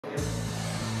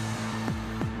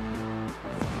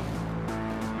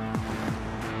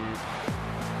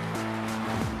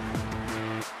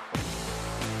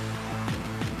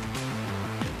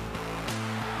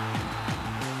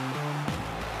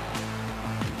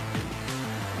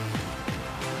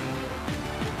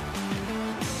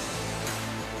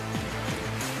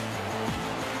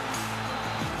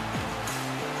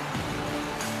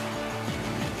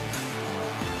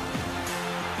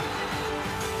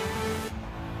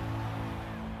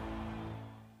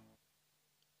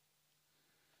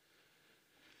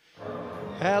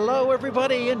Hello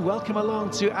everybody and welcome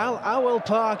along to Al Awal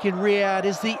Park in Riyadh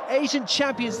as the Asian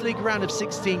Champions League round of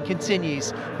 16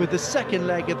 continues with the second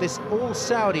leg of this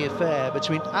all-Saudi affair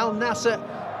between Al Nassr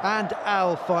and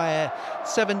Al Fayha.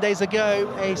 7 days ago,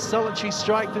 a solitary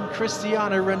strike from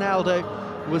Cristiano Ronaldo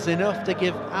was enough to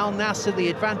give Al Nassr the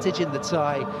advantage in the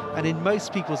tie and in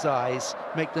most people's eyes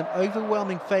make them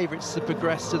overwhelming favourites to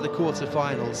progress to the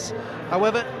quarter-finals.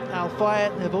 However, Al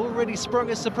Fayha have already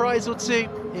sprung a surprise or two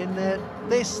in their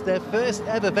first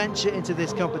ever venture into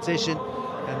this competition,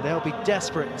 and they'll be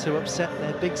desperate to upset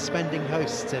their big spending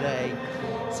hosts today.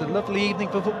 It's a lovely evening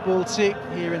for football too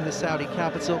here in the Saudi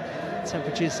capital.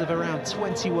 Temperatures of around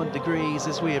 21 degrees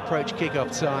as we approach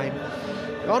kick-off time.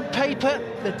 On paper,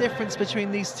 the difference between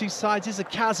these two sides is a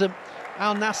chasm.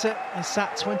 Al Nassr has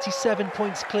sat 27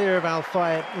 points clear of Al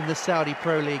Fayha in the Saudi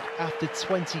Pro League after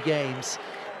 20 games.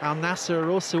 Al Nassr are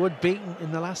also unbeaten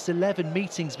in the last 11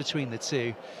 meetings between the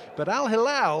two. But Al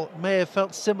Hilal may have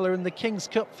felt similar in the King's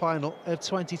Cup final of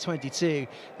 2022,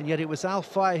 and yet it was Al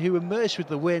Fayha who emerged with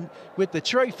the win, with the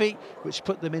trophy, which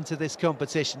put them into this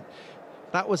competition.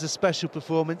 That was a special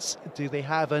performance. Do they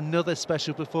have another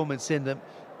special performance in them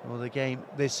for the game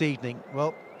this evening?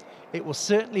 Well, it will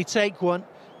certainly take one,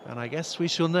 and I guess we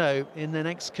shall know in the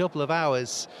next couple of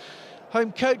hours.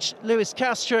 Home coach Luis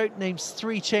Castro names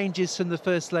 3 changes from the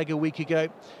first leg a week ago.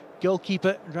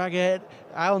 Goalkeeper Raged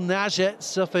Al Nassr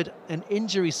suffered an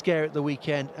injury scare at the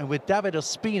weekend, and with David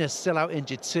Ospina still out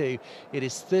injured too, it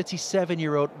is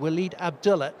 37-year-old Walid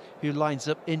Abdullah who lines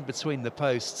up in between the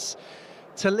posts.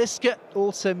 Talisca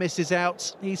also misses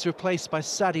out. He's replaced by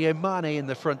Sadio Mane in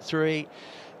the front three,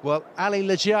 while Ali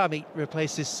Lajami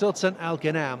replaces Sultan Al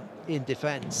Ghanam in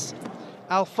defence.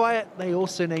 Al Fayha, they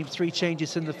also named 3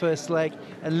 changes in the first leg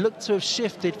and look to have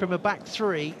shifted from a back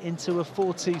 3 into a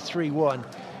 4-2-3-1.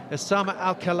 Osama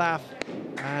Al Khalaf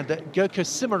and Goko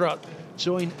Simarot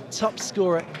join top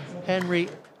scorer Henry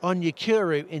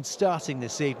Onyekuru in starting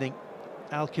this evening.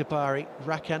 Al Kabari,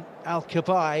 Rakan Al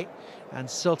Kabai and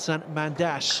Sultan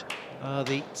Mandash are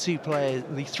the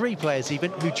 3 players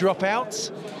even who drop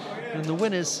out, and the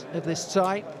winners of this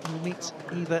tie will meet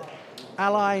either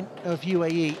Al Ain of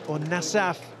UAE or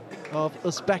Nassr of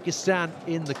Uzbekistan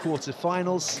in the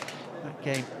quarter-finals. That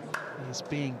game is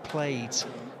being played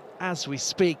as we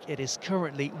speak. It is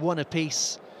currently 1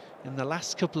 apiece in the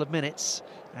last couple of minutes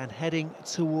and heading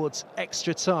towards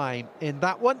extra time in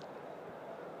that one.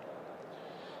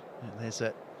 And there's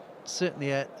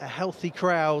certainly a healthy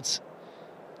crowd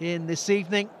in this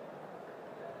evening,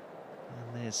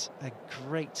 and there's a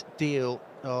great deal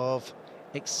of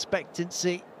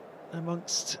expectancy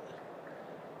amongst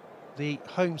the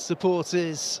home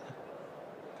supporters.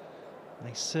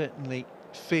 They certainly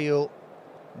feel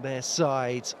their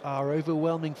sides are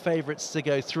overwhelming favourites to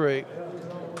go through.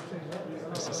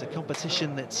 This is a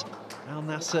competition that Al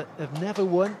Nassr have never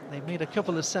won. They've made a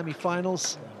couple of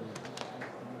semi-finals,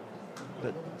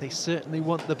 but they certainly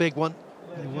want the big one.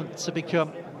 They want to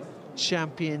become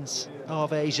champions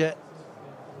of Asia.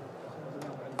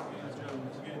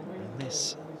 And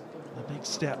this, a big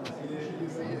step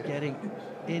in getting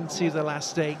into the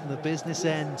last 8 and the business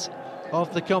end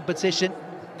of the competition.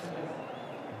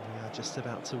 We are just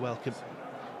about to welcome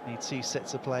the 2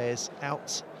 sets of players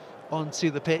out onto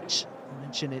the pitch. I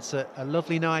mentioned it's a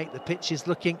lovely night. The pitch is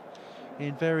looking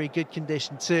in very good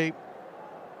condition too.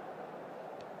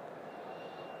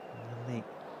 The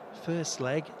first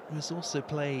leg was also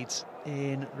played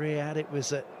in Riyadh. It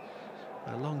was a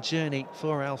long journey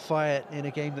for Al Fayha in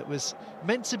a game that was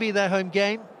meant to be their home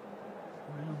game,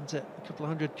 around a couple of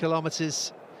 100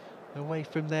 kilometres away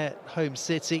from their home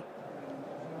city.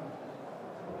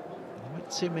 There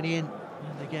weren't too many in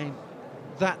the game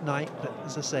that night, but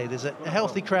as I say, there's a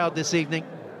healthy crowd this evening.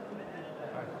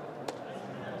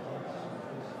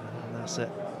 And that's it.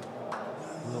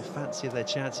 Will fancy their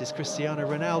chances. Cristiano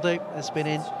Ronaldo has been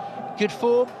in good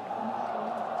form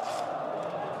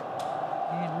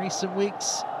in recent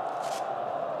weeks.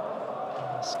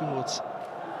 Scored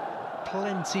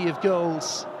plenty of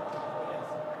goals.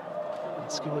 He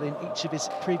scored in each of his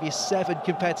previous 7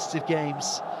 competitive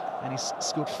games, and he's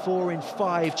scored 4 in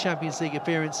 5 Champions League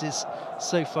appearances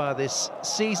so far this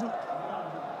season.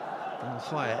 Al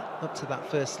Fayha, up to that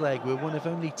first leg, were one of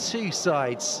only 2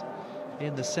 sides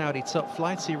in the Saudi top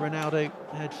flight who Ronaldo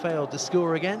had failed to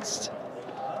score against.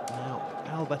 Now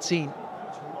Al Batin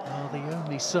are the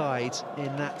only side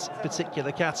in that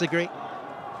particular category.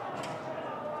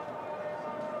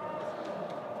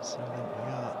 So then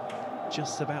we are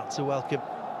just about to welcome,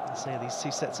 say, these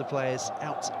 2 sets of players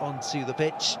out onto the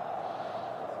pitch.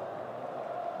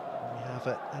 We have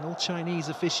an all-Chinese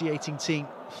officiating team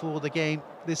for the game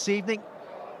this evening.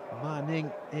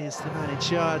 Manning is the man in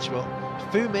charge. Well,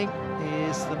 Fuming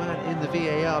is the man in the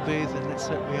VAR booth, and let's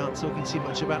hope we aren't talking too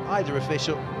much about either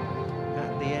official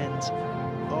at the end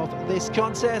of this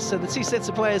contest. So the two sets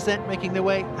of players then making their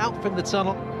way out from the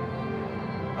tunnel.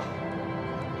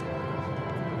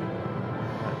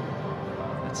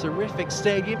 A terrific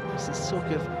stadium. There's this talk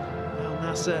of Al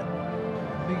Nassr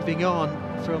moving on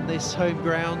from this home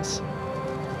ground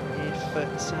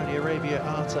if Saudi Arabia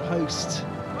are to host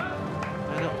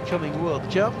an upcoming World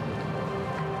Cup.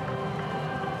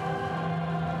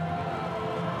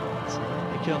 So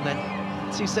they come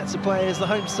then, two sets of players, the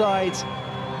home side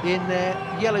in their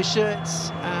yellow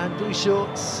shirts and blue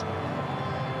shorts,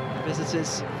 the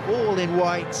visitors all in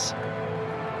white.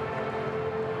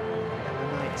 The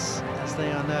Knights, as they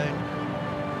are known,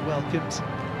 welcomed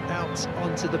out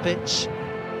onto the pitch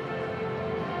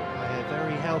by a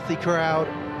very healthy crowd.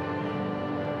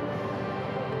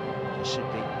 There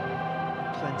should be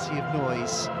plenty of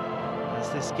noise as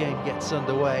this game gets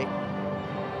underway.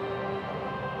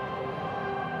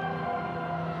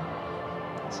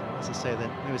 So as I say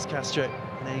then, Luis Castro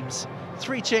names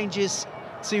 3 changes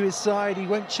to his side. He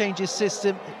won't change his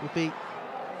system. It would be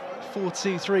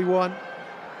 4-2-3-1.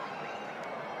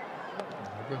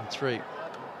 Run through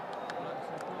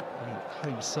the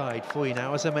home side for you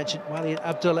now. As I mentioned, Walian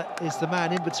Abdullah is the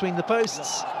man in between the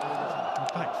posts. The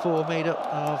back four made up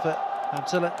of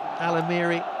Abdullah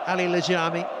Al-Amiri, Ali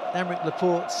Lajami, Emerick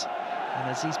Laporte and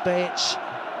Aziz Bayic.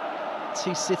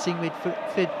 2 sitting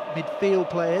midfield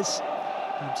players,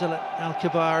 Abdullah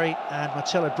Al-Kabari and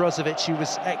Marcelo Brozovic, who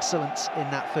was excellent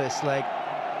in that first leg.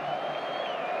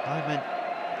 Ayman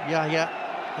Yahya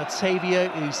Octavio,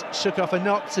 who's shook off a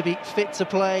knock to be fit to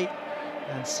play,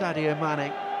 and Sadio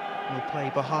Mane will play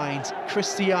behind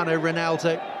Cristiano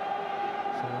Ronaldo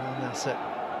for Al Nassr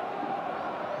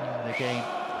in the game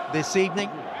this evening.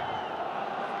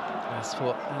 As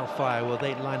for Al Fayha, well,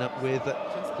 they line up with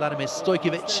Vladimir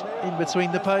Stojkovic in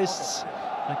between the posts,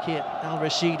 Nakir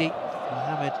Al-Rashidi,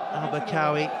 Mohamed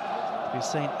Al-Bakawi,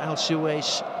 Hussein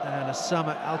Al-Shuwaish and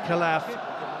Osama Al-Khalaf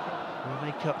will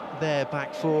make up their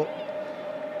back four.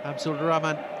 Abdul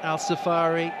Rahman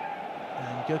Al-Safari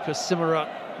and Goko Simarat,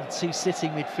 the 2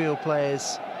 sitting midfield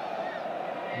players,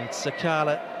 with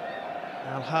Sakala,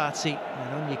 Al-Hati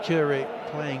and Onyekuru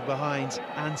playing behind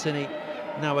Anthony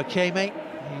Nawakeme,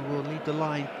 who will lead the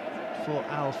line for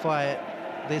Al Fayha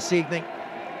this evening.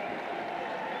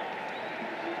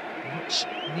 Much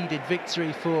needed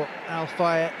victory for Al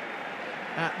Fayha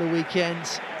at the weekend.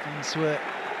 Things were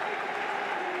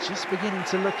just beginning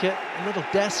to look a little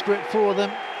desperate for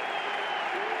them.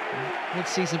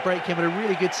 Mid-season break came at a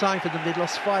really good time for them. They'd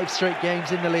lost 5 straight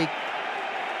games in the league.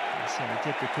 And so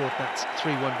they did record that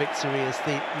 3-1 victory as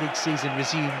the league season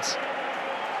resumed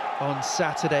on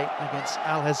Saturday against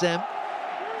Al Hazem.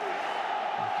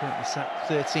 Currently sat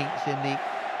 13th in the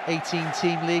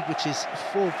 18-team league, which is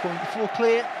 4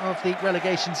 clear of the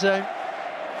relegation zone.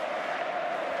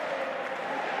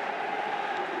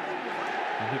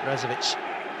 And Razovic,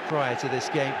 prior to this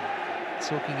game,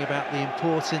 talking about the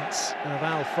importance of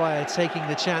Al Fayha taking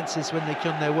the chances when they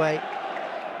come their way.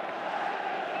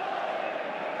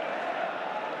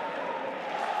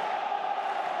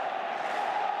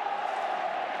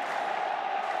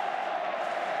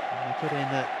 And they put in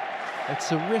a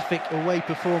terrific away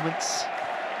performance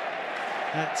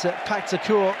at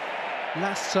Paktakor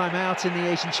last time out in the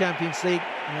Asian Champions League,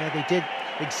 where they did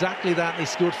exactly that. They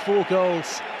scored 4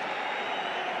 goals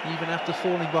even after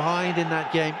falling behind in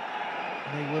that game.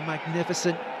 They were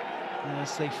magnificent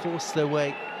as they forced their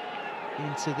way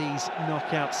into these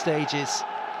knockout stages.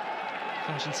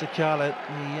 Fashion Sakala,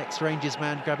 the ex-Rangers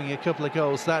man, grabbing a couple of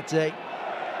goals that day.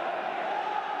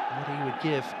 What he would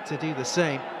give to do the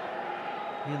same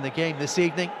in the game this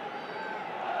evening.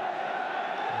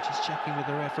 And just checking with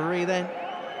the referee then,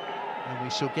 and we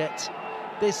shall get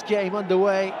this game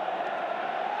underway.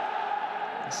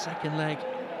 The second leg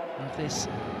of this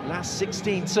last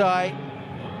 16 tie.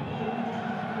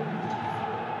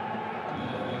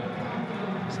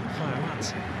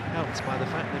 Helped by the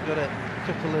fact they've got a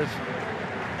couple of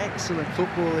excellent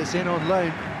footballers in on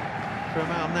loan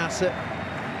from Al Nassr.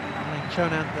 And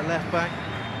Conan, the left back,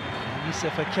 and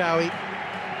Youssef Akawi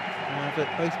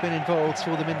have both been involved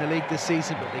for them in the league this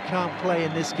season, but they can't play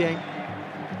in this game.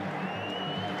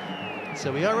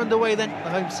 So we are underway then, the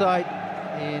home side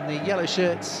in the yellow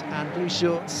shirts and blue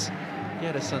shorts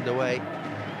get us underway,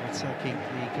 attacking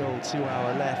the goal 2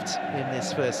 hour left in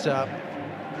this first half.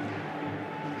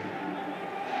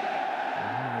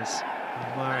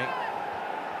 Mari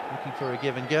looking for a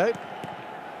give and go.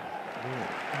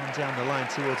 And down the line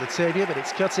towards Octavia, but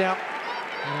it's cut out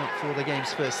for the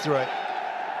game's first throw.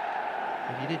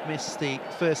 And he did miss the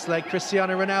first leg.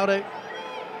 Cristiano Ronaldo,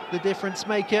 the difference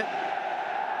maker,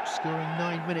 scoring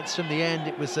 9 minutes from the end.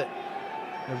 It was a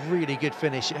really good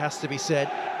finish, it has to be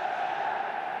said.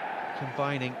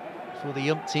 Combining for the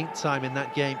umpteenth time in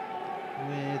that game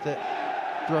with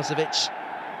Brozovic.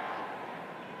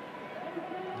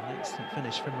 An excellent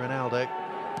finish from Ronaldo.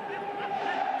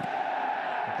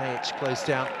 Fayha closed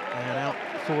down and out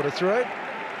for the throw.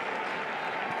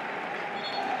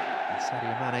 And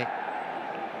Sadio Mane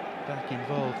back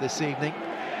involved this evening.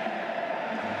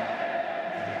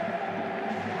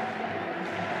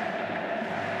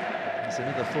 There's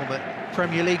another former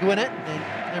Premier League winner in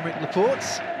Aymeric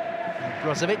Laporte. And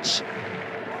Brozovic.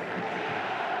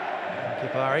 And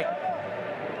Kabari.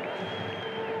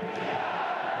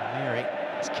 Mary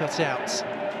is cut out.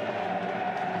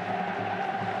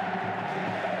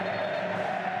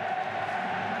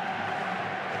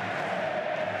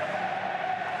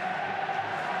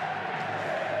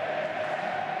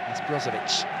 It's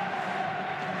Brozovic.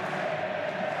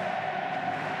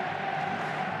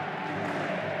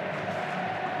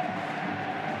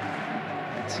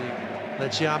 To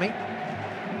Lejami.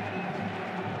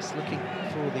 Just looking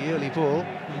for the early ball.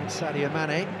 And Sadio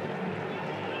Mane.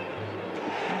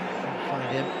 Can't find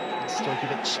him.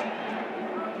 Stojkovic.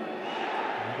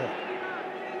 Another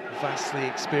vastly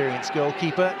experienced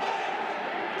goalkeeper.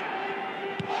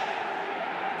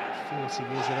 40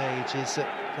 years of age is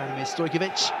Vladimir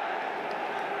Stojkovic.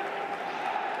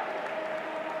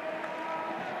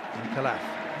 And Kalaf.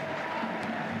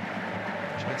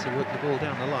 Trying to work the ball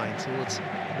down the line towards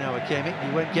Nassr.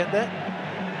 He won't get there.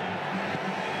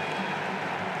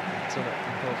 Tola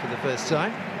involved for the first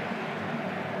time.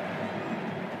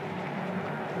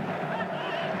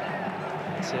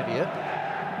 Serbia.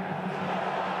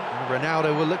 And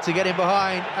Ronaldo will look to get him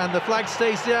behind, and the flag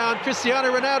stays down.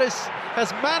 Cristiano Ronaldo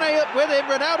has Mane up with him.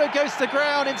 Ronaldo goes to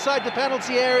ground inside the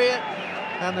penalty area,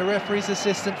 and the referee's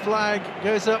assistant flag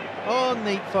goes up on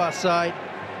the far side.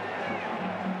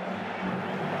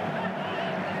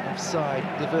 Offside,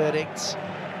 the verdict.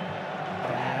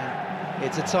 And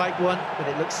it's a tight one, but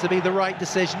it looks to be the right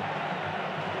decision.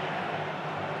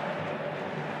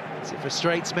 It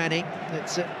frustrates many that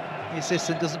the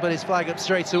assistant doesn't put his flag up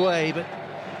straight away, but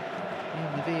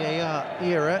in the VAR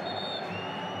era,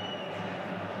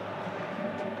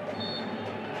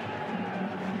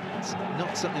 it's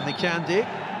not something they can do.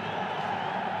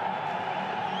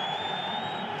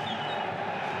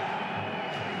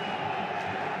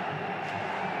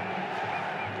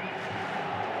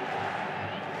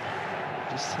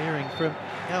 Just hearing from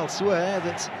elsewhere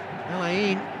that Al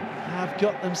Ain have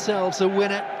got themselves a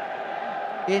winner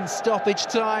in stoppage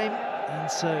time,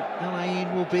 and so Al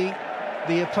Ain will be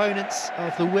the opponents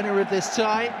of the winner of this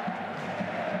tie.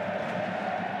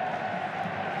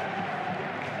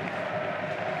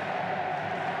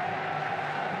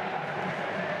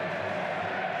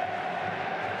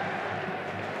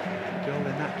 Goal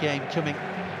in that game coming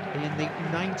in the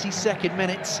 92nd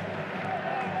minute.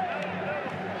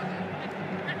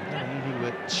 Al Ain, who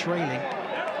were trailing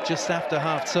just after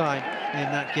half-time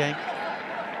in that game,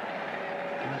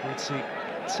 able to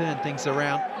turn things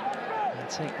around and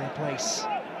take their place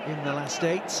in the last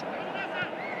eight.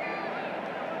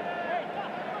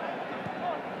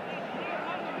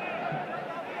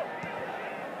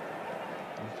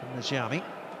 And from Najami.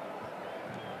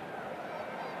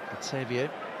 Batavio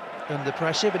under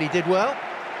pressure, but he did well.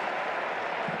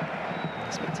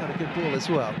 Expect to have a good ball as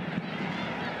well.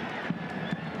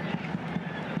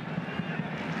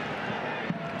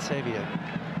 Batavio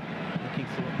looking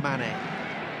for Mane.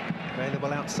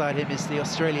 Available outside him is the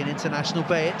Australian international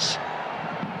Fayha.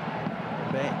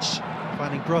 Fayha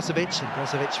finding Brozovic, and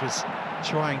Brozovic was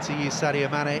trying to use Sadio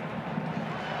Mane.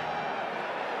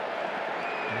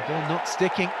 And the ball not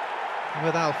sticking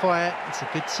with Fayha. It's a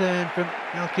good turn from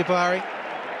Al-Kabari.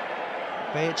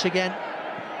 Fayha again.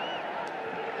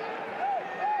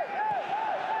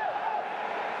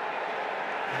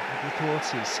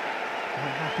 Laporte, he's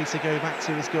quite happy to go back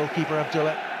to his goalkeeper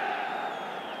Abdullah.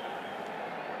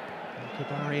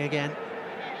 Kabari again.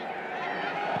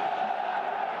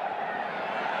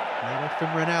 Laid off from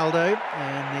Ronaldo,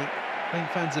 and the home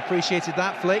fans appreciated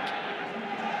that flick.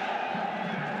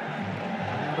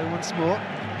 Ronaldo once more.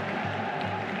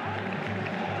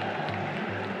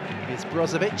 Here's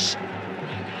Brozovic.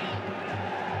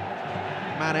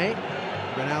 Mane.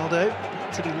 Ronaldo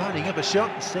to be lining up a shot.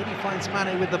 Instead he finds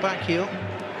Mane with the back heel.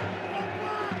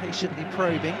 Patiently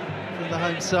probing from the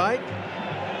home side.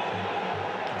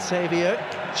 Savio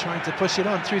trying to push it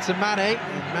on through to Mane,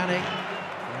 and Mane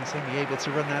is only able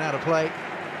to run that out of play.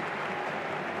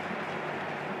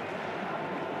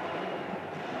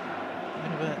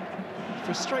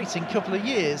 frustrating couple of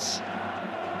years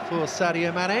for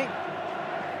Sadio Mane.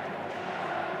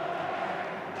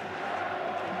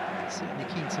 Certainly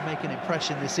keen to make an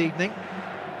impression this evening.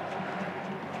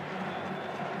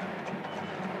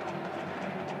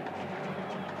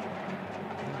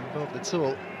 Not involved at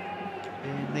all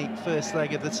in the first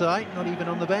leg of the tie, not even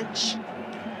on the bench.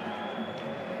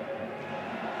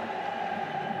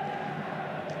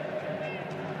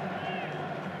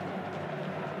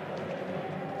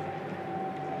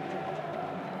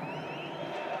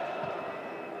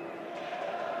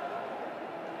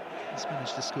 He's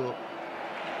managed to score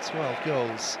 12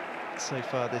 goals so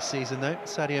far this season, though,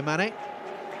 Sadio Mane.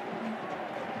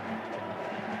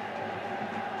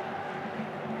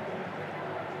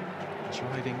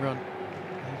 Driving run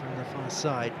over on the far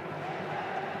side.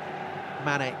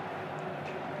 Mane.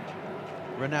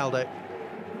 Ronaldo.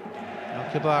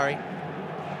 El-Kabari.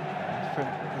 From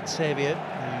Xavier,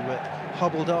 who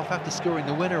hobbled off after scoring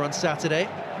the winner on Saturday.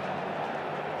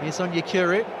 Here's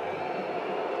Onyekuru.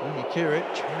 Onyekuru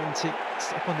trying to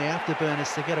step on the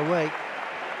afterburners to get away.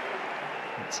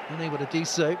 But unable to do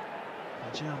so.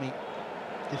 Jami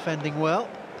defending well.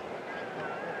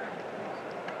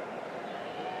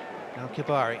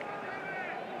 El-Kabari.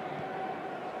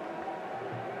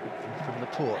 From the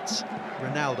port,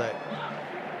 Ronaldo.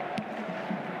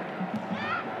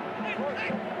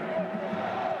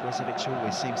 Brozovic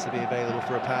always seems to be available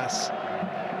for a pass.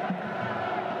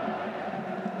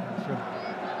 And from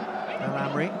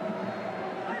El-Amri.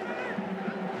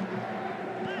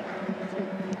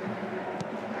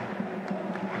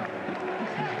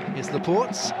 Here's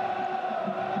Laporte.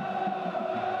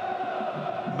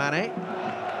 Mane.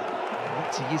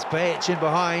 To use Bajic in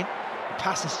behind.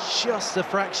 Pass is just a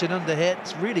fraction under hit.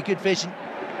 It's really good vision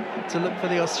to look for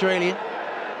the Australian.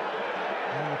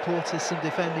 And Laporte has some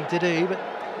defending to do, but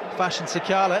Fashion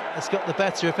Sakala has got the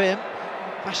better of him.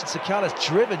 Fashion Sakala's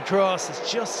driven cross, there's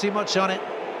just too much on it.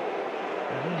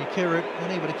 And Onyekuru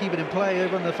unable to keep it in play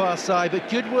over on the far side, but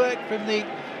good work from the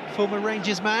former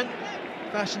Rangers man,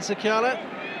 Fashion Sakala.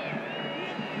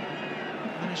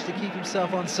 Managed to keep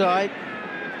himself onside.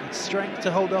 Good strength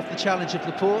to hold off the challenge of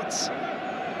Laporte.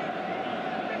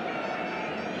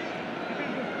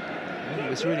 What he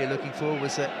was really looking for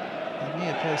was a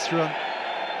near post run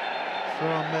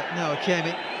from Noah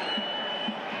Kemi.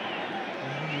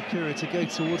 Onyekuru to go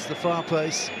towards the far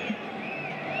post.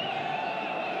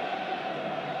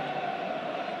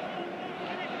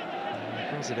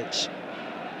 Brozovic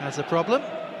has a problem.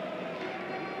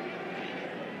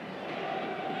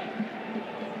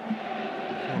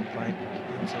 Well played.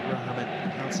 To Rahman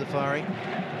Al-Safari.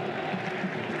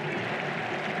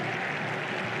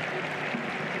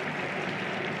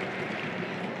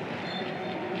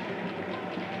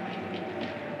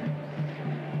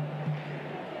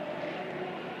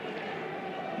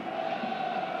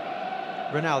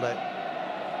 Ronaldo.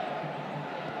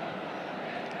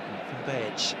 From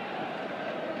Bajic.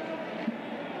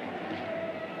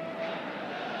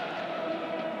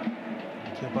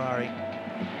 El-Kabari.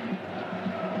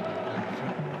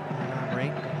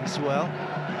 As well.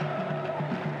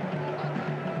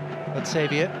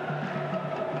 Xavier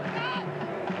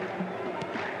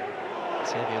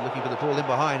looking for the ball in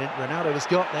behind, and Ronaldo has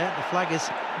got there. The flag has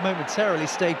momentarily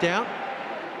stayed down.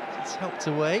 It's helped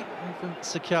away from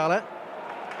Sakala.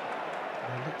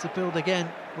 They look to build again.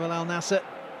 Well, Al Nassr.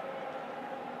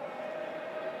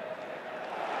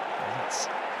 That's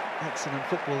excellent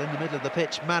football in the middle of the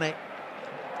pitch. Mane.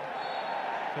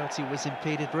 Felt he was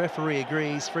impeded. Referee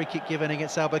agrees. Free kick given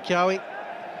against Al-Bakawi.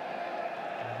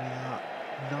 We are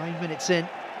 9 minutes in.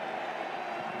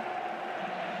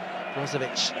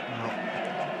 Brozovic. Well,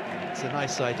 it's a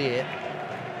nice idea.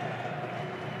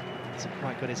 Hasn't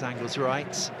quite got his angles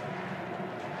right.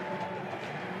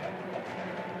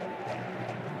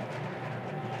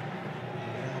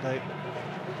 Ronaldo.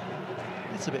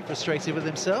 It's a bit frustrated with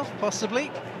himself, possibly.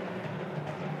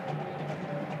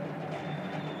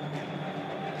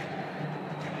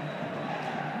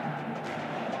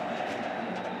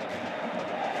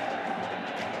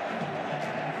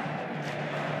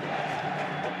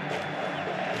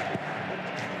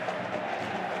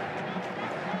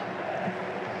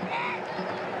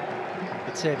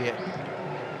 Xavier,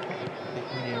 big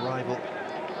mini arrival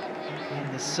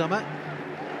in the summer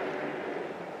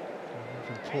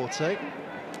from Porto.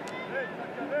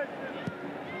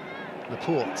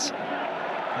 Laporte.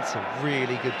 That's a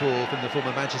really good ball from the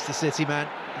former Manchester City man,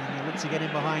 and he looks to get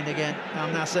in behind again. Al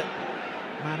Nassr,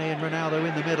 Mane and Ronaldo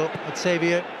in the middle.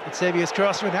 Xavier's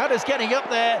cross. Ronaldo's getting up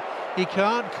there. He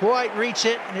can't quite reach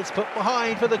it, and it's put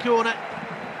behind for the corner.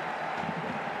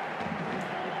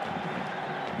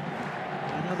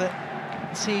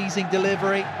 teasing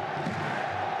delivery.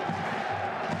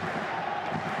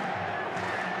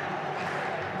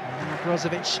 Now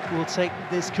Brozovic will take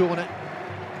this corner.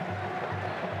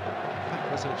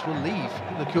 Brozovic will leave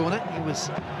the corner. He was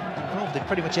involved in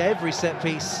pretty much every set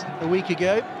piece a week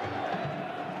ago.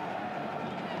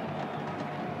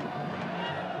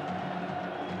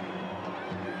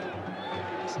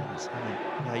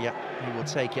 Yeah, he will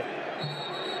take it.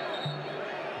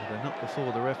 But not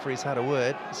before the referee's had a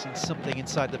word. Seen something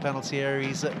inside the penalty area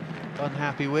he's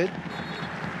unhappy with.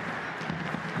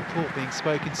 Report being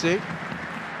spoken to.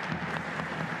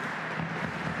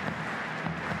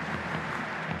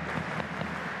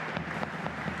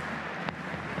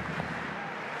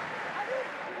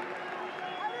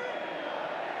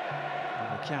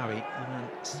 Cowie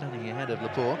standing ahead of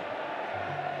Laporte.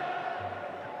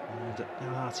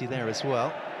 And Harty there as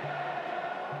well.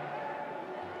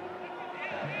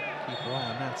 Keep an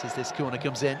eye on that as this corner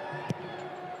comes in.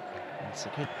 It's a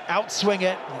good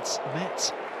outswinger. It's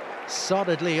met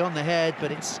solidly on the head,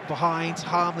 but it's behind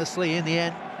harmlessly in the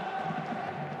end.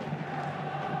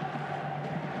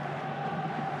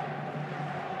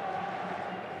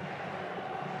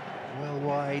 Well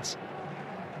wide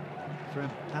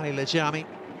from Ali Lajami.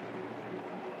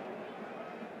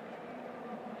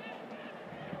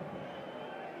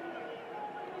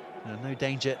 No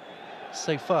danger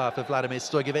so far for Vladimir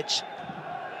Stojkovic.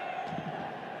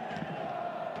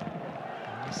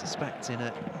 I suspect in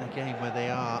a game where they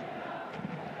are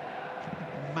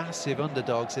massive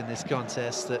underdogs in this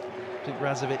contest that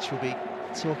Brazovic will be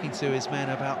talking to his men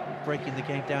about breaking the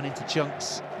game down into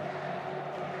chunks.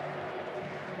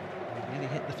 They nearly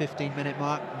hit the 15-minute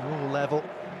mark, we're all level.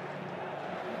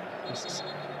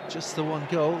 Just the one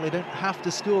goal, they don't have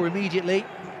to score immediately.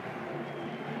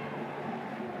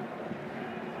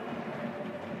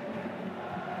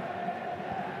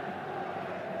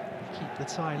 Keep the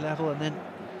tie level and then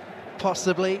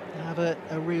possibly have a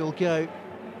real go in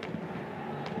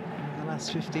the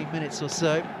last 15 minutes or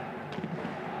so.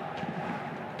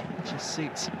 It just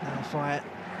suits Fayha.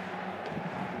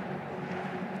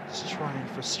 Just try and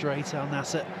frustrate Al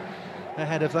Nassr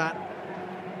ahead of that.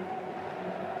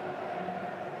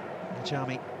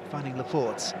 Najami finding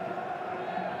Laporte.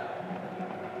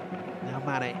 Now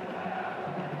Mane.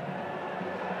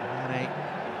 Mane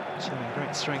showing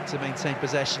great strength to maintain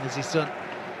possession as he's done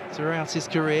throughout his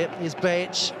career. Here's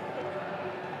Bajic.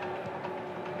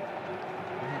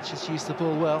 Bajic has used the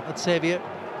ball well at Sevilla.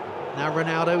 Now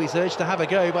Ronaldo, he's urged to have a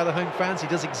go by the home fans. He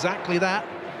does exactly that.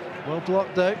 Well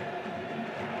blocked though.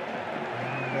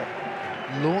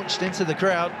 And, launched into the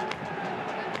crowd.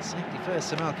 Safety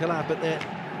first, Samal Kalab, but they're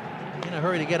in a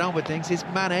hurry to get on with things. Here's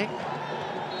Mane.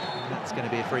 And that's going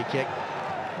to be a free kick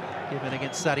given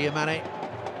against Sadio Mane.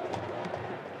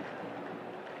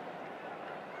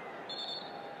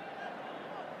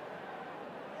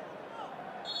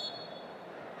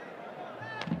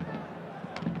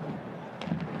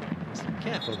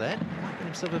 Careful then, might get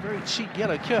himself a very cheap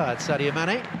yellow card, Sadio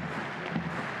Mane.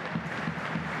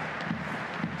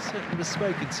 Certainly was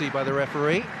spoken to by the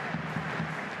referee.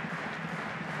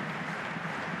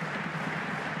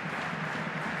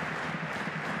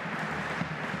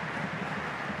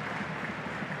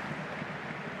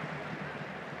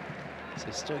 So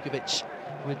Stojkovic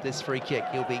with this free kick,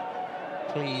 he'll be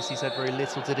pleased. He's had very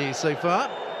little to do so far.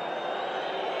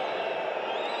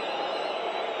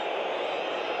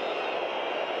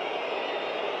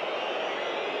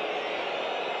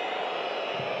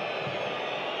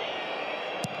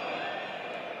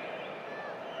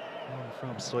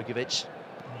 From Stojkovic,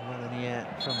 well in the air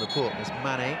from Laporte. There's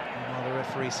Mane, and while the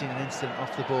referee's seen an incident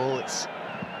off the ball, it's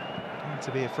going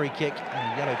to be a free kick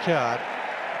and a yellow card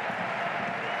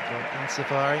for Al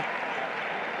Safari.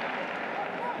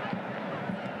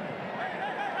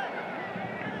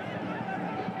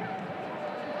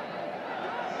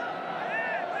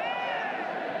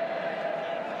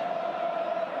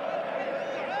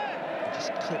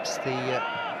 Just clips the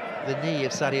knee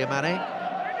of Sadio Mane.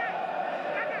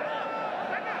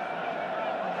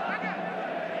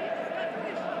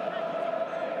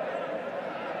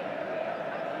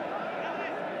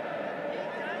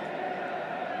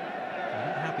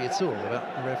 At all about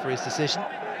the referee's decision.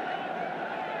 Look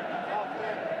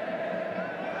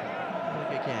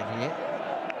again here.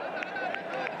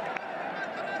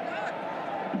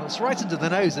 Well, it's right under the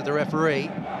nose of the referee. He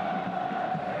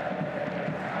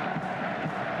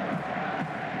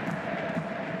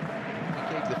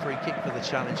gave the free kick for the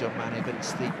challenge on Mane, but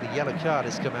it's the yellow card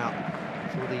has come out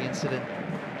for the incident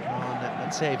on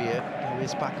Matavia, who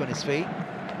is back on his feet.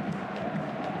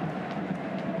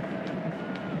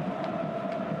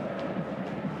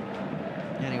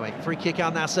 Anyway, free kick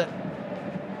Al Nassr.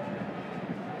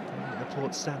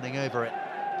 Laporte standing over it.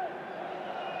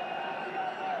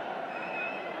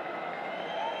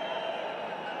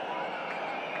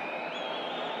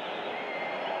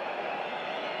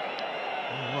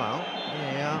 Well,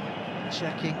 they are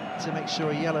checking to make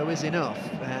sure yellow is enough,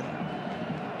 and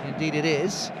indeed it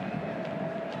is.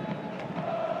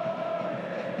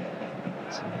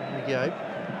 So here we go.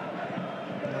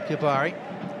 Kabari,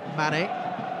 Mane,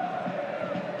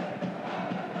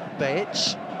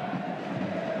 Bejic.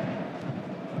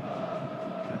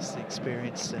 That's the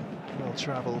experienced and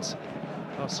well-travelled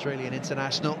Australian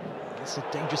international. It's a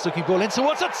dangerous-looking ball in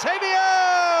towards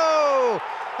Otavio!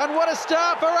 And what a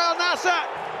start for Al Nassr!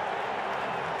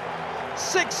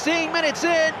 16 minutes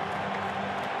in,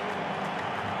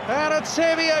 and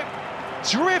Otavio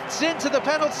drifts into the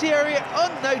penalty area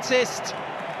unnoticed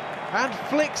and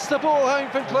flicks the ball home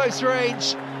from close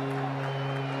range.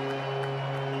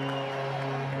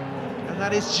 And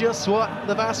that is just what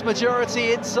the vast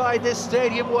majority inside this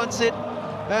stadium wanted,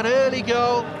 an early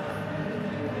goal.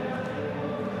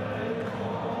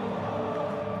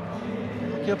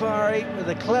 Kabari with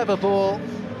a clever ball.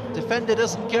 Defender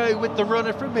doesn't go with the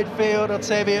runner from midfield,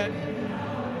 Otavio.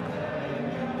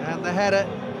 And the header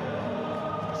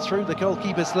through the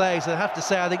goalkeeper's legs. I have to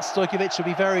say, I think Stojkovic will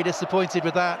be very disappointed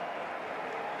with that.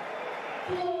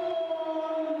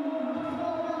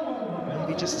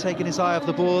 Maybe just taking his eye off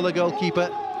the ball, the goalkeeper.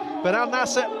 But Al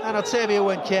Nassr and Otavio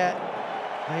won't care.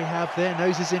 They have their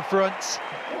noses in front.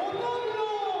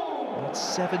 It's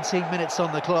 17 minutes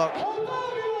on the clock.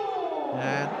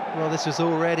 And, well, this was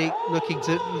already looking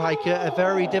to like a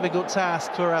very difficult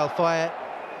task for Fayha.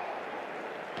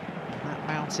 That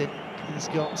mountain has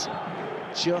got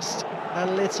just a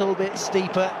little bit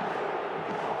steeper.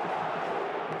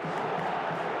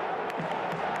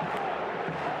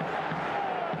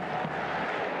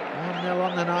 1-0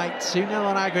 on the night, 2-0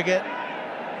 on aggregate.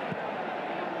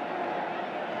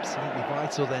 Absolutely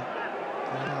vital then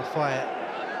for Fayha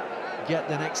get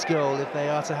the next goal if they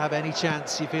are to have any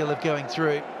chance, you feel, of going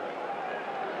through.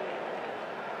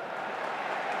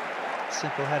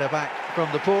 Simple header back from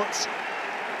the ports.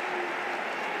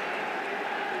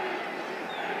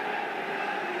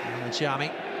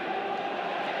 Jami.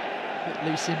 Bit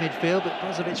loose in midfield, but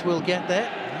Brozovic will get there.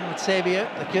 Now Otavio,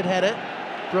 a good header.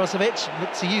 Brozovic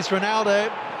looked to use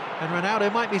Ronaldo, and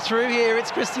Ronaldo might be through here.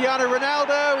 It's Cristiano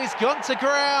Ronaldo, he's gone to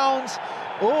ground.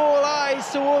 All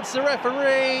eyes towards the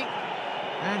referee,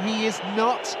 and he is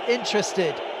not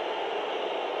interested.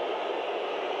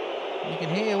 You can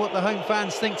hear what the home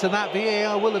fans think to that.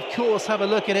 VAR will, of course, have a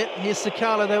look at it. Here's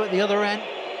Sakala, though, at the other end.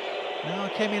 Now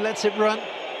Kemi lets it run.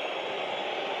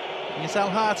 Here's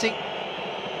Al-Hati.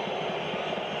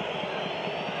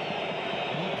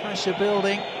 Pressure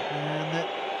building, and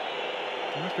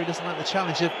the referee doesn't like the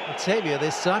challenge of Otavio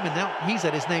this time, and now he's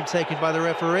had his name taken by the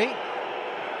referee.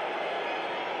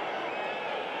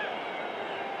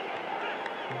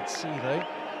 Let's see, though,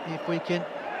 if we can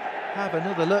have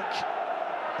another look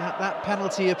at that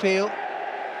penalty appeal.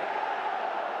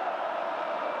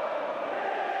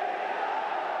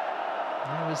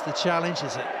 There was the challenge.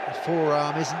 There's a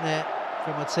forearm, isn't there,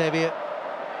 from Otavio?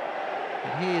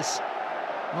 And here's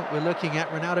what we're looking at.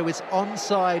 Ronaldo is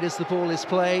onside as the ball is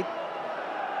played.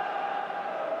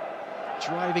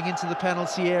 Driving into the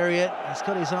penalty area. He's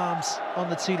got his arms on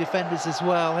the two defenders as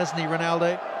well, hasn't he,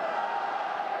 Ronaldo?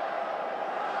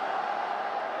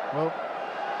 Well,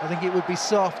 I think it would be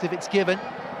soft if it's given.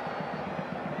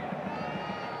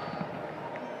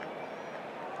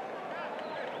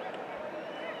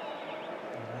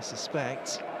 And I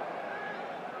suspect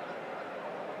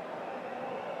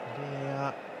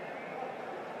VAR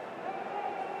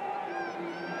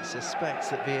suspects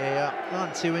that VAR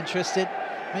aren't too interested.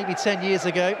 Maybe 10 years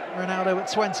ago, Ronaldo at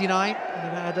 29 would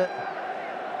have had a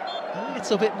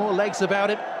little bit more legs about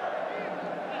him.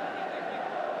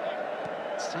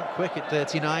 Still quick at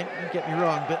 39, don't get me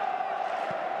wrong, but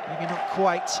maybe not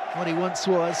quite what he once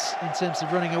was in terms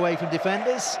of running away from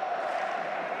defenders.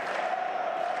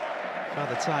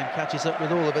 Father Time catches up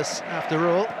with all of us after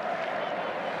all.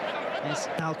 Here's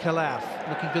Al-Khalaf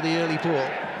looking for the early ball.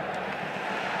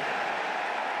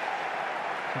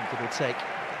 Comfortable take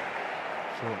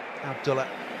for Abdullah.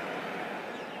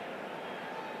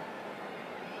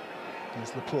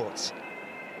 Here's Laporte.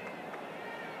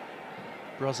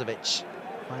 Brozovic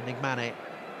finding Mane.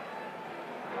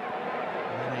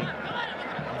 Mane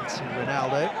into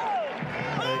Ronaldo.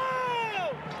 Ronaldo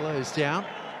closed down.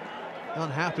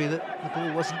 Unhappy that the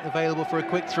ball wasn't available for a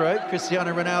quick throw.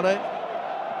 Cristiano Ronaldo.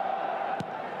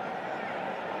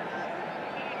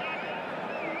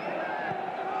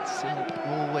 Still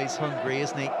always hungry,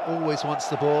 isn't he? Always wants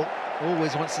the ball,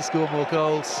 always wants to score more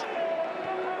goals.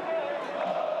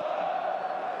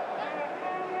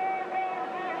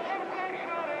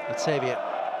 Batavia.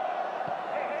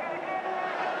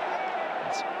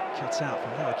 It's cut out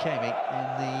from Noah Kami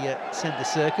in the centre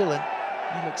circle, and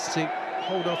he looks to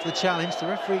hold off the challenge. The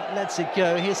referee lets it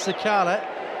go. Here's Sakala,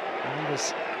 and he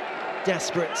was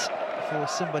desperate for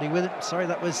somebody with it. Sorry,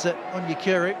 that was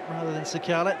Onyekuru rather than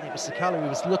Sakala. It was Sakala he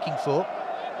was looking for.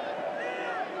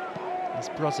 There's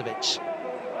Brozovic,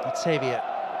 Batavia,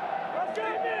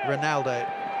 Ronaldo,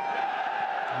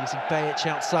 using Bajic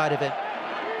outside of him.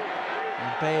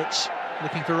 And Bajic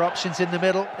looking for options in the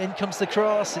middle. In comes the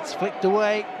cross, it's flicked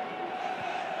away.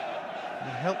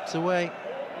 And helped away.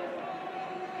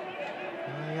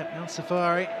 Now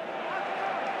Safari.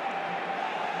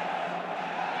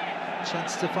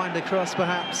 Chance to find a cross,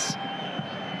 perhaps.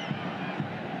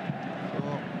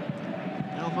 For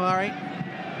El Mari.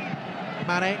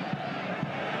 Mane.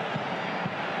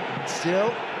 And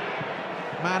still.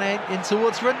 Mane in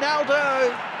towards Ronaldo.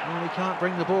 Oh, he can't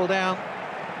bring the ball down.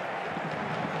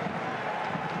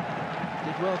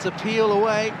 Did well to peel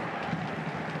away.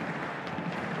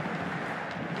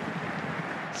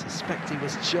 Suspect he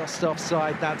was just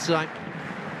offside that time.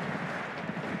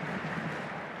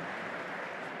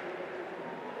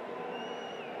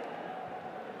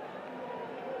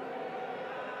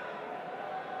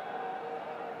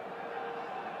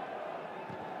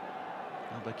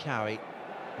 Bakawi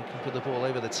looking for the ball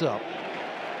over the top.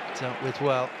 Dealt with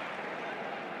well.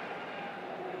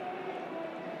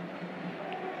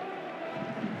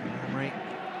 Emery.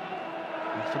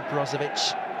 For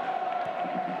Brozovic.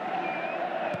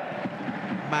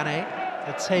 Mane.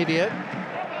 Batavia.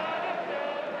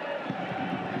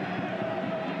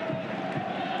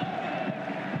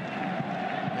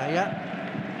 Yaya.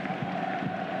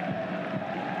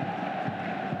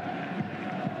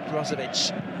 Brozovic.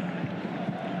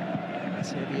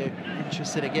 Batavia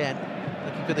interested again,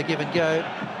 looking for the give and go.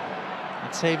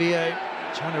 Batavia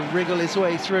trying to wriggle his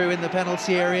way through in the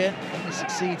penalty area. He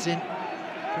succeeds in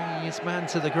bringing his man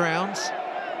to the ground.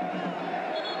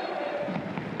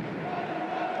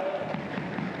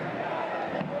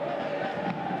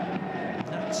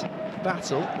 That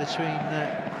battle between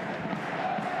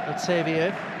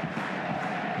Batavia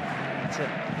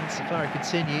and Safari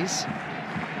continues.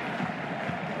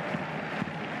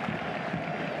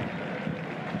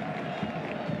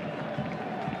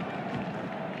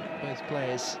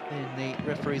 Players in the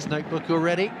referee's notebook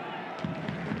already.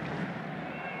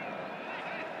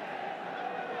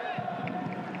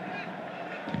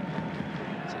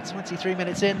 So 23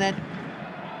 minutes in then.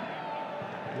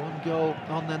 1 goal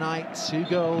on the night, 2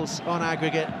 goals on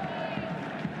aggregate.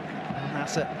 And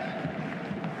Nassr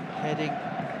heading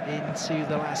into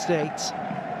the last 8.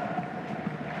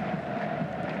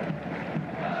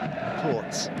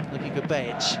 Port looking for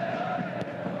Bajic.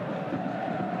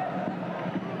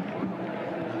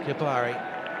 Kabari.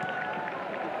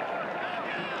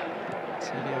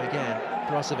 Silvio again.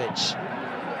 Brozovic.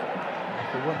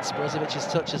 For once, Brozovic's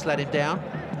touch has let him down.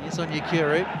 Here's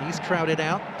Onyekuru. He's crowded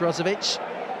out. Brozovic.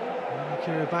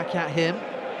 Onyekuru back at him.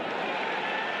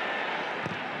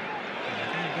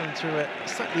 Going through a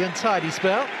slightly untidy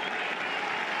spell.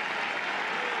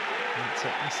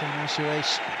 Hassan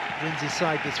Ashouesh wins his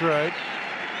side the throw.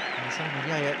 And Simon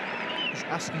Yaya is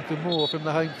asking for more from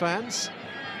the home fans.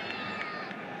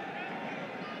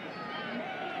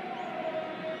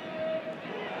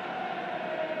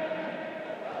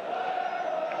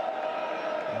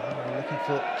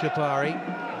 For Kabari.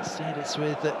 Instead it's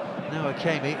with Noah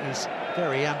Kami, who's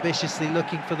very ambitiously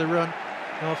looking for the run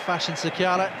of Fashion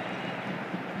Sakala.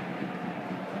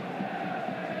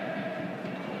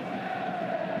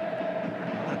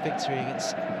 That victory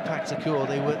against Paktakor,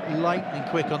 they were lightning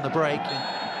quick on the break, and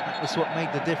that was what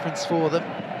made the difference for them.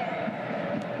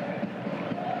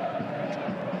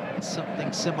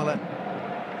 Something similar.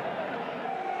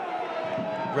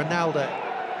 Ronaldo.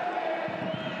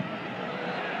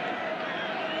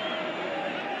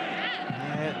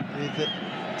 With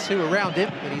 2 around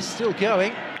him, but he's still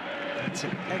going. It's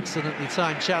an excellently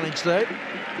timed challenge, though.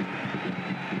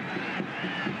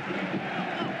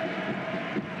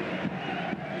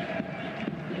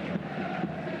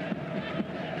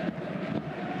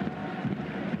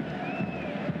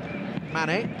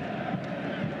 Mane.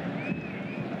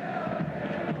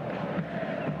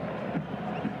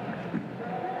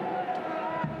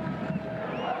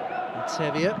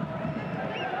 Batavia.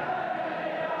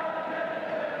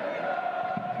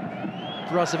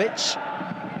 Brozovic from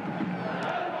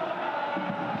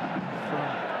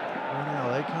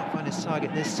Ronaldo, can't find his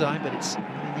target this time, but it's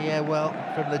in the air well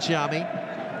from Lajami.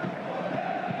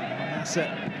 Nassr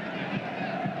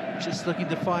just looking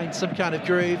to find some kind of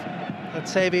groove.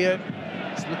 Octavio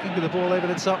is looking for the ball over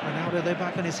the top. Ronaldo, they're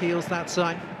back on his heels that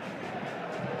time.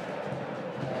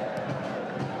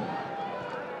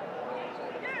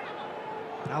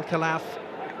 Al-Khalaf.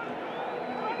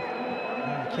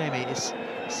 Kemi is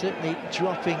certainly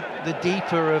dropping the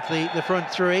deeper of the front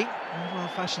three. Well,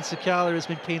 Fashion Sakala has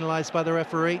been penalised by the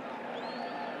referee.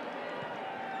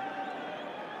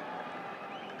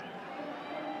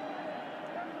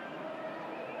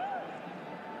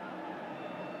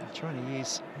 Trying to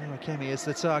use Kemi as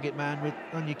the target man, with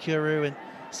Onyekuru and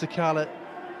Sakala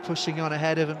pushing on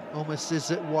ahead of him, almost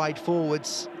as wide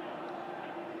forwards.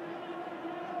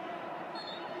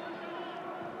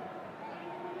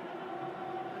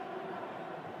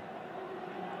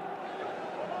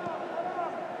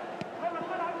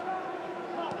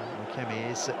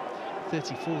 Kemi is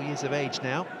 34 years of age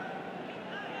now.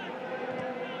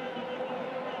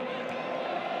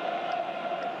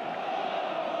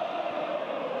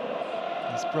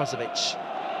 It's Brozovic.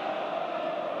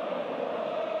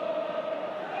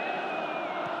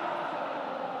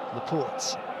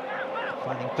 Laporte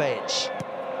finding Bajic.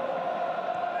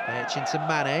 Bajic into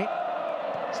Mane.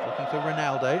 He's looking for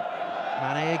Ronaldo.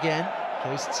 Mane again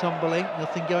goes tumbling.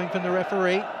 Nothing going from the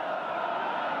referee.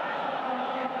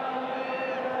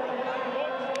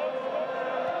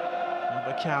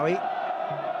 Cowie.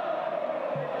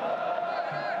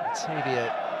 Octavio.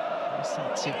 What's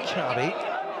that to Kabi?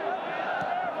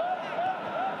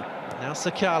 Now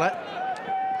Sakala.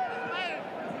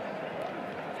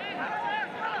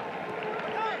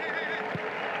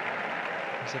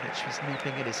 Brozovic was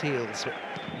nipping at his heels, but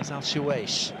he's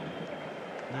Al-Shawaish.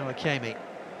 Now Akemi.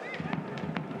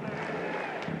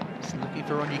 He's looking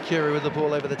for Onyekuru with the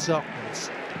ball over the top.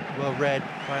 It's well read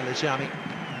by Lajami.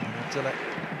 And Abdullah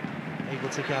able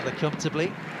to gather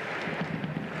comfortably.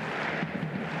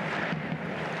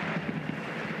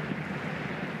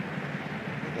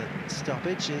 The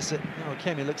stoppage is that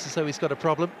Kemi looks as though he's got a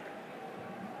problem.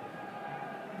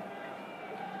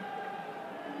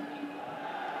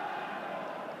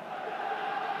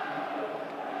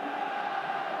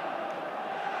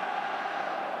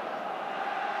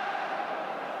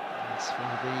 That's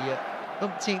for the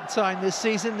umpteenth time this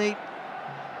season, the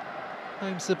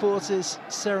home supporters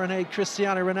serenade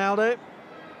Cristiano Ronaldo.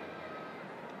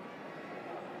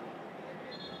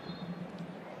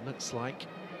 Looks like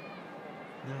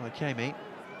now Akemi.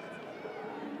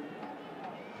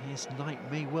 His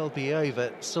night may well be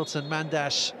over. Sultan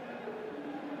Mandash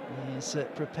is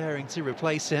preparing to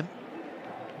replace him.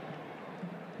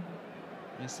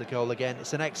 It's the goal again.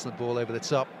 It's an excellent ball over the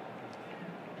top.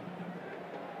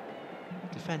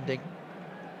 Defending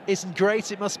isn't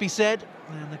great, it must be said.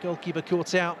 And the goalkeeper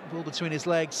caught out, ball between his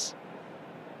legs.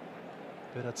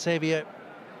 But Octavio,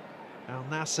 Al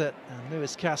Nassr and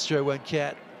Luis Castro won't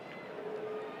care.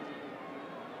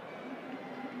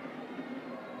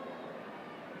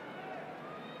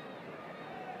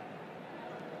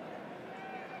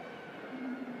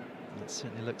 It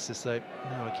certainly looks as though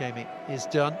now Akemi is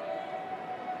done.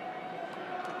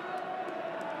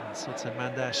 And Sultan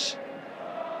Mandash,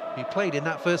 who played in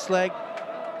that first leg,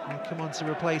 will come on to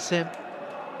replace him.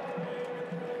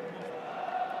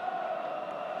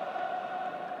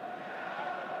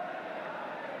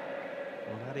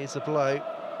 Well, that is a blow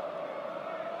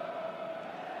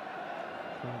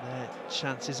for their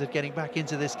chances of getting back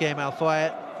into this game,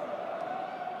 Fayha.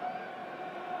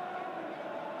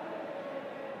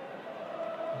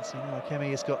 So now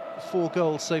Akemi has got 4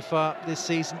 goals so far this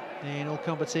season in all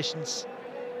competitions.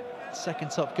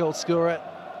 Second top goal scorer.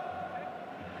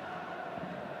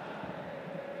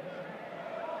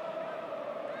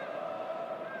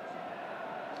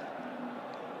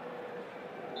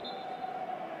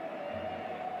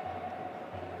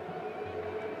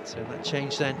 So that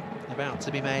change then about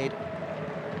to be made.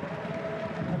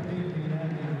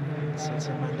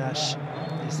 Sultan Mandash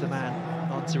is the man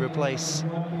on to replace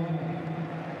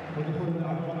the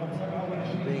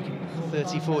big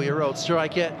 34-year-old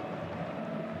striker.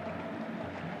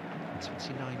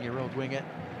 29-year-old winger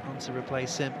on to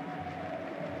replace him.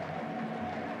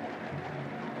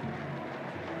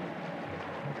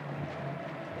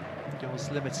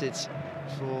 Goals limited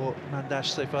for Mandash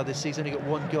so far this season. He got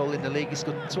 1 goal in the league. He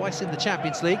scored twice in the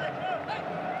Champions League.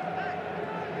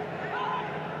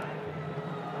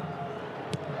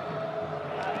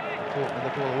 Caught with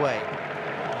the ball away.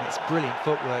 And that's brilliant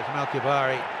footwork from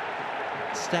Al-Kabari.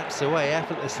 Steps away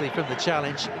effortlessly from the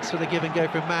challenge. It's for the give and go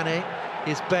from Mane.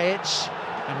 Here's Bajic,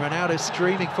 and Ronaldo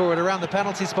screaming forward around the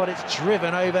penalty spot. It's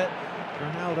driven over.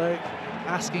 Ronaldo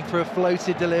asking for a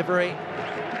floated delivery.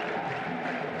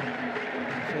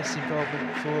 First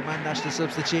involvement for Mandash, the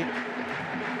substitute.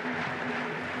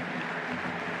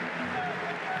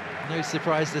 No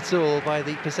surprise at all by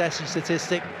the possession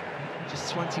statistic.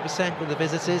 Just 20% with the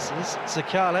visitors. Here's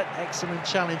Sakala, excellent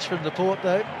challenge from the port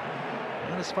though.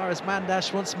 And as far as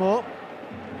Mandash once more.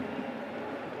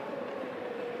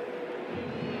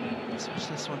 Switch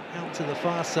this one out to the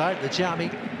far side. The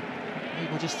Jami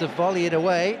able just to volley it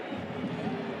away.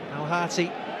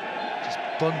 Al-Hati just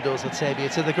bundles Otavia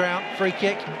to the ground. Free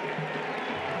kick.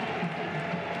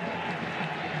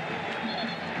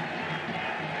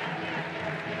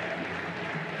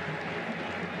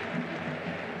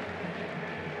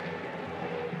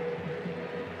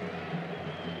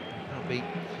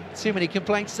 Too many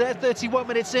complaints there. 31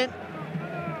 minutes in.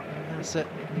 Nassr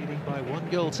leading by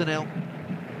 1-0.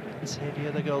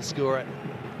 Tavia the goal scorer.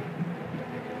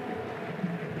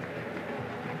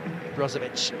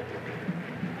 Brozovic.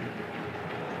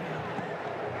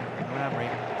 Amri.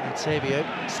 Otavio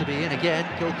needs to be in again.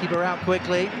 Goalkeeper out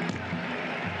quickly.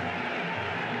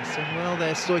 Done well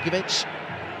there, Stojkovic.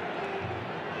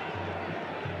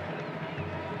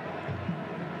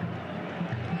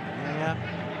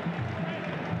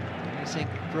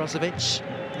 Brozovic,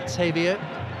 Otavio.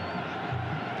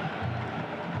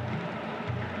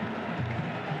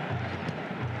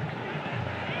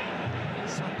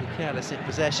 Slightly careless in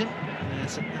possession.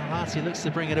 As Al-Hati looks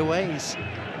to bring it away, he's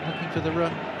looking for the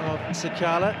run of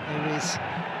Sakala, who is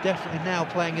definitely now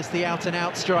playing as the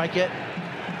out-and-out striker.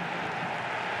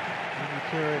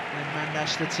 And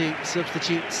Mandash, the two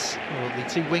substitutes, or the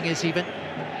two wingers even.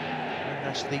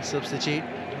 Mandash, the substitute,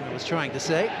 I was trying to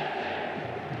say.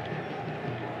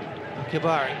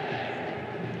 Kabari,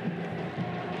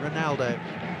 Ronaldo,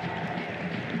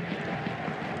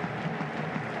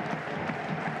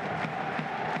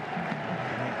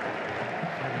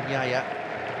 Yaya.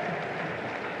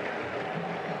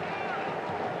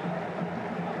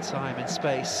 Time and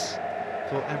space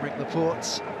for Emerick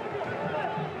Laporte.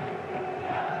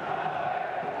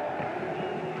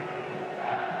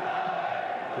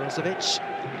 Brozovic,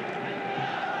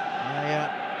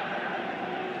 Yaya.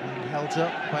 Held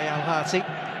up by Al-Hati.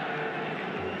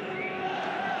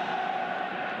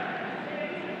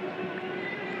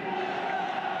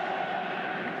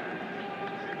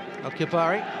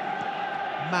 Al-Kabari.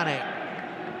 Mane.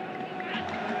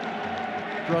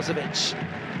 Brozovic.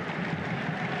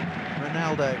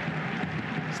 Ronaldo.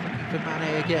 He's looking for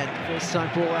Mane again. First time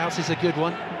ball out is a good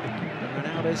one. And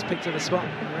Ronaldo's picked up a spot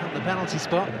around the penalty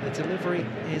spot. The delivery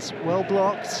is well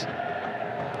blocked.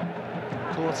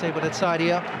 Court able to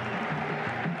tidy up.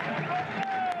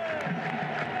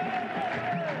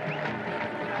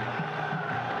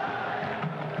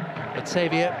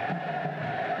 Otavio.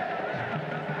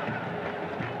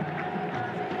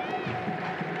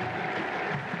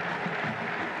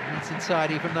 Neat and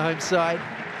tidy from the home side.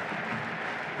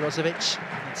 Brozovic,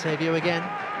 Otavio again.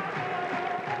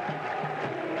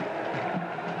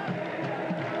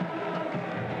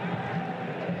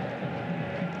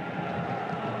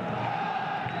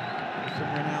 From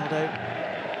Ronaldo.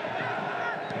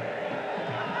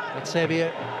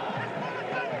 Otavio.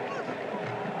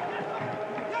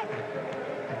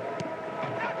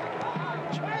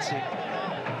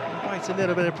 Quite a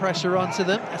little bit of pressure onto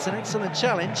them. That's an excellent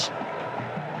challenge.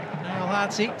 Now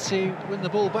Al-Hati to win the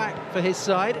ball back for his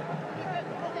side. And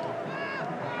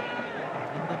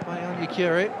up by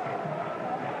Onyekuru.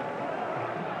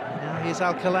 Now here's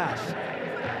Al-Khalaf.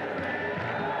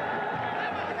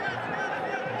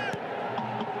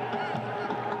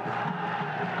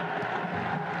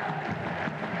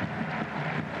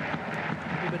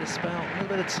 A little bit of spell, a little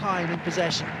bit of time in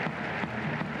possession.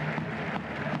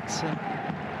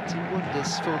 Two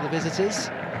wonders for the visitors.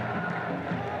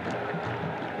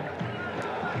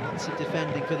 Lots of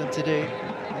defending for them to do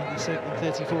in this opening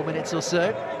 34 minutes or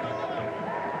so.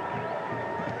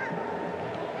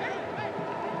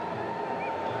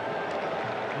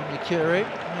 Onyekuru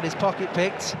had his pocket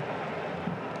picked.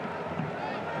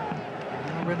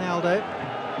 Now Ronaldo.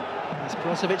 There's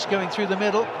Brozovic going through the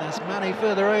middle. There's Mane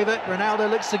further over. Ronaldo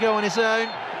looks to go on his own.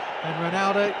 And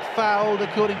Ronaldo fouled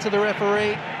according to the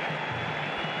referee.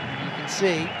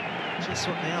 See just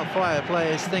what the Fayha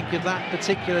players think of that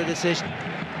particular decision.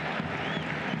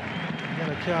 The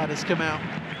yellow card has come out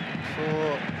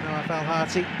for Noaf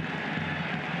Al-Hati.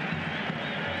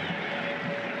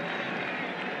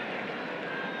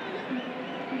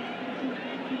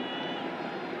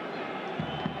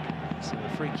 So a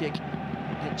free kick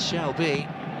it shall be.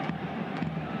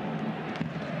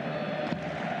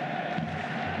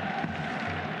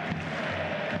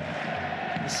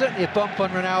 certainly a bump on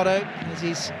Ronaldo as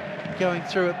he's going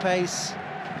through at pace.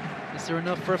 Is there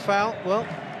enough for a foul? Well,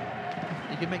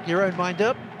 you can make your own mind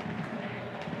up.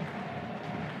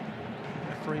 The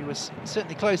referee was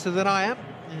certainly closer than I am,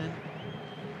 and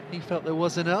he felt there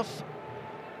was enough.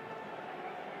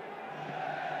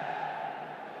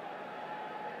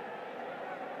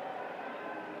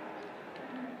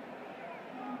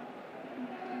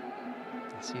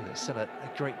 See, there's still a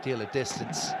great deal of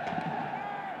distance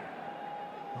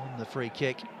on the free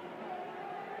kick.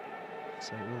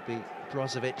 So it will be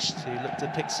Brozovic to look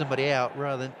to pick somebody out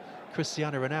rather than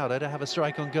Cristiano Ronaldo to have a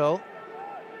strike on goal.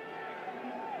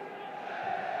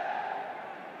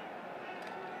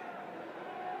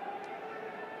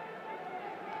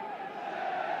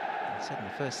 I said in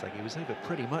the first leg he was over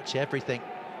pretty much everything,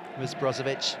 was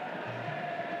Brozovic.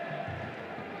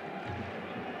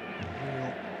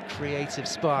 Real creative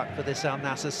spark for this Al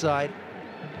Nassr side.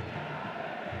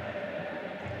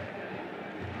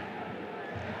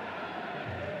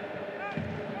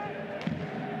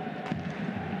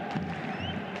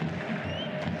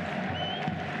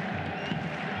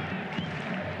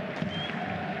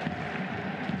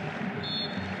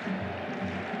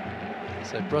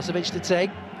 So Brozovic to take,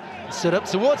 stood up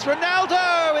towards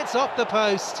Ronaldo, it's off the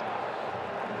post.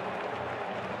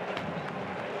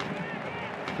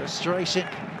 Frustration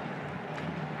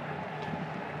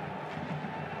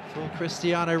for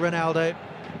Cristiano Ronaldo.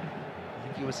 I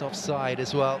think he was offside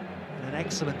as well. An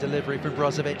excellent delivery from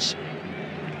Brozovic.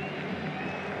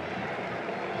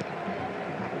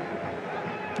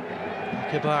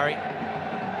 Kabari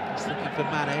is looking for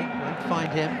Mane, won't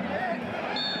find him.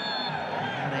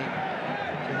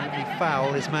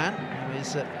 Foul his man, who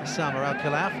is Osama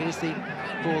Al-Khalaf. Here's the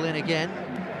ball in again.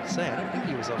 I don't think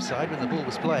he was offside when the ball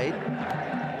was played. It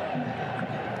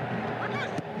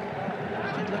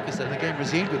did look as though the game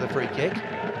resumed with a free kick. Look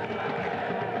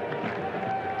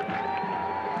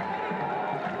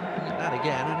at that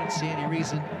again, I don't see any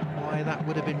reason why that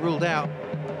would have been ruled out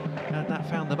had that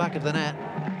found the back of the net.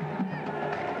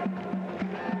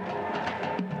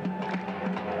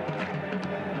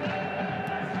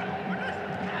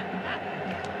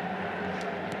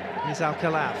 Here's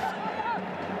Al-Khalaf.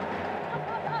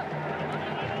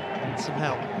 And some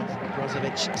help.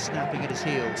 Brozovic snapping at his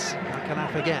heels.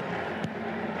 Al-Khalaf again.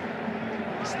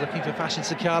 He's looking for Fashion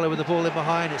Sakala with the ball in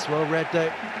behind. It's well read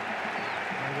though.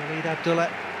 Walid Abdullah.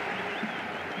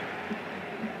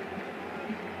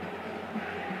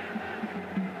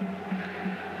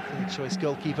 Third choice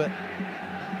goalkeeper.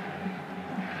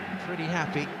 Pretty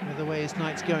happy with the way his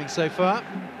night's going so far.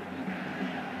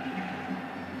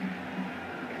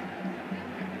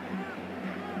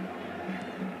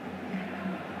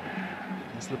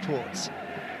 Laporte.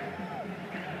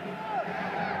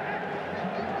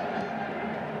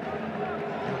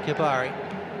 El-Kabari.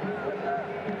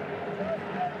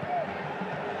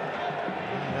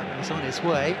 That was on his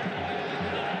way.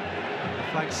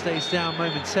 The flag stays down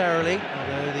momentarily,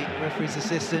 although the referee's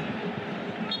assistant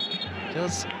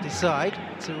does decide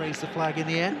to raise the flag in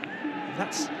the end.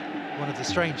 That's one of the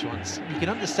strange ones. You can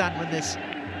understand when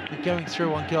we're going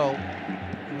through on goal,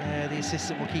 where the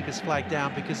assistant will keep his flag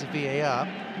down because of VAR.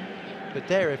 But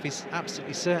there, if he's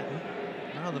absolutely certain,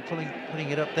 rather than putting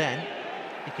it up then,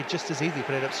 he could just as easily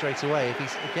put it up straight away. If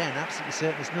he's, again, absolutely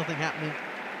certain there's nothing happening.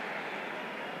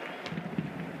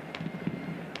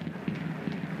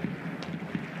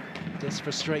 It does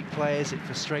frustrate players, it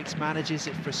frustrates managers,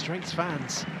 it frustrates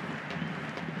fans.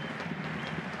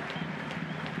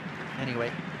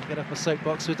 Anyway, we'll get up a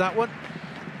soapbox with that one.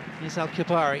 Here's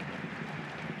Al-Kabari.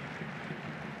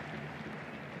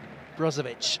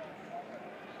 Brozovic.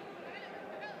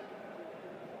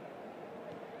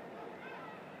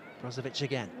 Brozovic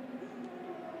again.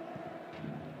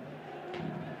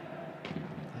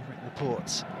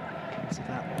 Laporte. Into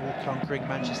that all-conquering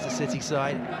Manchester City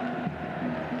side.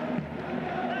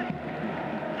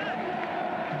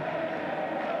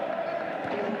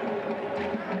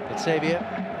 Batavia.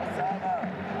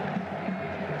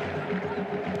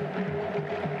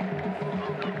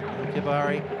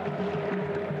 Kabari.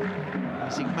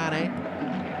 Using Mane.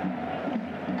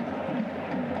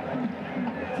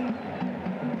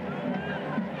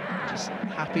 Just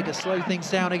happy to slow things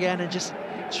down again and just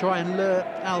try and lure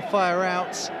Al-Fayha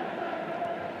out.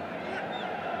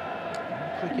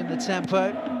 Quicken the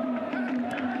tempo.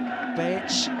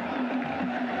 Bajic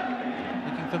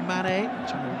looking for Mane,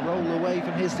 trying to roll away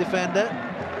from his defender.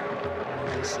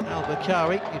 There's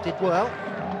Al-Bakari, who did well.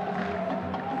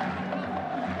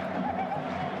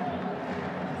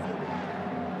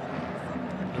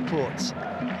 Laporte.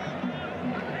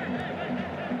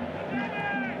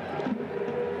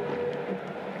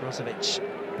 Brozovic.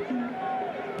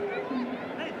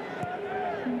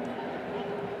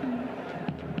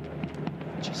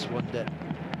 Just wonder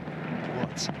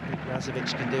what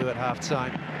Brazovic can do at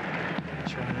half-time.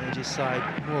 Trying to urge his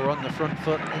side more on the front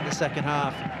foot in the second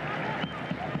half.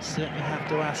 Certainly have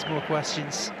to ask more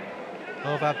questions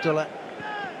of Abdullah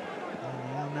and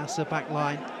the Al Nassr back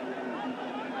line.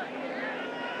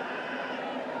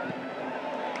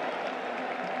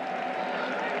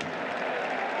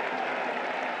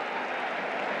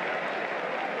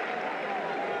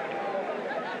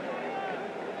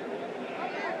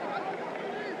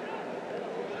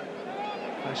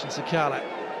 Fashion Sakala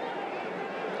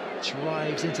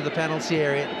drives into the penalty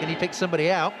area. Can he pick somebody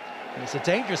out? And it's a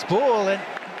dangerous ball, and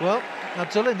well,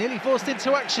 Abdullah nearly forced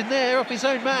into action there off his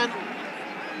own man.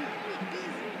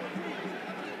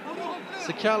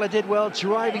 Sakala did well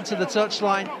driving to the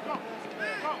touchline,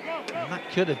 and that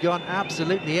could have gone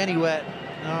absolutely anywhere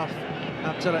off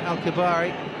Abdullah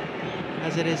Al-Kabari.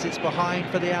 As it is, it's behind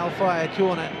for the Al-Fayha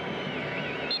corner.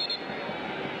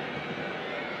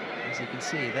 As you can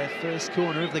see, their first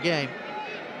corner of the game.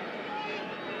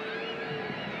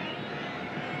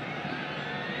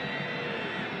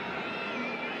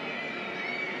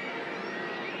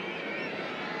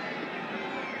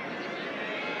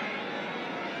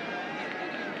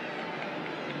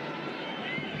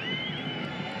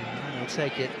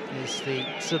 Take it is the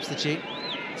substitute,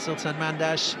 Sultan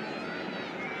Mandash.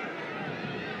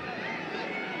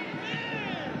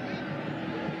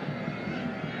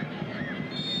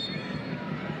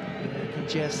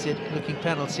 Congested looking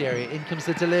penalty area. In comes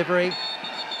the delivery.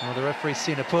 Oh, the referee's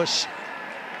seen a push.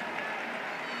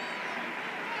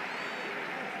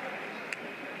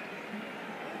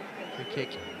 Free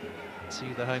kick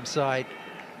to the home side.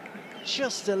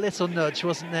 Just a little nudge,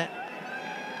 wasn't there?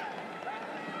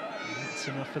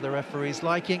 That's enough for the referee's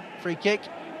liking. Free kick.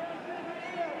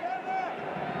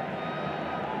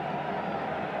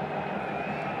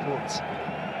 Put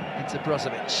into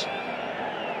Brozovic.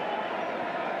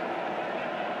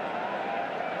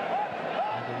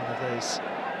 Another one of those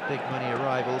big money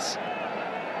arrivals.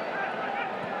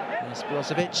 There's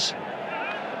Brozovic.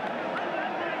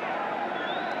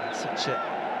 Such a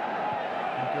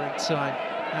great time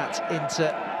at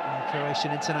Inter,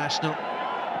 Croatian international.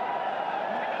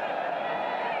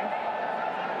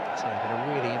 So a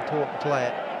really important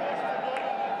player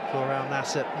for Al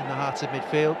Nassr in the heart of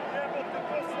midfield.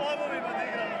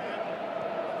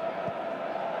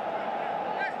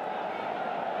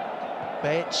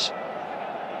 Beich.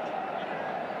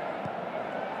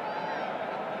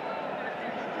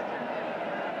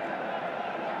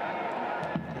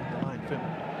 The line from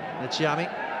Najami.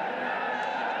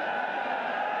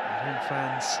 Home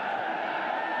fans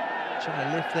trying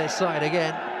to lift their side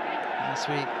again as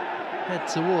we head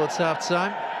towards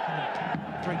half-time.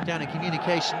 Breakdown in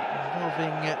communication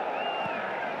involving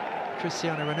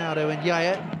Cristiano Ronaldo and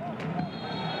Yaya.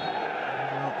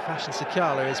 Well, Fashion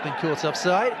Sakala has been caught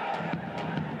offside.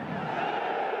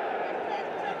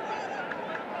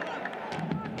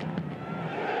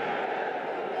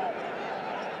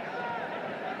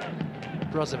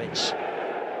 Brozovic.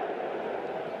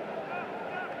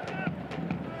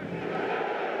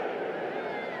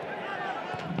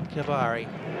 Kabari.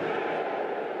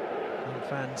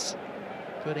 Fans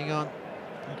putting on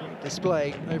a great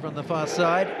display over on the far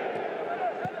side.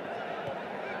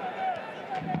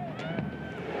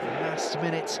 Last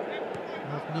minute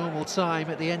of normal time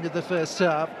at the end of the first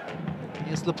half.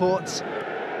 Here's Laporte.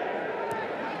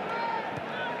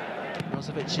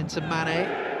 Brozovic into Mane.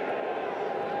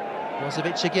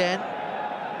 Brozovic again.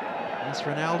 There's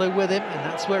Ronaldo with him, and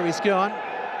that's where he's gone.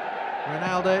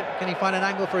 Ronaldo, can he find an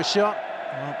angle for a shot?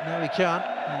 Well, no, he can't.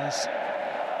 As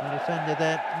the defender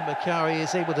there, Bakari,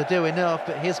 is able to do enough,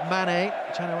 but here's Mane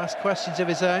trying to ask questions of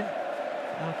his own.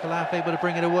 Al-Khalaf able to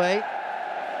bring it away.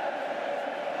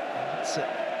 It's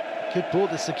a good ball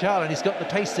to Sakala, and he's got the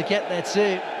pace to get there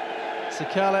too.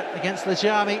 Sakala against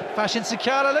Lajami. Fashion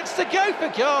Sakala looks to go for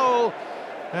goal.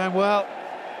 And well,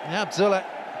 Abdullah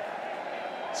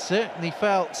certainly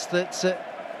felt that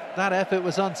that effort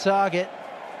was on target.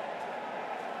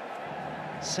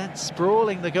 Sent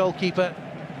sprawling the goalkeeper.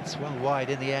 It's well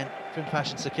wide in the end from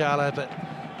Fashion Sakala, but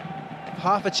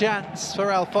half a chance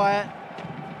for Al-Fayha.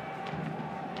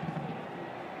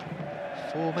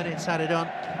 4 minutes added on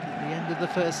at the end of the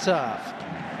first half.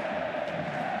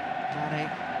 Mane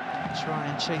try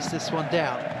and chase this one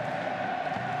down.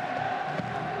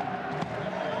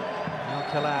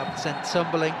 Al-Khalaf sent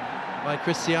tumbling by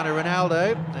Cristiano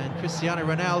Ronaldo, and Cristiano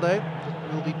Ronaldo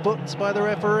will be booked by the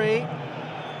referee.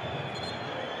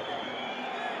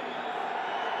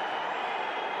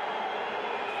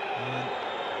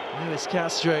 No Luis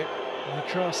Castro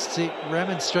across to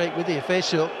remonstrate with the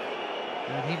official,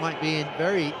 and he might be in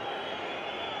very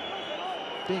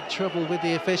big trouble with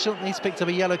the official. He's picked up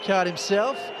a yellow card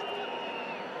himself.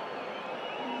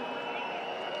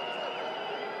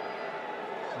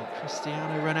 And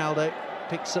Cristiano Ronaldo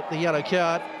picks up the yellow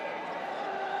card.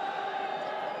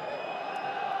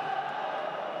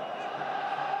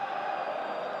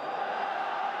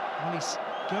 Well, he's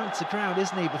going to ground,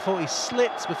 isn't he, before he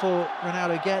slips, before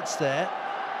Ronaldo gets there.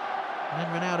 And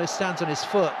then Ronaldo stands on his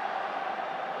foot.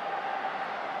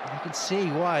 And you can see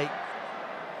why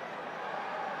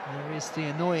there is the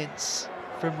annoyance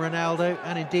from Ronaldo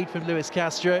and indeed from Luis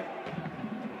Castro.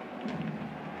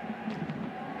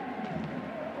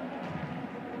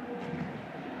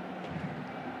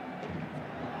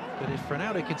 But if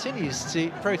Ronaldo continues to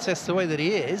protest the way that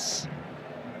he is,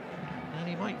 then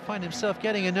he might find himself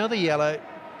getting another yellow.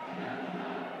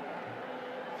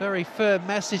 Very firm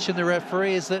message from the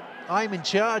referee is that I'm in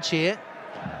charge here.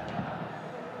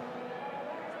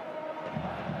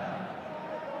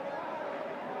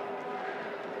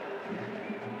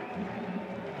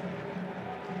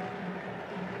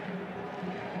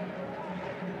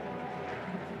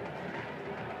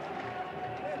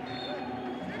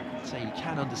 So you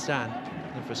can understand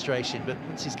the frustration, but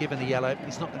once he's given the yellow,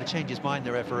 he's not going to change his mind,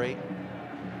 the referee.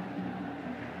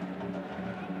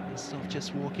 He's not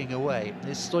just walking away.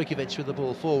 There's Stojkovic with the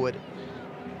ball forward.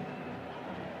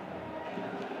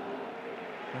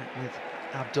 Back with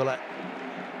Abdullah.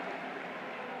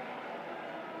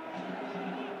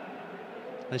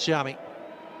 Lashami.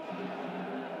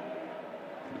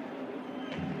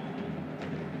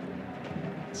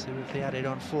 So if the added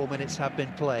on 4 minutes have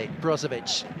been played.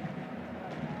 Brozovic.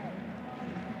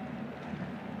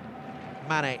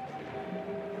 Mane.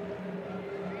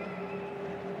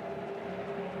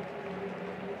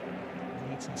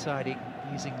 Neat and tidy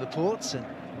using Laporte, and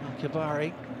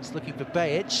Kabari is looking for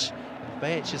Bajic.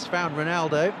 Bajic has found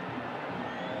Ronaldo.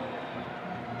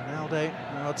 Ronaldo,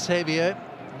 Otavio.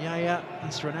 Yeah,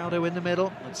 that's Ronaldo in the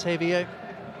middle. Otavio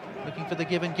looking for the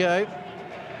give and go.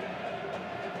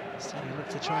 Instead he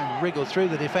looked to try and wriggle through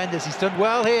the defenders. He's done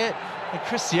well here. And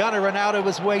Cristiano Ronaldo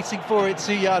was waiting for it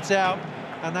 2 yards out.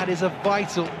 And that is a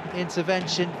vital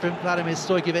intervention from Vladimir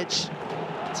Stojkovic.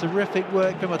 Terrific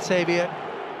work from Otavio.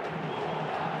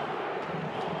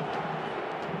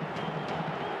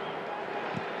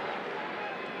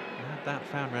 Had that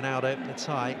found Ronaldo, the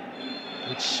tie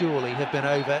would surely have been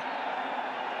over.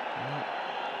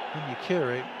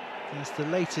 Onyekuru is the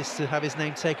latest to have his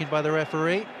name taken by the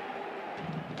referee.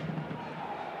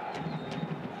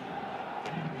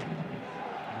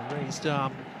 A raised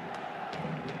arm.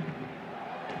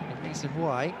 The reason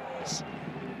why,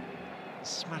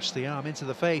 smashed the arm into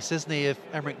the face, hasn't he, of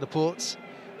Aymeric Laporte.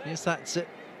 Here's that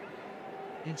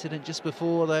incident just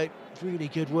before, though. Really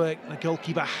good work. The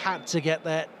goalkeeper had to get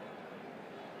there.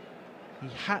 He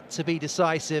had to be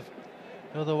decisive,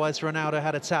 otherwise Ronaldo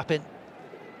had a tap in.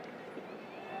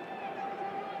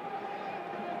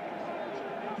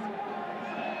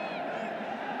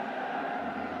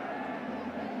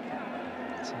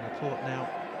 So Laporte now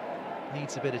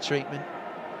needs a bit of treatment.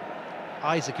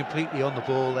 Eyes are completely on the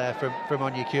ball there from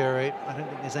Onyekuru. I don't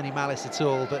think there's any malice at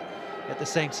all, but at the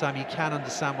same time you can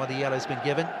understand why the yellow's been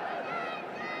given.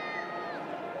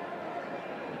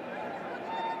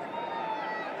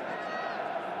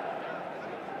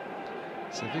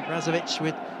 So Vuk Razovic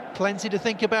with plenty to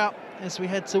think about as we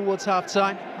head towards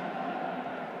half-time.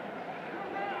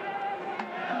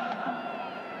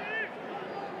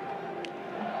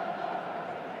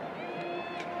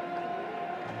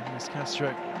 Luis Castro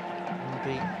will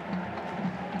be,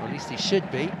 or at least he should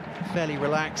be, fairly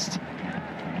relaxed.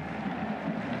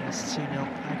 This 2-0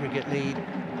 aggregate lead.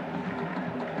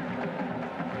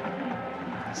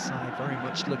 The side very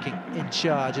much looking in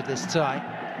charge of this tie.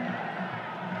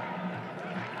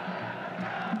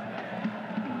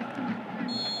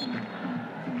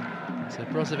 So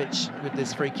Brozovic with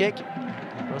this free kick.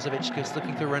 Brozovic goes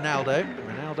looking for Ronaldo.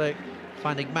 Ronaldo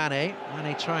finding Mane.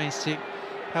 Mane tries to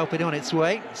help it on its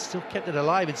way. Still kept it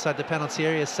alive inside the penalty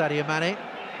area, Sadio Mane.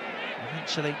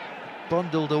 Eventually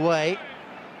bundled away.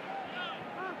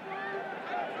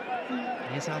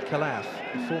 Here's Al-Khalaf.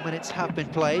 4 minutes have been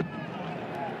played.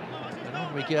 And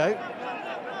on we go.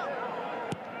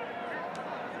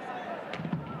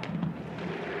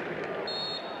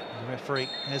 The referee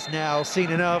has now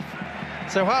seen enough.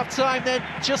 So half-time then,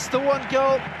 just the one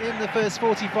goal in the first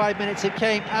 45 minutes. It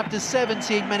came after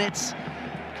 17 minutes.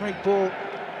 Great ball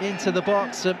into the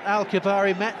box of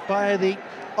Al-Kabari, met by the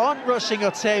on-rushing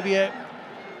Otavio,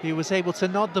 who was able to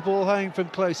nod the ball home from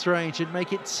close range and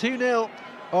make it 2-0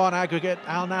 On aggregate,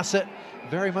 Al Nassr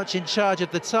very much in charge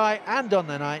of the tie and on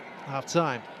the night.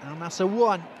 Half-time, Al Nassr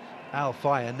 1,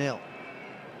 Fayha 0.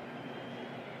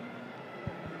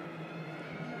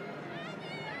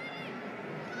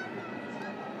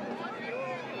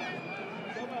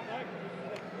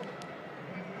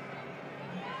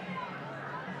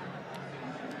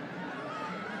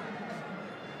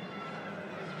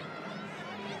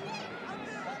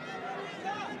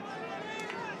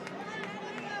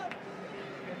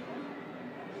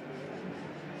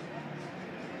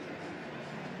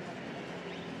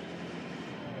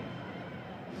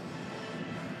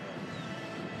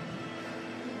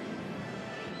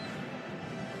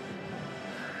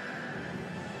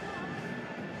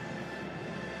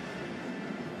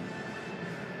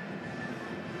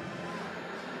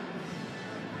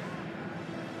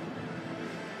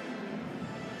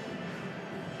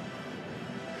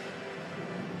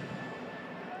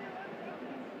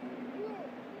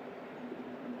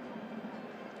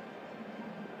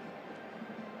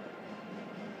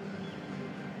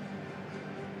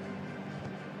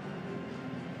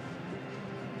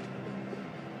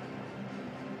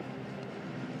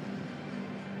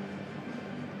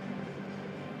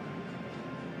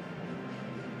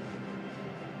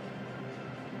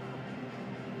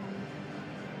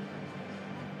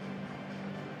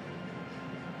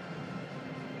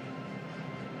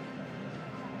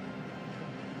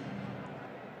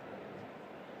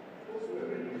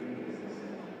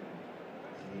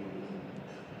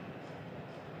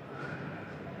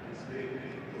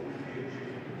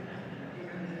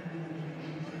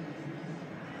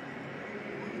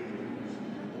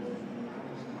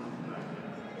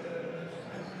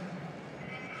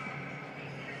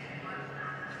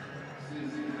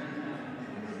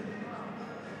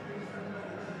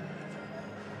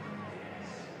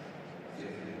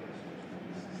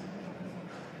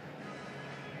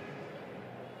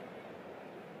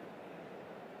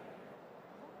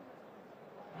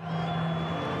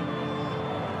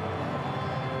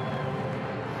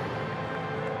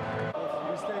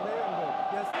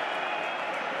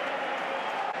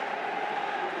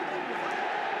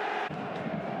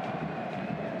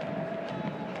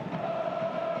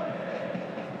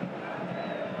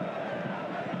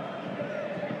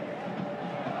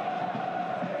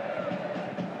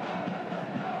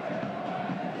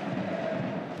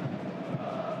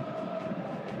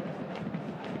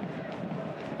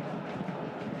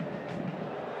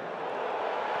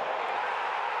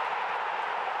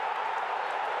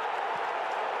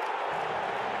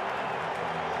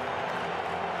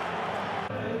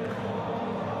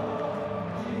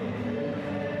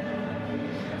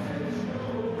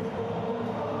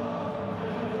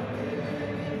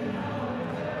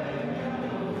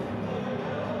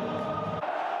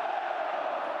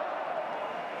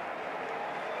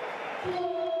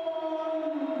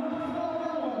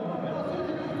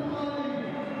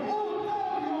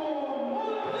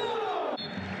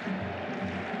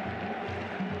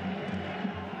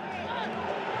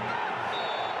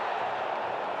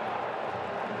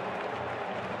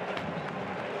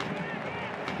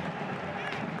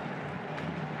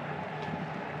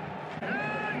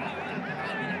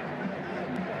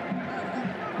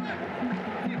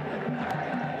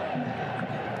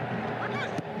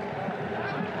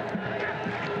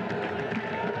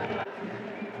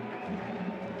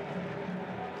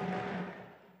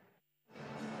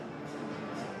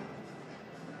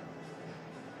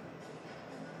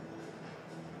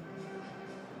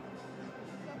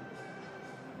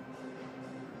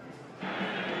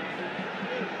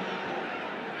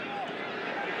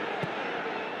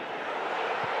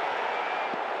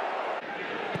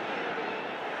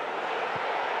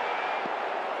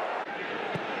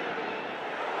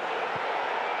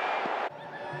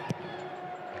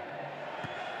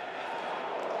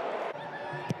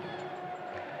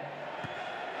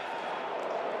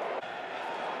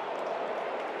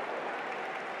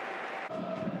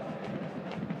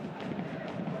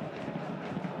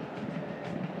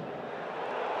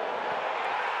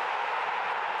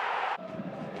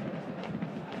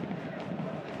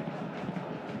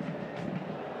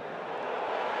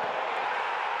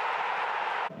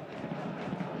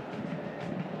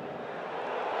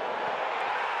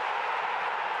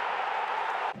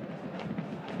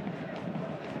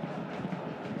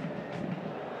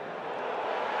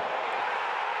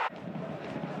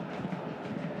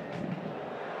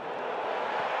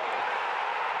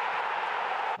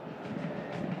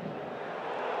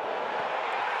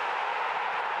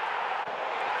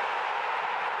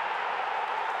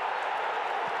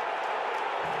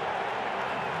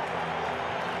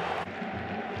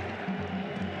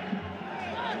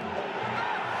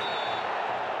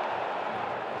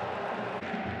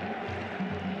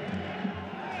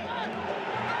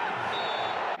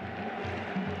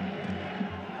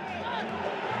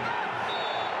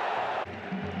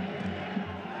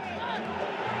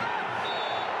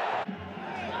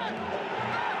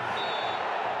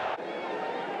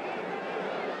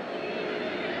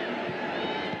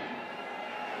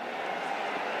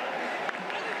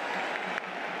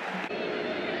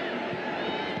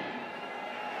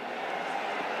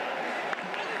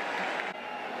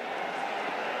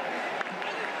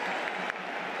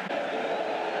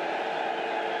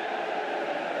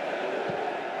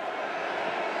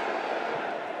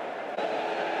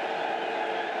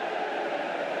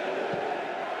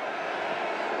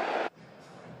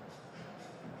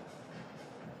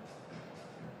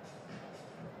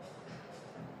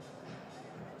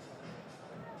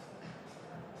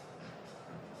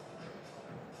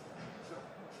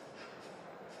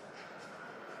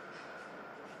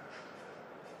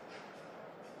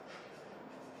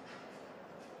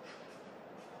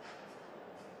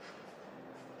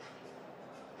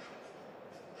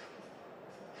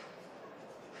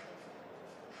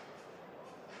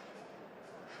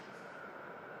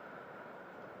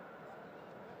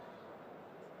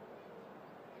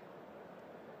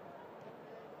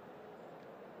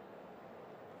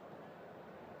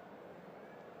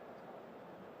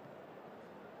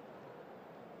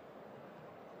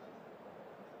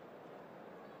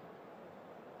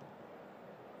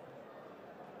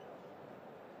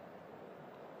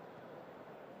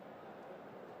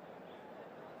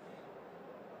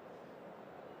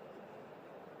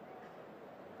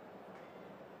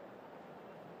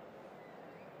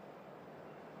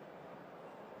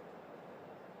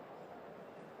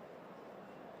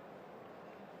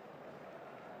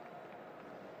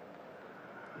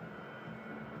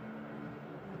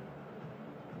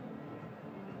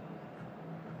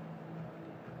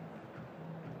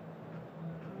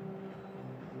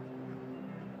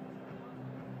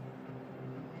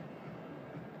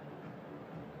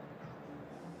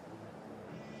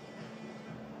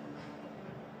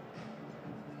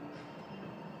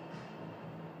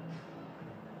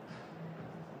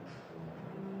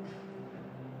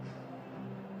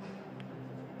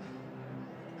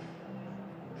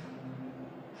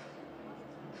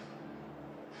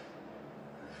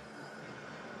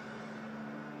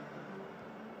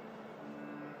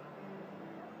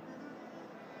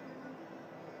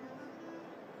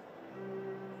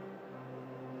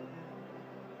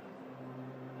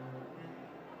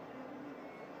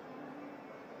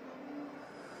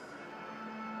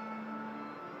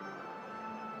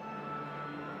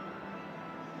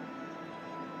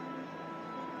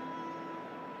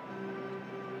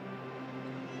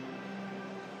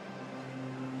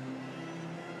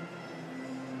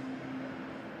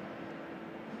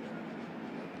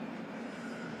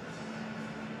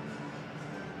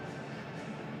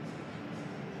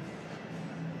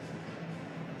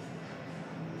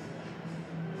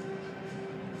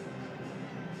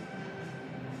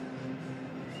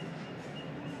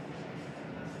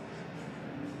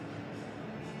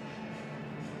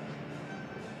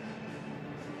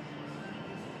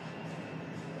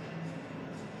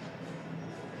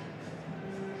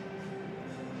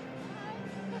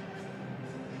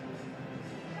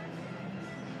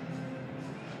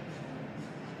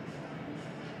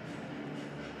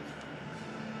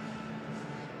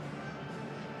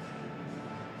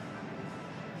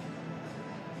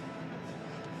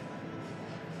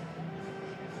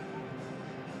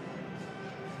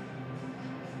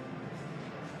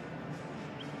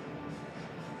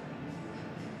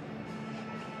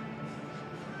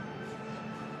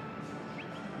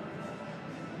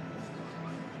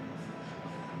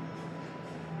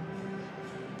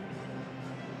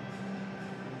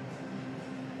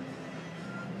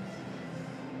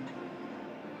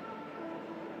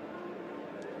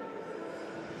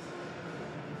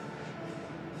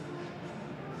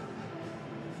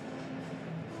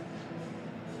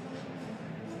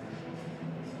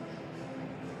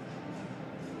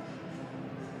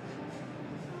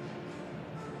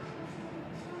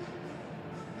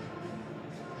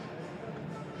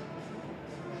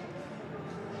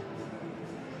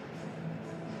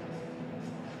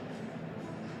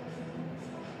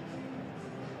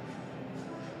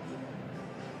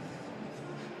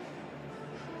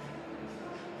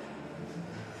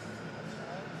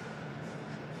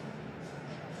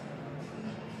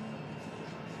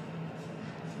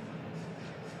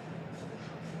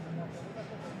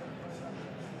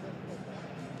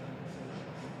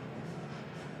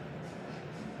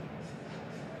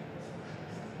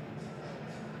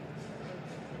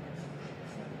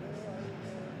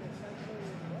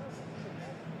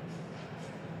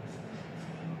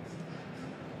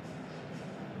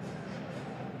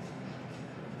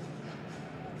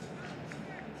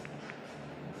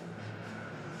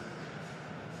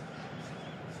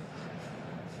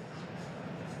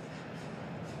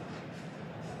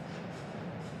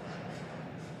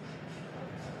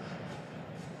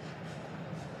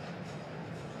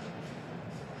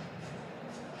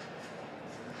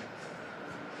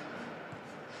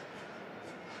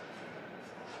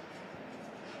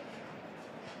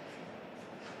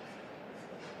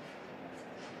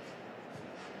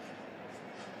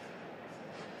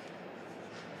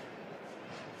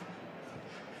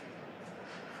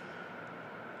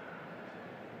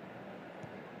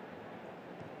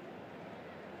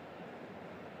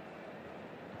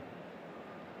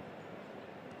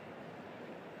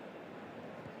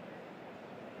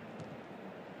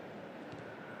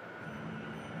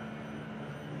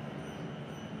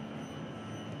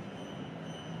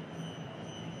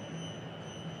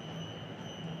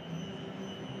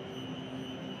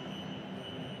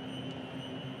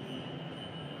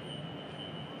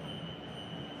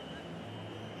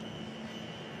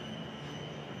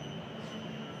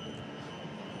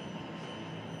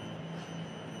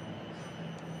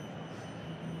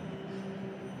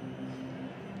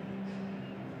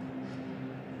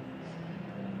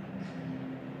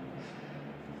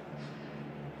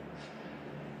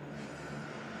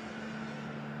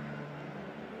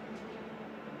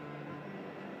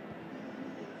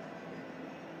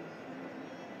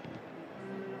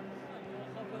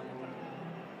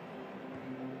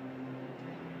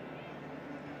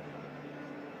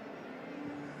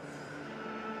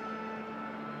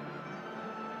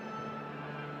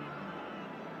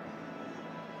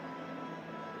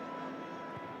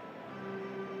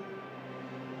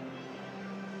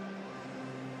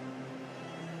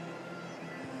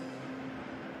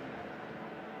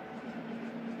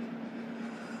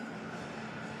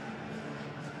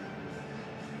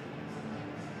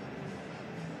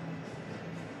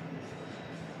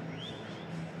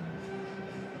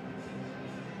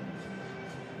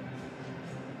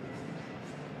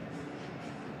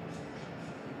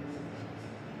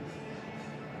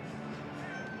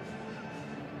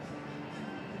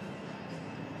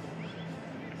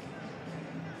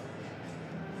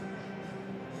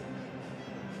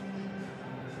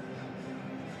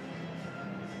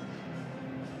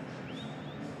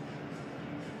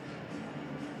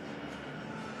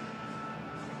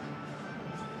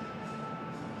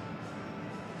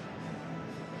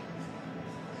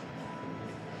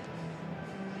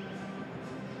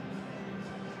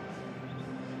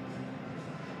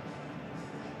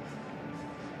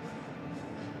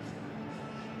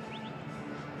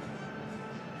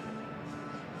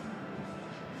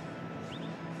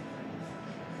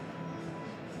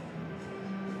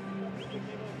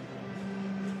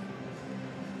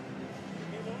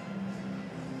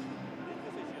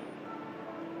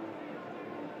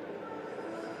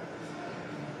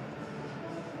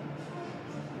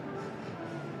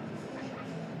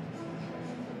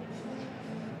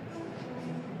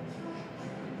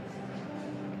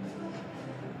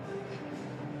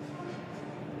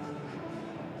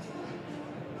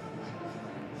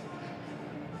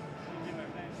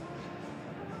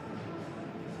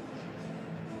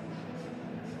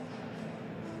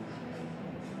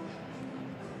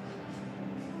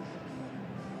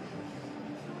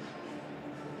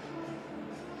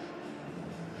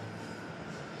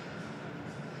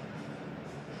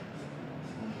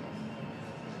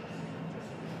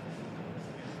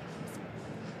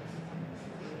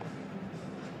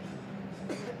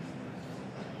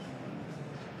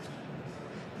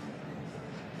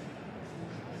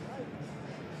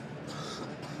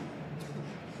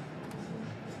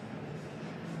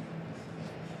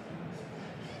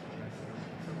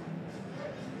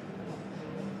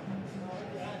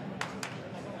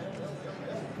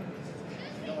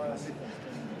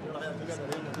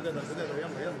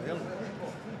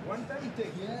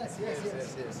 Yes.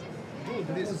 Good,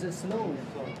 that was a slow.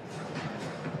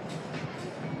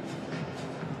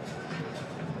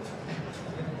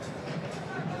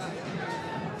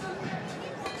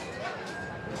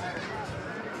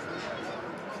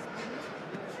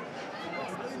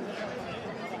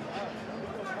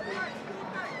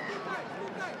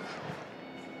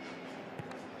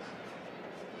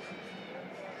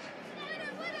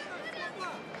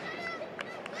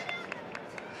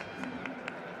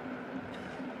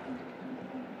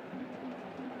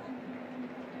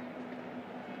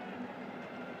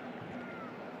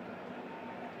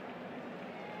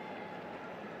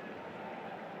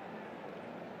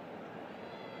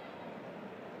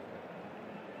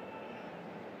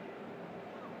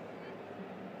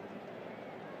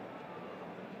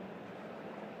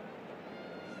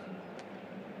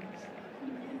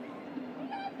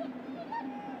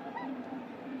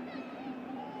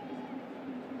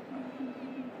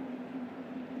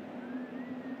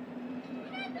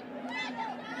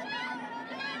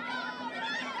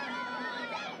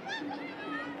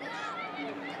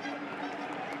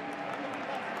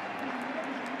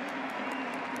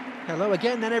 Hello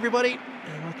again then everybody,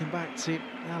 and welcome back to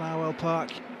Al Awal Park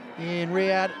in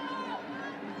Riyadh.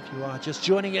 If you are just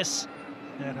joining us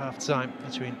at half-time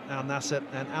between Al Nassr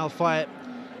and Al Fayha,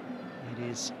 it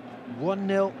is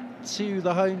 1-0 to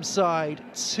the home side,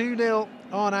 2-0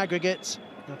 on aggregate.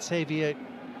 Octavio,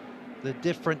 the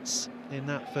difference in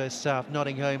that first half,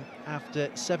 nodding home after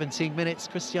 17 minutes.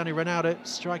 Cristiano Ronaldo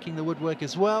striking the woodwork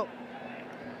as well.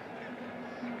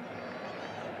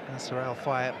 As for Al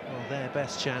Fayha, well, their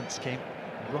best chance came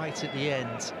right at the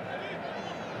end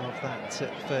of that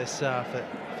first half at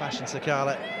Fashion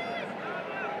Sakala,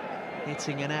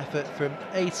 hitting an effort from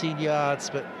 18 yards,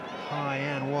 but high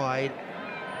and wide.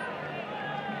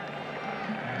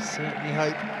 I certainly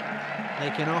hope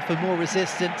they can offer more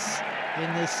resistance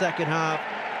in this second half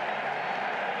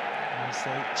as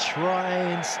they try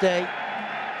and stay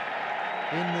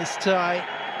in this tie.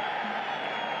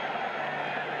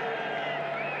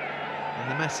 And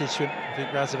the message from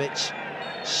Vukrazovic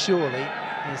surely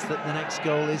is that the next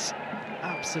goal is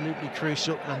absolutely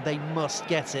crucial and they must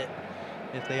get it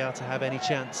if they are to have any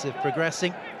chance of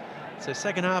progressing. So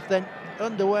second half then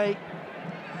underway.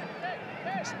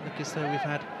 Doesn't look as though we've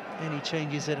had any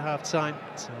changes at half-time,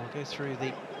 so I'll go through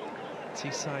the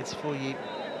two sides for you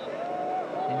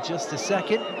in just a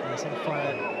second. There's Al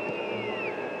Fayha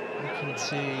looking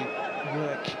to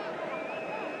work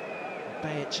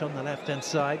Bayic on the left-hand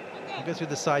side. We'll go through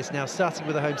the sides now, starting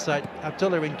with the home side.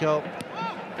 Abdullah in goal.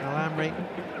 Al-Amri,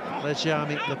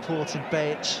 Lajami, Laporte and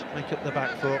Bayic make up the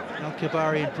back four.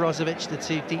 Al-Kabari and Brozovic, the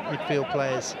two deep midfield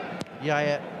players.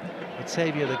 Yaya,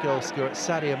 Octavio, the goal scorer,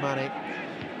 Sadio Mane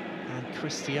and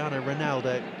Cristiano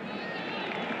Ronaldo.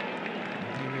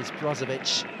 Here is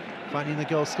Brozovic finding the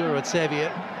goal scorer, Octavio.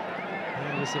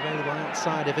 He was available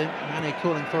outside of him. Mane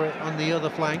calling for it on the other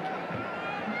flank.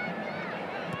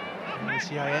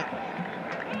 Here's Yaya.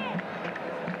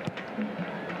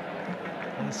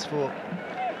 As for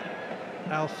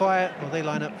Al Fayha, well, they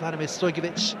line up. Vladimir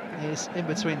Stojkovic is in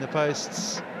between the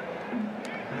posts.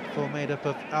 That four made up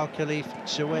of Al Khalif,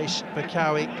 Shawesh,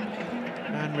 Bakawi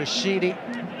and Rashidi.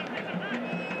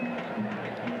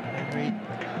 Henry,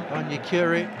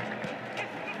 Onyekuru,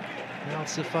 Al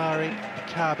Safari,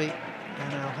 Kabi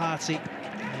and Al Hati.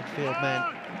 Midfield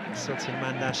men, Sultan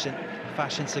Mandash and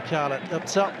Fashion Sakala. Up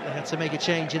top, they had to make a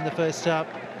change in the first half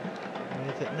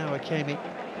with Noah Kemi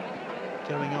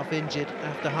going off injured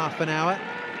after half an hour.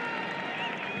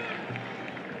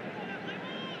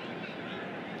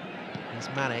 There's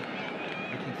Mane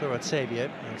looking for Octavio.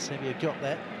 Octavio got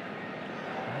there.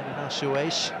 And then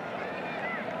Al-Shawesh.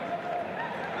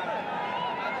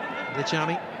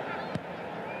 Lajami.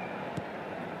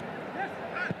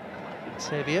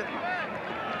 Octavio.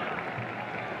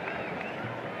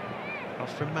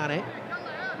 Off from Mane.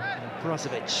 And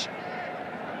Brozovic.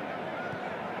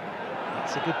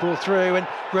 It's a good ball through, and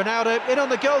Ronaldo in on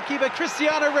the goalkeeper,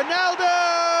 Cristiano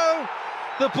Ronaldo!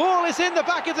 The ball is in the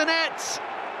back of the net,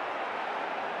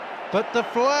 but the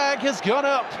flag has gone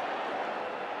up.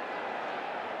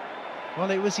 Well,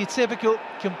 it was your typical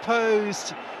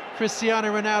composed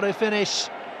Cristiano Ronaldo finish,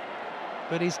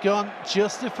 but he's gone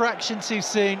just a fraction too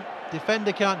soon.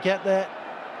 Defender can't get there.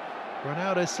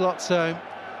 Ronaldo slots home,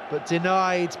 but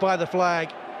denied by the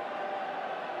flag.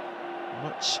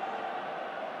 Much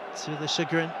to the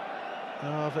chagrin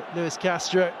of Luis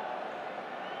Castro.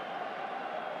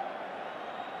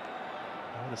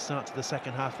 What a start to the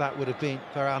second half that would have been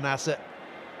for Al Nassr.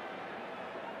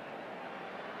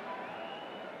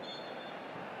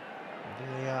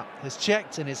 They are has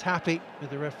checked and is happy with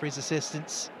the referee's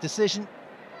assistant's decision.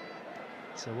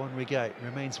 So on we go,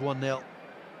 remains 1-0. Now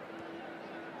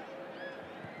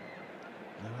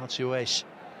Al-Chuaish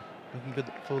looking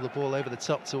for the ball over the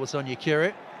top towards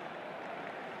Onyekuru.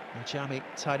 Jami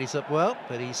tidies up well,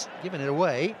 but he's given it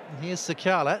away. And here's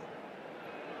Sakala.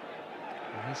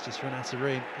 And he's just run out of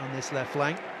room on this left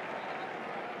flank.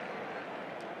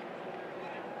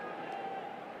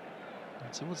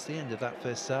 And towards the end of that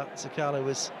first half, Sakala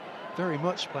was very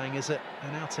much playing as an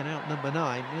out-and-out number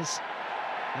 9. Here's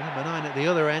the number 9 at the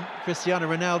other end, Cristiano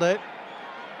Ronaldo.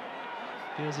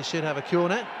 Feels he should have a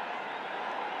corner.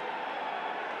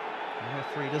 The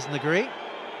referee doesn't agree.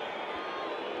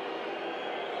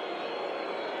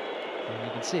 And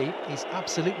you can see he's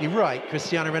absolutely right,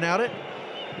 Cristiano Ronaldo,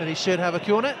 that he should have a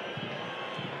corner.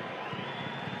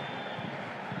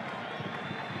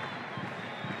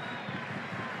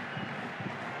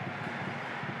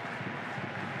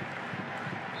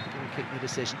 Goal kick the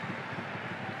decision.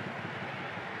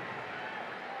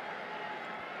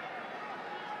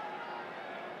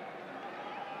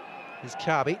 Here's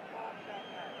Kabi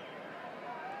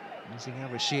using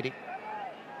Al-Rashidi.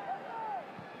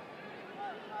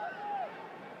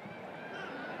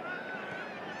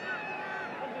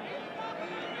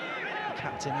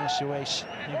 Captain Al-Chuaish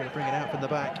able to bring it out from the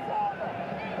back.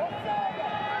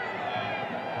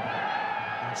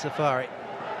 And Safari.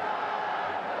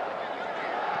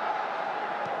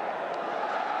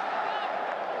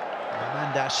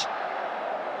 And Mandash.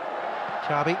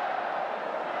 Kabi.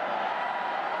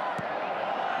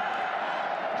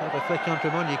 Clever flick on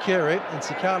from Onyekuru, and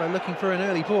Sakala looking for an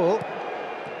early ball.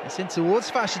 It's in towards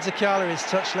Fashion Sakala, his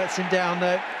touch lets him down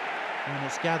though. And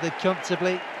it's gathered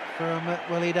comfortably from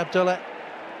Walid Abdullah.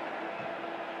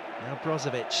 Now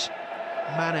Brozovic,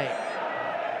 Mane.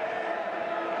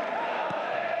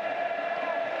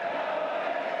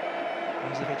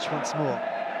 Brozovic once more.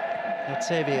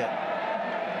 Otavio.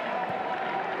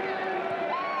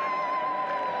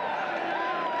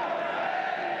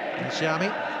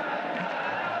 Jami.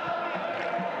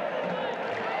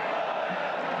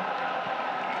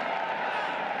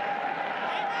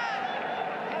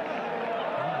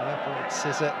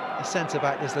 Is a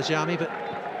centre-back is Lajami, but he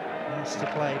has to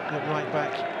play at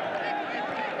right-back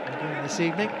again this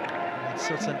evening. And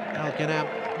Sultan Al Ghanam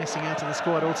missing out of the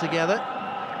squad altogether.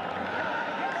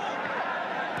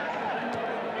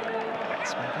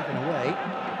 It's been given away.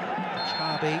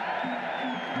 Kabi,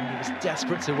 and he was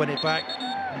desperate to win it back.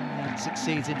 And he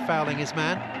succeeds in fouling his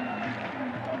man.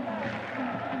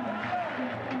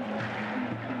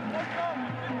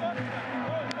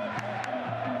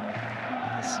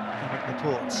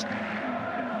 Laporte.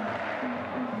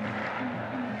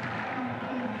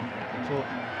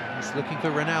 He's looking for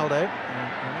Ronaldo,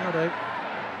 and Ronaldo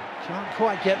can't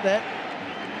quite get there.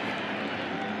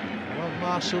 Well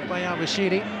marshalled by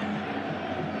Al-Rashidi.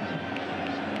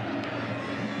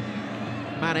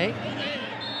 Mane,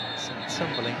 some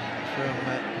tumbling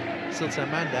from Sultan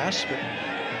Mandash, but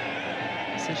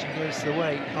the decision goes the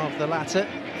way of the latter.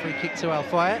 Free kick to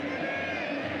Fayha.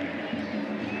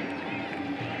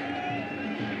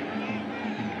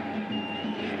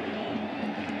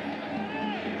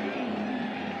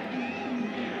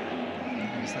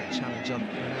 That challenge on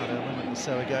Ronaldo a moment or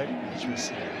so ago, which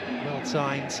was well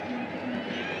timed.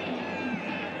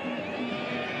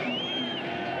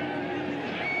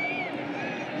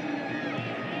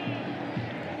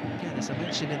 Again, as I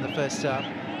mentioned in the first half,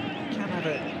 can have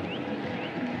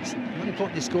it's really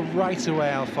important to score right away,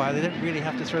 Fayha. They don't really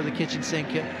have to throw the kitchen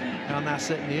sink at Al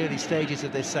Nassr in the early stages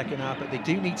of this second half, but they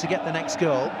do need to get the next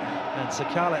goal. And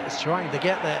Sakala is trying to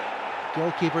get there.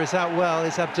 Goalkeeper is out well,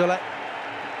 is Abdullah.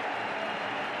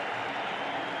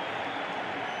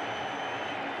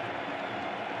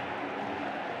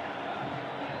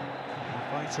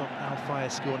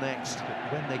 Fayha score next, but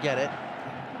when they get it,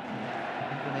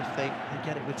 even if they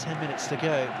get it with 10 minutes to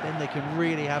go, then they can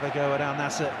really have a go at Al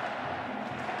Nassr.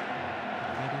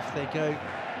 And if they go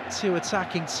too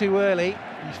attacking too early,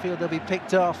 you feel they'll be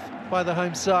picked off by the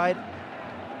home side.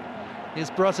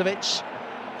 Here's Brozovic,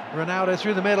 Ronaldo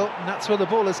through the middle, and that's where the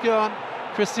ball has gone.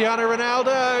 Cristiano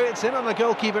Ronaldo, it's in on the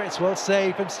goalkeeper, it's well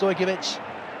saved from Stojkovic.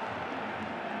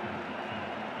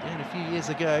 And a few years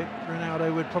ago,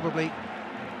 Ronaldo would probably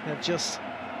have just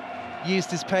used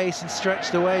his pace and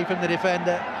stretched away from the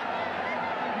defender.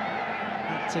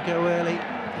 Had to go early,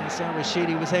 and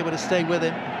Al-Rashidi was able to stay with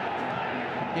him.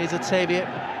 Here's Otavio.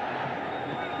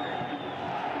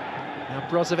 Now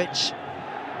Brozovic.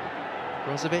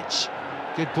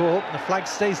 Good ball. The flag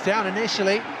stays down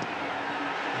initially.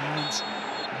 And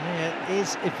yeah,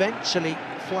 is eventually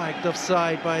flagged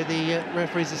offside by the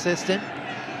referee's assistant.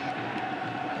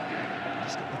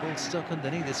 Ball stuck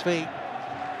underneath his feet.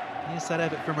 Here's that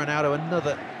effort from Ronaldo,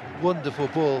 another wonderful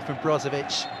ball from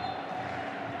Brozovic.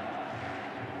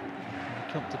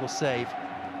 A comfortable save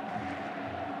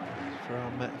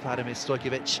from Vladimir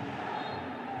Stojkovic,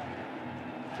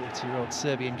 40-year-old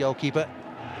Serbian goalkeeper.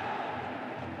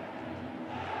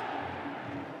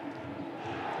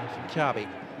 And from Kabi.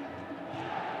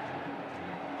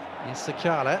 Here's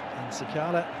Sakala, and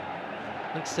Sakala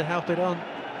looks to help it on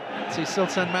to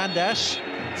Sultan Mandash.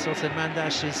 Sultan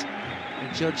Mandash is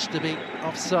judged to be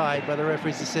offside by the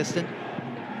referee's assistant.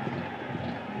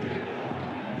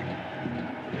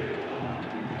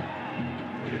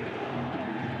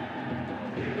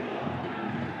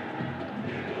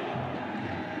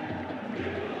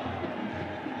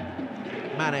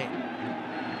 Mane.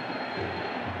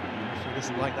 He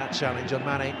doesn't like that challenge on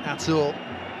Mane at all.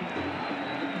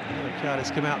 The card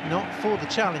has come out not for the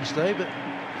challenge though, but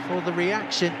for the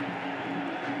reaction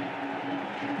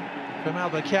from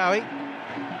Al-Bakawi.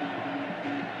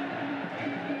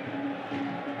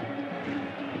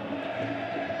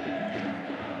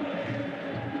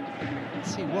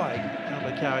 See why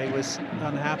Al-Bakawi was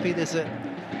unhappy. There's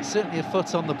certainly a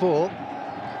foot on the ball.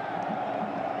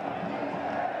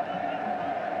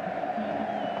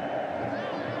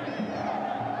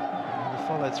 And the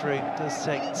follow-through does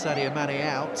take Sadio Mane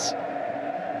out.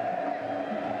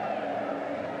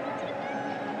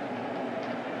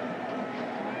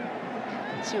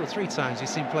 2 or 3 times you've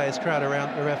seen players crowd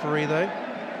around the referee though.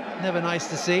 Never nice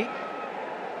to see.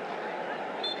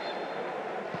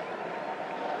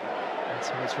 And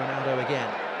towards Ronaldo again.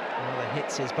 Rather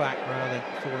hits his back rather than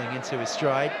falling into his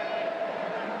stride.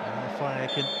 Fayha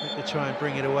can look to try and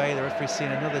bring it away. The referee's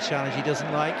seen another challenge he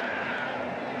doesn't like.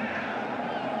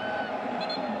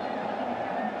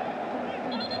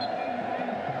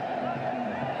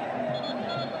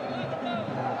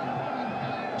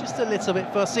 Just a little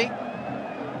bit fussy.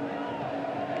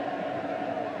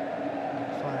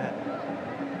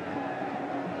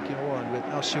 With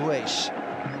Al-Shawaish.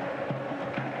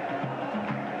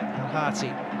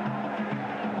 Al-Hati.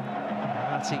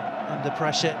 Al-Hati under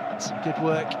pressure, some good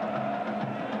work.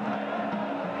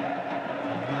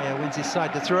 Maya wins his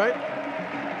side to throw.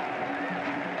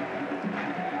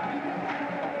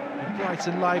 And bright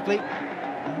and lively.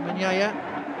 Manyaya.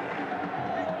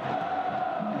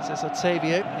 Says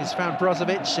Otavio. He's found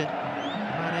Brozovic and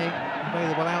Mane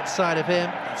available outside of him.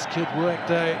 That's good work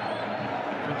though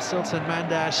from Sultan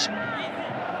Mandash.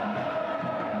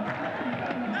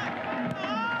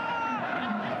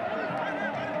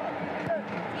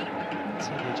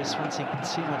 Just wanting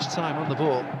too much time on the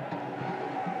ball.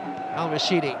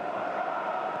 Al-Rashidi.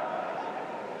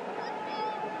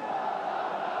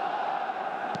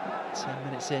 Ten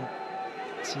minutes in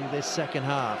to this second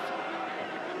half.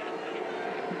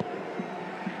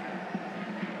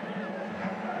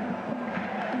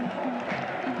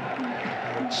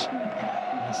 Coach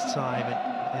has time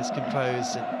and is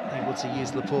composed and able to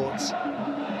use Laporte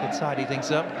to tidy things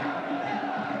up.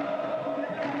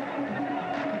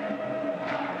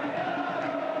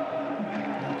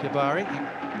 Kabari,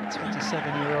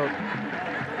 27-year-old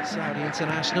Saudi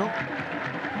international.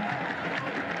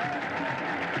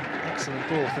 Excellent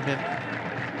ball from him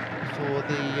for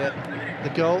the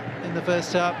goal in the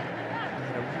first half. He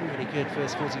had a really good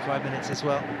first 45 minutes as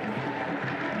well.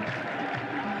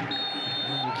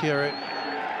 Mukuru.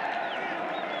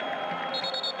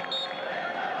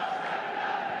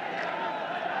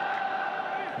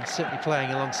 He's certainly playing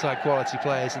alongside quality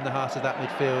players in the heart of that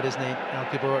midfield, isn't he,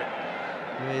 Al-Kabari?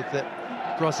 With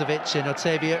Brozovic and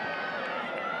Otavio.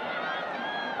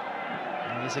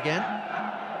 And here's again.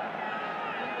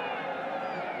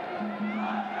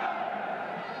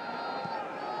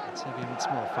 Otavio once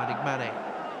more, finding Mane.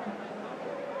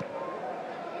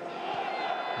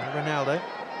 And Ronaldo.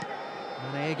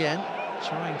 Mane again,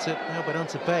 trying to help it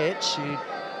onto Bajic, who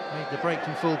made the break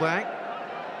from full-back.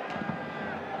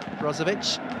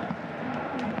 Brozovic.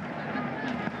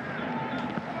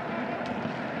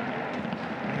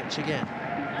 Again,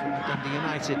 the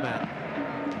United man.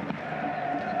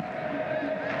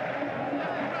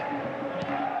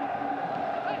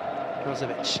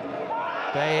 Brozovic,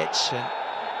 Bajic,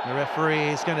 and the referee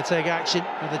is going to take action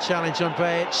with a challenge on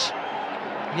Bajic.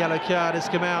 Yellow card has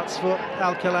come out for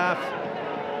Al-Khalaf.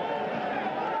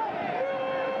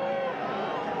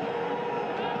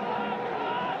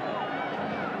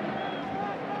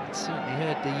 Certainly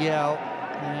heard the yell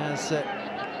as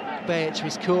Bajic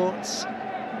was caught.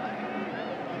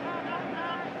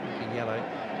 Yellow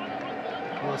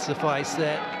will suffice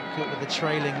there. Caught with the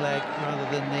trailing leg rather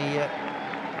than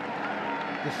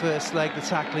the first leg, the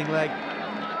tackling leg.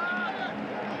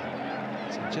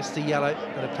 So Just a yellow,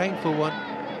 but a painful one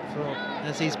for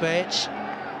Aziz Behich.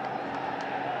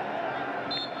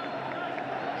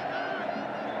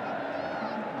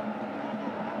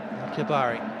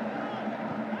 Kabari.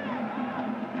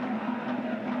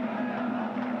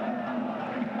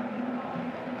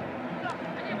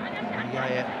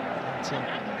 Yaya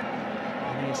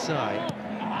on his side.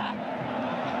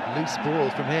 Loose ball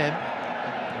from him.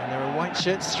 And there are white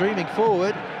shirts streaming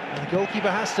forward. And the goalkeeper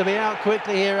has to be out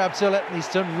quickly here, Abdullah. He's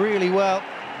done really well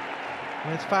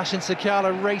with Fashion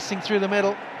Sakala racing through the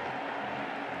middle.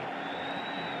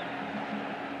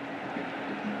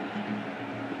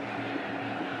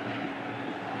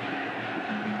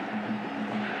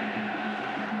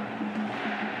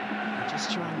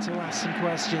 Just trying to ask some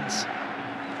questions.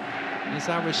 Is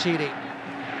Al-Rashidi.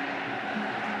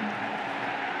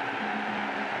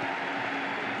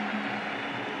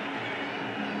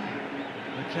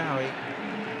 Makawi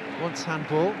wants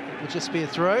handball, it will just be a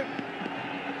throw.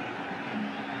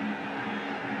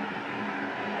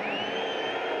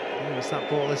 There was that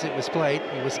ball as it was played,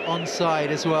 it was onside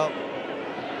as well.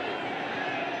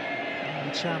 And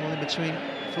the channel in between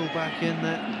full-back and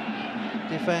the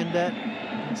defender,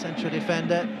 and central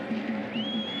defender.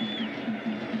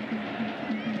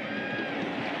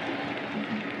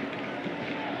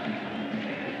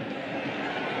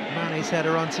 Mane's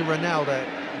header onto Ronaldo.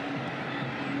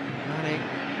 Mane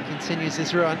continues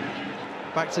his run.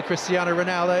 Back to Cristiano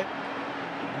Ronaldo.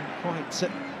 Not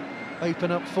quite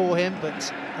open up for him,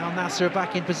 but Al Nassr are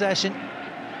back in possession.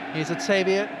 Here's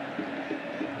Otavio.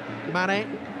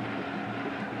 Mane.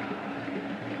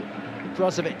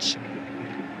 Brozovic.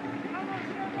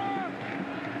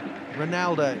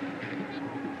 Ronaldo.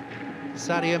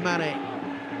 Sadio Mane.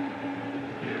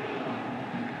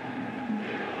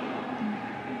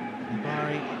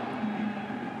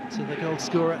 To the goal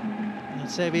scorer,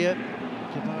 Otavio.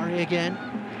 Kabari again.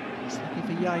 He's looking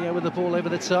for Yaya with the ball over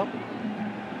the top.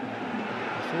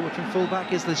 Forward from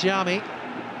full-back is Lajami.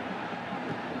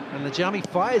 And Lajami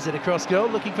fires it across goal,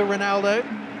 looking for Ronaldo.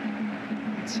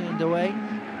 Turned away.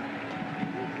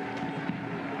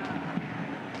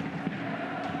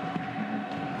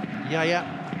 Yaya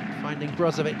finding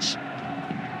Brozovic.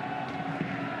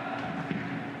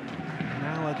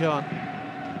 Now we're gone.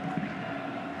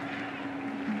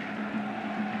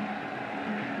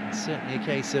 Certainly a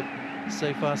case of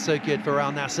so far so good for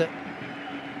Al Nassr,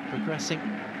 progressing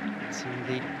to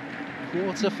the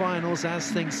quarter-finals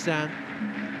as things stand.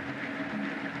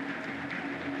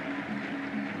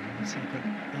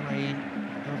 Second Al-Ain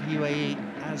of UAE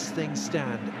as things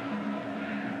stand.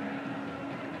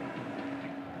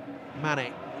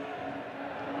 Mane.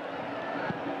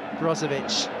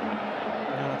 Brozovic.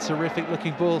 Oh, terrific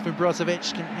looking ball from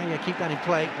Brozovic. Can Fayha keep that in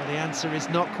play? Well, the answer is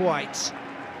not quite.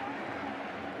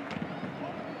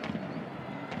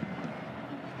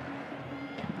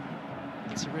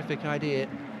 Terrific idea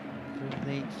from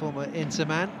the former Inter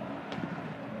man.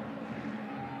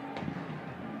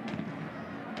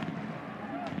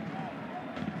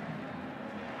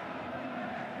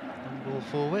 Ball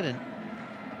forward, and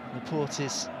Laporte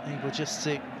is able just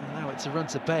to allow it to run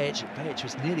to Behich. Behich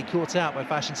was nearly caught out by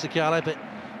Fashion Sakala, but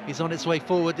he's on its way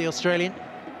forward, the Australian.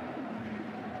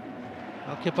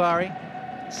 Al-Kabari,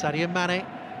 Sadio Mane.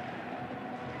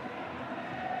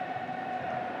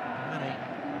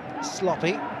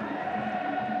 Sloppy.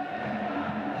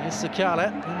 Here's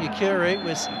Sakala, and Yukuri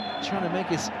was trying to make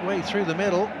his way through the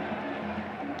middle.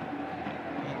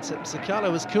 And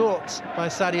Sakala was caught by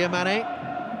Sadio Mane.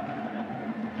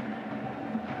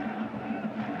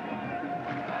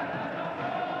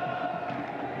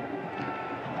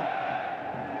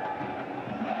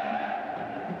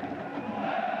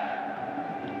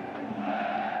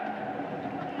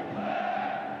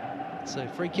 So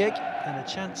free kick and a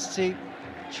chance to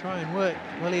try and work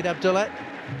Walid Abdullah.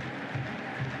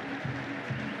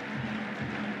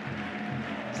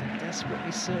 So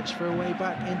desperately search for a way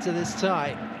back into this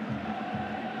tie.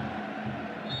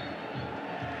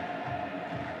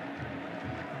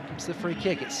 Comes the free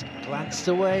kick, it's glanced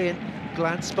away and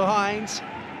glanced behind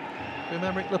from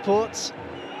Aymeric Laporte.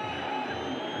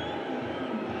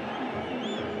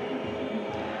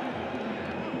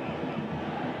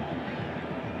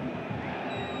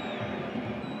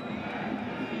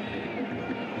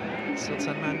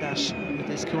 Sultan Mandash with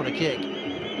this corner kick.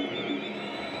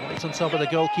 Right on top of the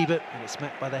goalkeeper, and it's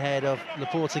met by the head of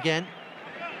Laporte again.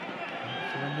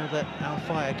 For another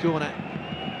Al-Fayha corner.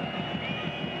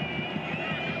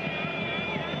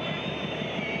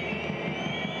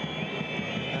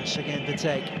 Mandash again to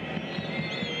take.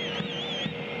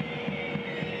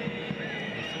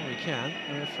 Before we can,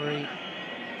 the referee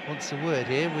wants a word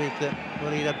here with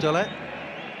Walid Abdullah.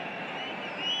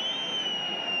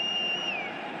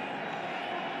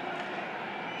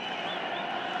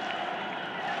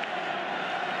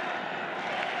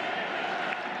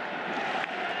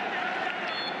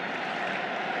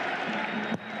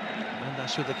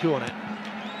 Brozovic with the corner.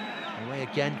 Away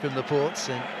again from the ports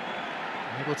and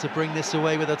able to bring this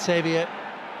away with Otavio.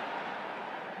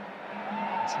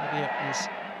 Otavio is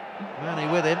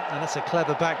Mane with him, and that's a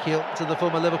clever back heel to the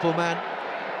former Liverpool man.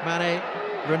 Mane,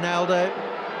 Ronaldo.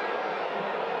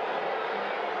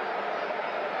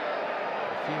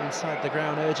 A few inside the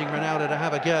ground urging Ronaldo to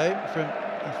have a go from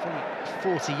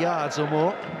 40 yards or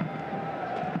more.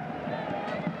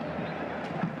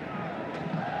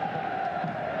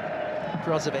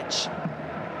 Brozovic.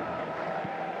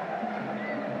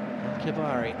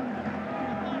 Kabari.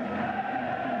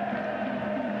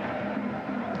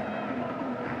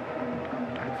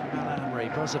 From Al-Amri,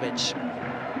 Brozovic.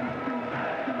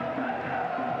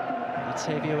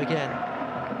 Otavio again.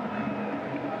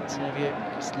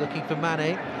 Otavio just looking for Mane.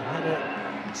 The header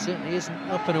certainly isn't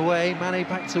up and away. Mane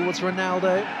back towards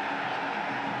Ronaldo.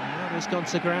 Ronaldo's gone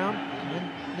to ground.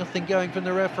 And nothing going from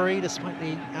the referee, despite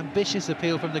the ambitious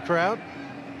appeal from the crowd.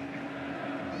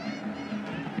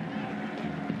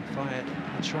 Fayha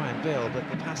will try and build, but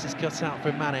the pass is cut out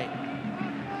from Mane.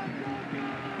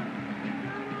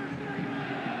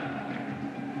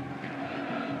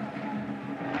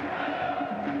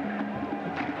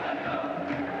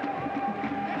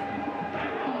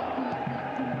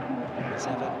 There's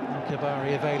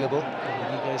Kabari available,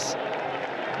 and he goes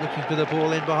looking for the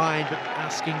ball in behind, but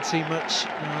asking too much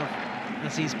of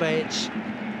Aziz Behic.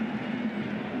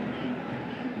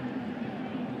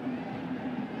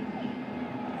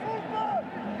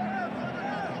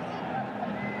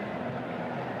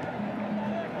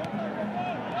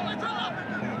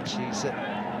 She's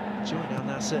joined Al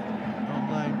Nassr on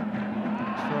loan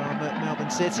from Melbourne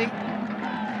City.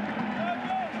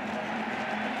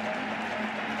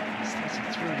 He's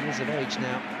 33 years of age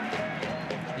now.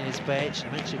 Here's Behic. I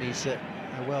mentioned he's a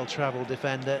well-travelled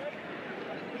defender.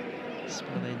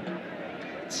 Spun in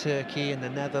Turkey and the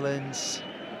Netherlands,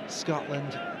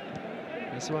 Scotland,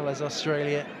 as well as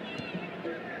Australia.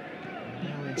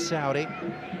 Now in Saudi.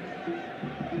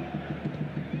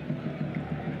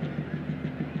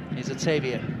 Here's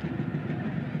Otavio.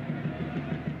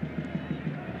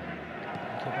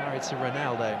 Kabari to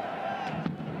Ronaldo.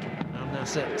 Al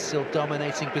Nassr still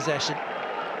dominating possession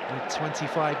with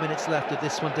 25 minutes left of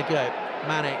this one to go.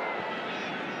 Mane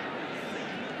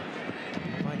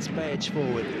invites Behic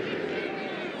forward.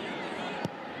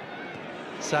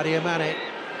 Sadio Mane.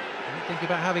 Don't think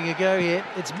about having a go here.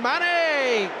 It's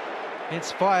Mane!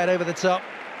 It's fired over the top.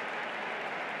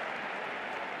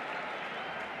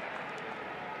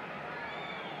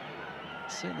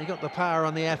 Certainly got the power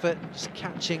on the effort, just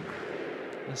catching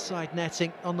the side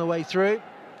netting on the way through.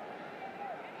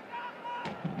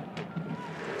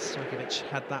 Stojkovic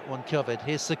had that one covered.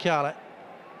 Here's Sakala.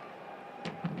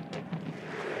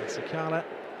 And Sakala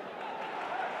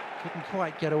couldn't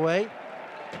quite get away.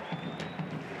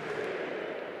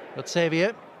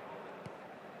 Otavio.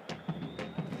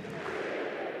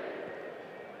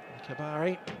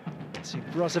 Kabari to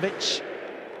Brozovic.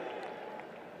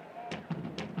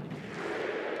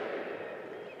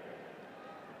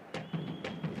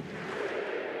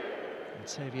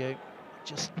 Otavio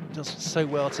just does so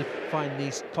well to find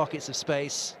these pockets of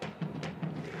space.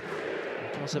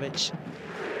 Brozovic,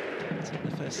 in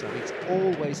the first time, he's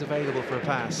always available for a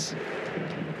pass.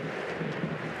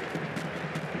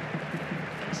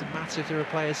 Doesn't matter if there are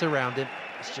players around him,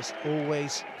 he just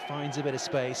always finds a bit of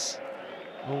space.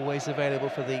 Always available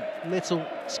for the little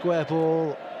square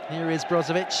ball. Here is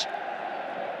Brozovic.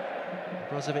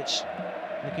 Brozovic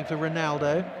looking for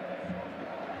Ronaldo.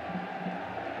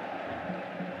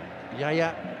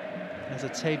 Yaya has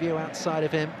Otavio outside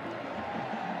of him.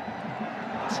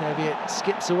 Otavio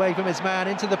skips away from his man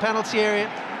into the penalty area.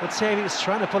 Otavio's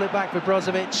trying to pull it back for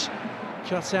Brozovic.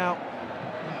 Cut out,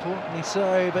 importantly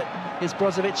so, but here's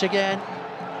Brozovic again.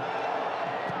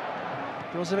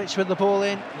 Brozovic with the ball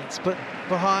in. It's put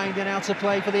behind and out of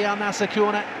play for the Al Nassr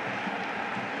corner.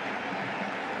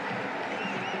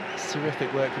 It's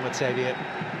terrific work from Otavio.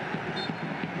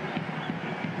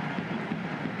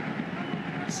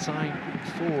 It's time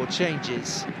for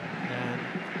changes, and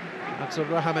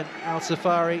Abdulrahman Al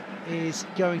Safari is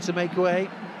going to make way,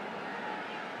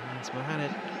 and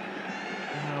Mohamed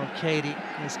Al Khadi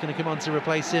is going to come on to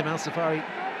replace him. Al Safari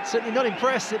certainly not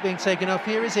impressed at being taken off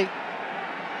here, is he? You'd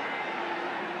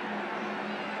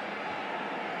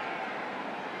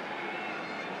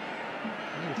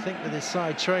think with his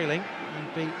side trailing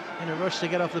he'd be in a rush to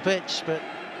get off the pitch, but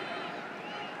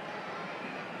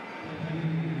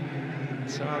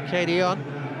so Al Khadi on.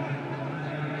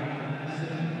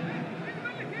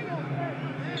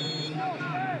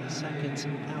 Second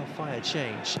Al Fayha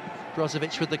change.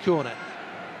 Brozovic with the corner.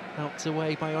 Helped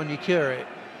away by Onyekuru.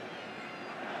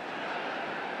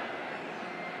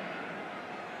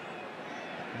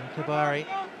 Kabari.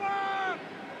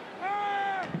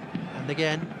 And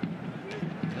again,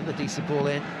 another decent ball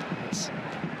in. It's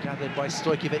gathered by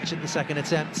Stojkovic in the second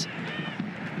attempt.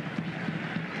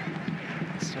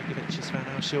 Stojkovic has found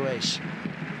Al-Shouaish.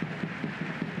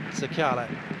 Sakala.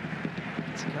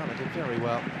 Sakala did very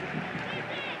well.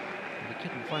 He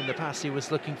couldn't find the pass he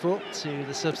was looking for to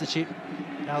the substitute,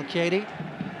 Al-Khedi.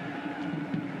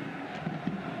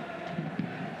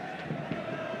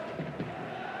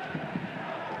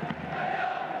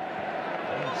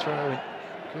 Throw in.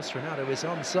 Of course, Ronaldo is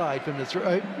onside from the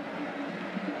throw. And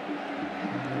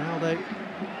Ronaldo,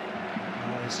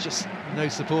 there's just no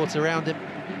support around him.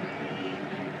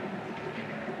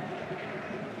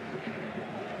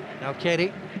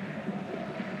 Al-Khedi.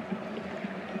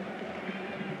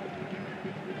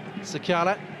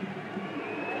 Sakala.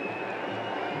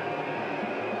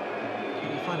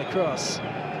 Can he find a cross?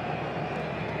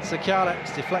 Sakala is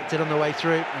deflected on the way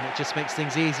through, and it just makes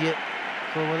things easier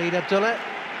for Walid Abdullah.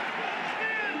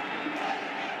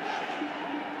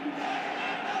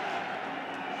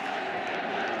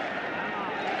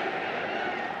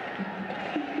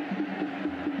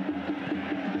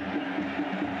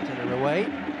 Away.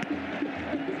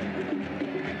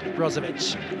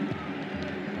 Brozovic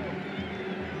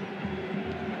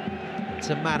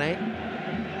to Mane.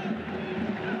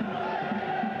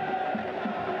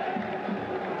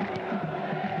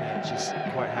 Yeah, just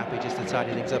quite happy just to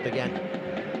tidy things up again.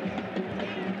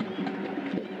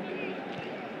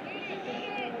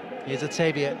 Here's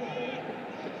Otavio.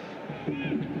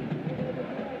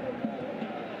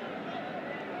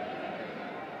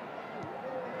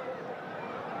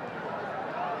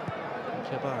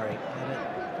 Kabari had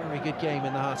a very good game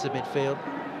in the heart of midfield.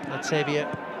 Otavio,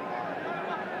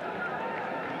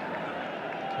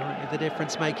 currently the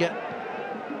difference maker.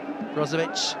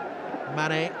 Brozovic,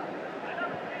 Mane,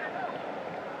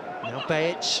 now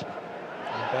Bajic.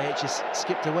 And Bajic has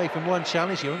skipped away from one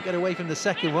challenge. He won't get away from the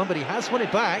second one, but he has won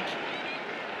it back.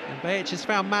 And Bajic has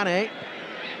found Mane,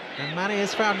 and Mane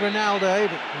has found Ronaldo,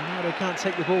 but Ronaldo can't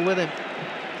take the ball with him.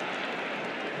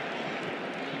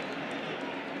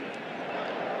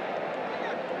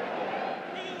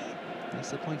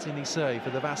 Disappointingly so for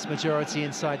the vast majority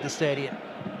inside the stadium.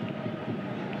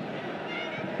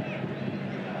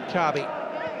 Kabi.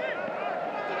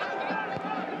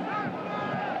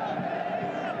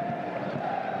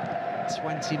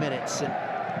 "20 minutes, and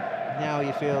now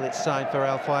you feel it's time for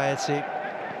Fayha to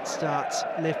start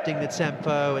lifting the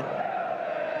tempo and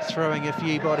throwing a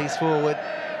few bodies forward.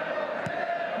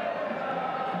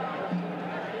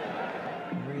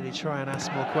 Really try and ask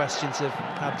more questions of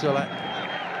Abdullah.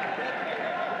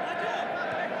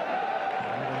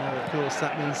 Of course,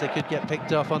 that means they could get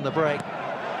picked off on the break.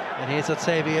 And here's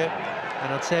Otavio,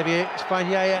 and Otavio to find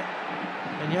Yaya,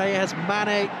 and Yaya has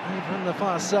Mane over on the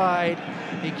far side.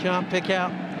 He can't pick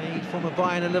out the former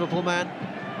Bayern and Liverpool man.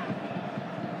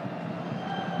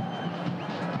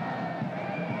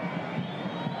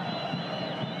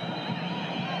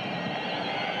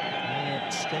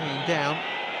 And staying down.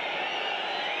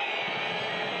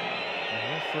 The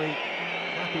referee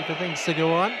happy for things to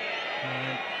go on.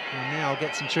 And will now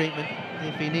get some treatment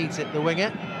if he needs it, the winger.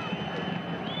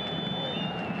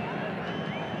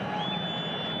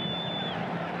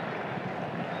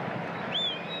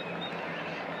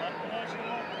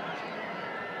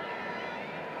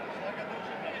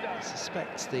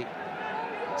 Suspects the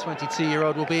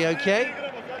 22-year-old will be okay.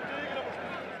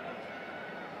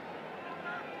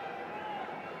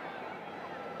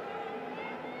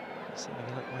 Just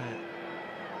having a look where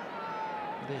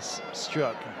this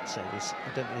struck. So I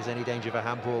don't think there's any danger of a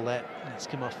handball there. It's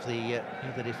come off the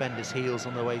defender's heels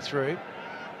on the way through.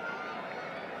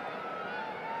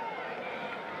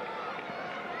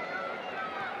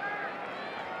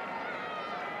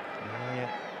 Yeah,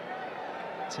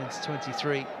 turns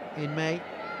 23 in May.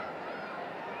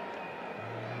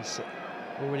 He's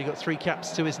already got 3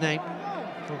 caps to his name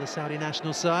for the Saudi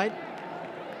national side.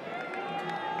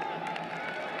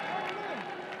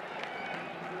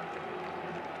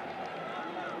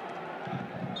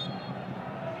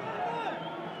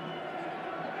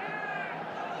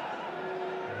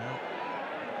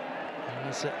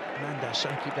 Mandash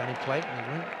trying to keep that in play, and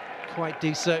he won't quite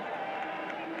do so.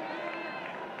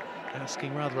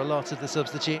 Asking rather a lot of the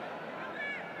substitute.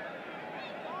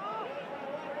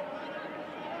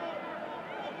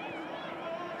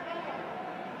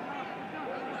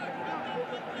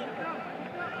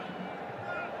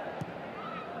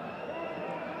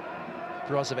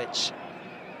 Brozovic.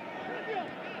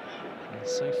 And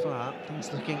so far,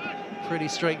 things looking pretty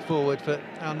straightforward for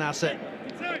Al Nassr.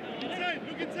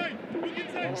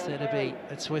 Is there to be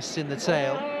a twist in the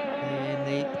tail? in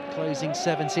the closing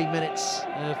 17 minutes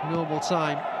of normal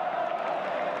time.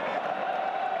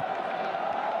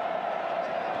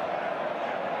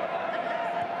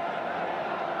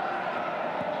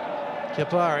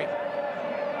 Kabari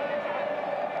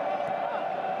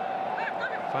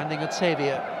finding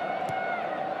Otavio.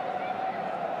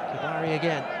 Kabari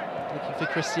again, looking for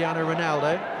Cristiano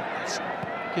Ronaldo. That's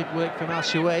good work from Al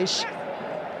Shawaish.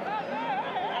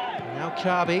 Now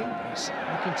Kabi, who's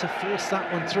looking to force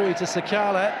that one through to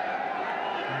Sakala.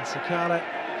 And Sakala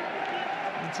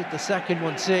entered the second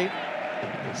one too.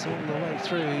 It's all the way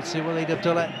through to Walid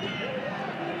Abdullah.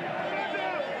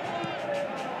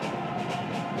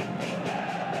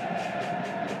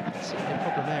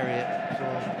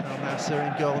 Nassr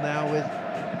in goal now, with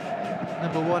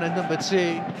number 1 and number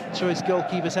 2 choice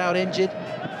goalkeepers out injured.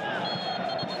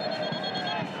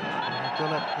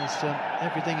 Abdullah has done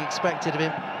everything expected of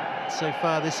him so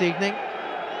far this evening.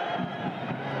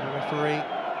 The referee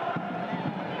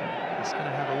is going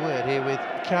to have a word here with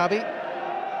Kabi.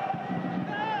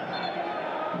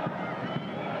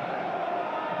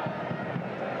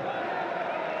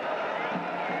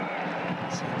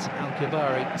 Sends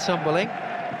Al-Kabari tumbling.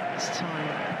 This time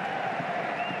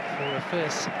for a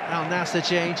first Al Nassr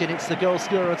change, and it's the goal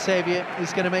scorer Otavio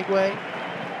who's going to make way.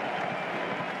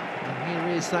 And here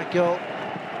is that goal.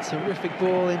 Terrific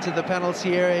ball into the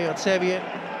penalty area. Otavio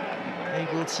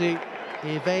able to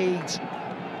evade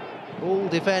all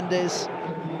defenders.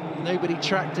 Nobody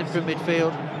tracked him from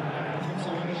midfield.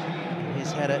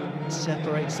 His header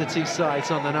separates the two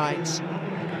sides on the night.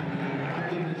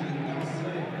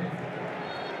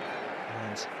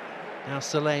 And now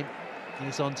Salem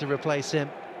is on to replace him.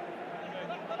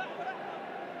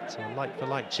 So a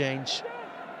like-for-like change.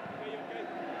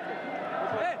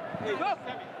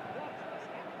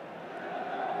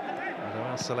 Although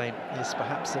Al Salem is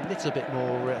perhaps a little bit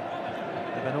more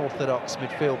of an orthodox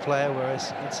midfield player,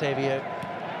 whereas Otavio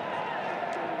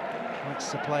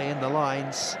likes to play in the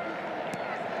lines.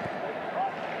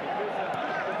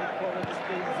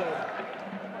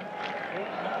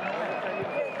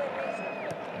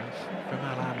 From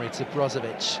Al-Amri to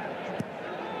Brozovic.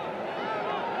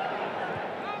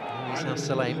 Here's now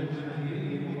Salem.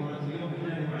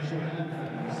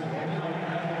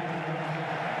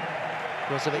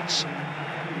 Brozovic.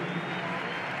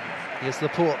 Here's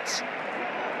Laporte.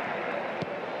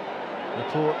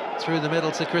 Laporte through the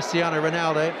middle to Cristiano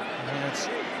Ronaldo. It's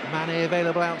Mane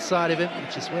available outside of him,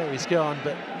 which is where he's gone,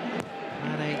 but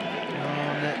Mane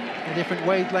on a different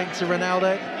wavelength to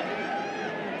Ronaldo.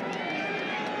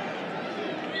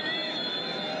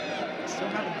 Still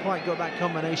haven't quite got that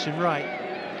combination right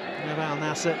of Al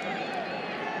Nassr.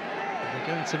 They're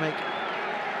going to make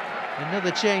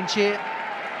another change here.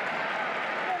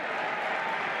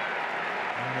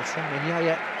 And it's Samuel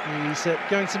Yaya. He's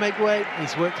going to make way.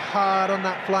 He's worked hard on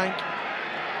that flank.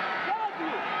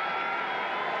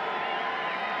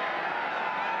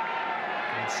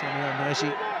 And Samuel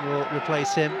Naji will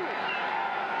replace him.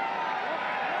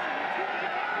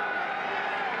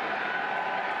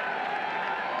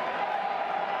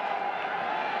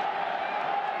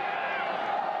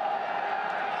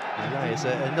 Yaya is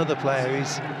another player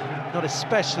who's not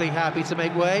especially happy to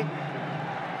make way.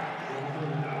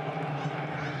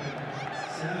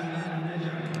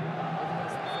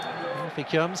 Off he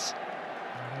comes.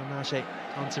 Naji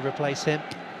on to replace him,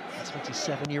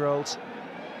 27-year-old.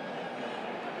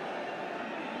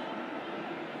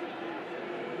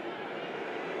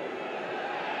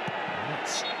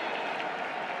 That's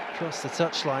across the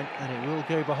touchline, and it will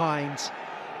go behind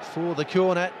for the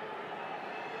corner.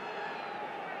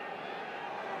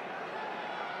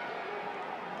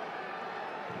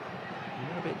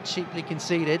 A bit cheaply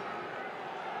conceded.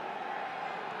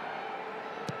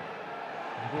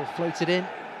 The ball floated in,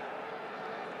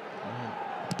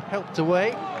 helped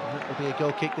away, and that will be a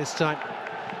goal kick this time.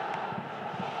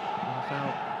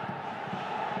 Foul.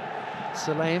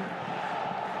 Salem.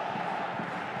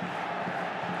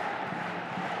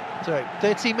 So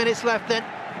 13 minutes left then.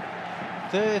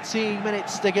 13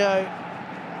 minutes to go.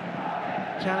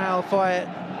 Can Al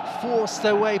Fayha force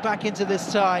their way back into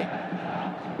this tie?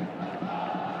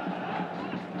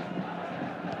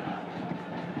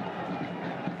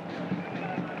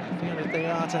 If they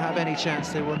are to have any chance,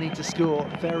 they will need to score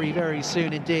very, very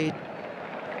soon indeed.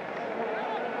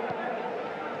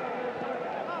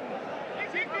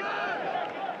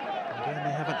 Again,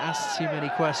 they haven't asked too many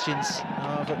questions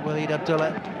of Walid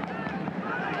Abdullah.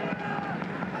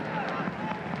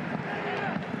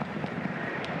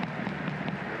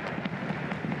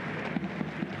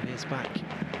 And he's back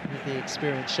with the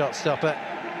experienced shot stopper.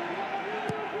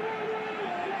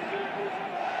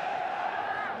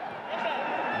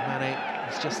 Mane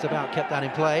has just about kept that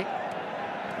in play.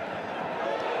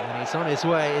 And he's on his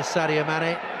way, is Sadio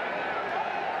Mane.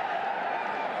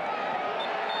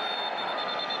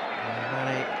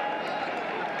 Mane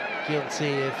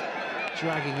guilty of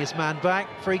dragging his man back.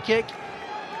 Free kick.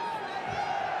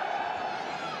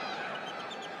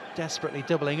 Desperately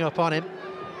doubling up on him.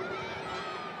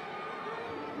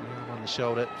 On the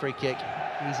shoulder, free kick,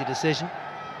 easy decision.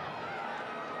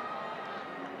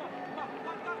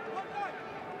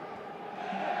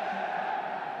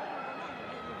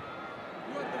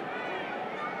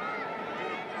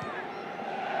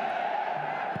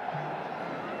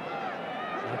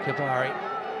 Kabari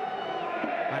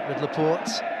back with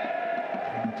Laporte.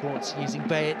 And Laporte using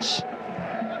Bajic.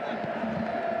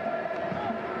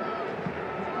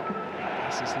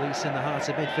 This is loose in the heart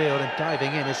of midfield, and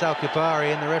diving in is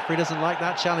Al-Kabari, and the referee doesn't like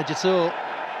that challenge at all.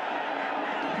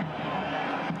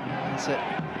 That's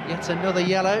yet another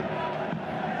yellow.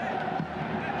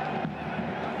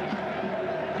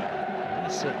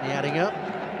 That's certainly adding up.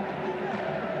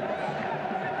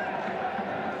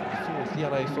 Fourth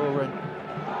yellow for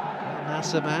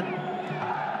Nassr man.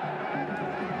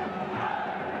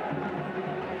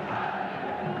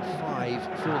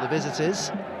 5 for the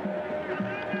visitors.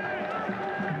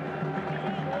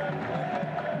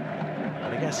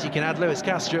 But I guess you can add Luis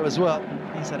Castro as well.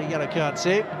 He's had a yellow card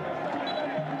too.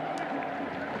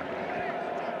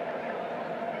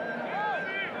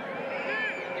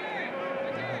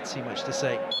 Not too much to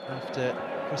say after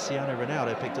Cristiano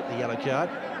Ronaldo picked up the yellow card.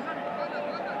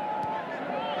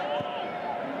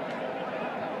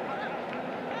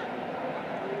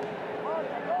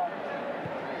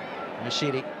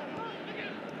 Rashidi,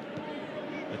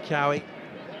 Makawi,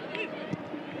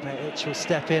 Bajic will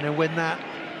step in and win that.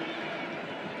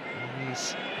 And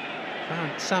he's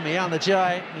found Sami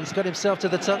Al-Najai. He's got himself to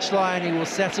the touchline. He will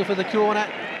settle for the corner.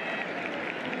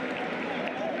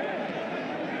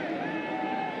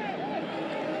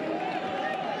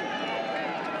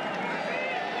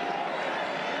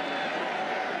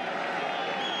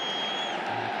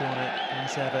 And the corner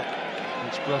as ever,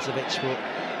 which Brozovic will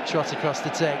trot across to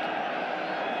take.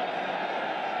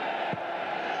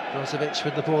 Brozovic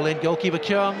with the ball in, goalkeeper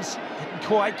comes, didn't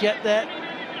quite get there.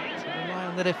 To rely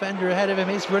on the defender ahead of him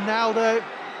is Ronaldo.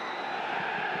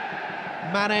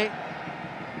 Mane.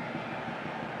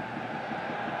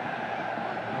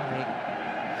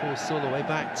 Forced all the way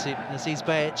back to Aziz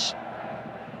Bajic.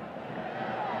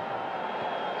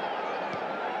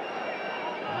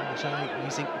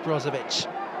 Using Brozovic.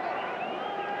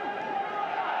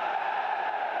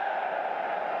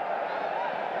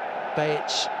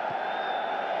 Bajic.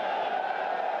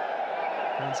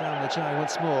 And Al-Najai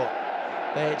once more.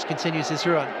 Bajic continues his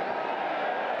run.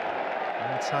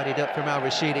 And tidied up from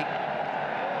Al-Rashidi.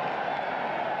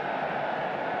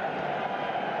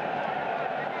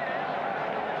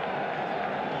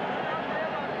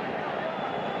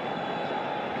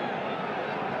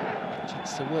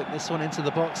 Chance to work this one into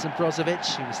the box, and Brozovic,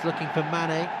 he was looking for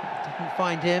Mane, didn't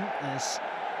find him as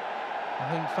the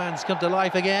home fans come to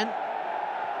life again.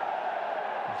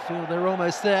 I feel they're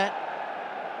almost there.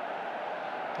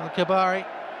 Al-Kabari,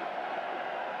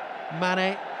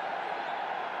 Mane.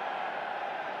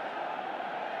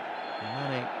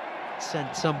 Mane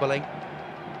sent tumbling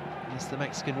as the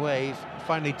Mexican wave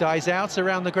finally dies out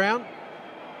around the ground.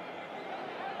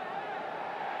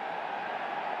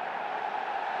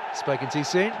 Spoken too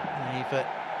soon. They've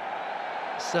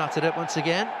started up once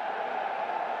again.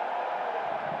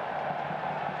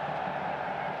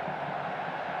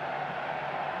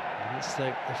 And it's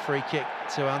the free kick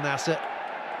to Al-Nassr.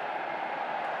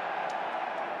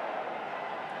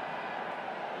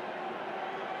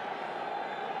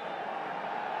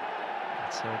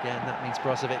 So again, that means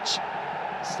Brozovic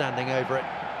standing over it.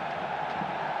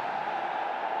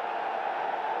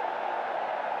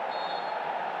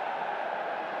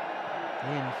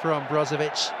 In from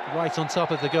Brozovic, right on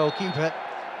top of the goalkeeper.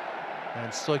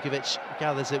 And Stojkovic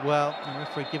gathers it well. The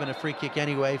referee given a free kick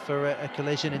anyway for a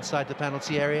collision inside the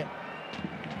penalty area.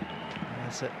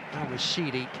 As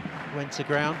Al-Rashidi went to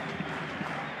ground.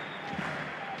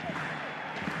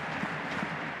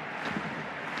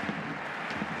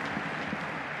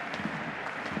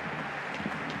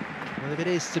 Well, if it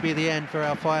is to be the end for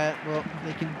Fayha, well,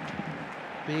 they can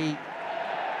be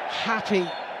happy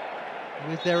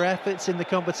with their efforts in the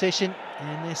competition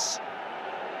in this,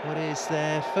 what is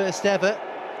their first ever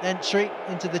entry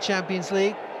into the Champions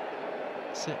League.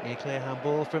 Certainly a clear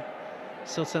handball from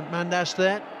Sultan Mandash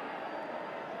there.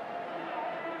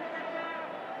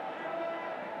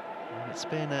 And it's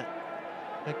been a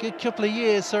good couple of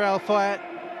years for Fayha,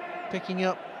 picking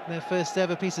up their first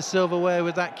ever piece of silverware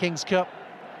with that King's Cup.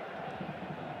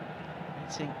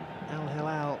 meeting Al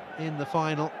Hilal in the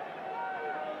final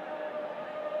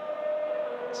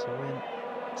to win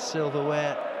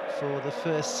silverware for the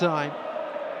first time in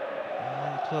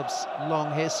their club's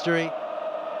long history.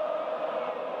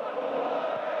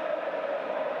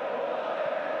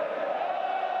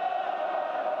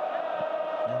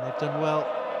 And they've done well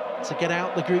to get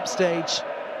out the group stage.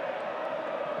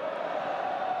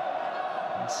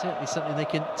 And certainly something they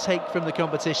can take from the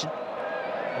competition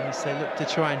as they look to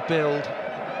try and build.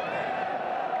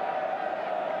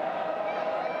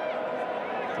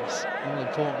 It's all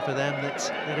important for them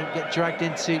that they don't get dragged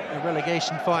into a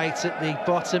relegation fight at the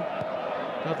bottom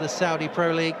of the Saudi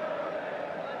Pro League.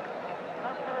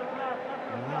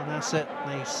 Well, Nassr,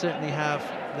 they certainly have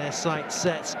their sights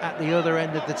set at the other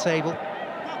end of the table.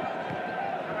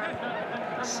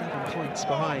 7 points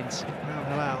behind Al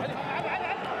Hilal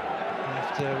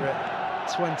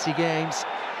after 20 games.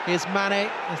 Here's Mane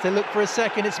as they look for a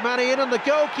second. It's Mane in on the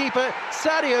goalkeeper,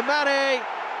 Sadio Mane,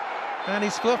 and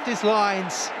he's fluffed his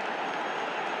lines.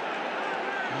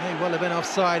 He may well have been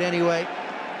offside anyway.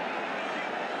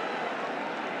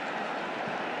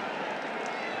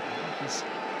 He's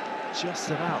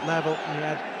just about level. He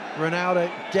had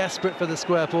Ronaldo desperate for the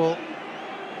square ball.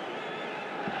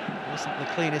 Wasn't the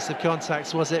cleanest of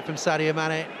contacts, was it, from Sadio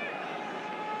Mane?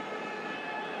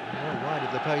 Well wide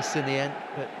of the post in the end,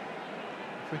 but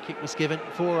free kick was given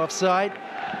for offside.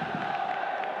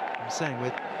 I'm saying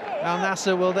with Al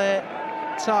Nassr, will their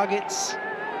targets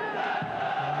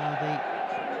the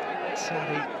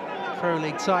Saudi Pro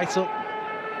League title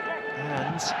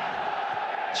and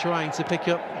trying to pick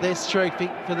up this trophy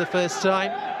for the first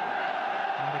time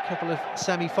and a couple of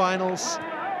semi-finals.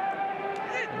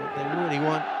 What they really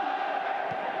want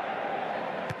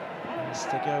is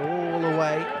to go all the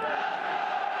way,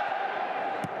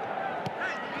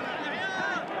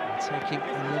 taking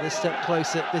another step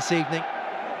closer this evening.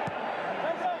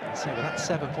 So with that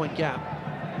 7-point gap,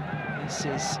 this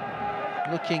is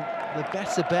looking the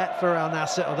better bet for Al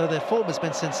Nassr, although their form has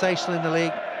been sensational in the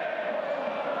league.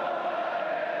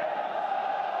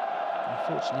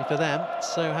 Unfortunately for them,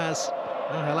 so has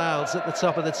Al Hilal's at the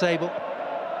top of the table.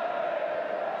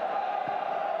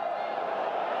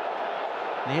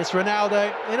 And here's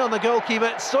Ronaldo in on the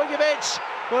goalkeeper, Stojkovic.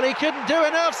 Well, he couldn't do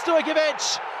enough,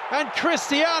 Stojkovic. And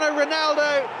Cristiano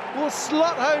Ronaldo will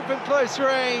slot home from close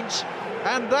range.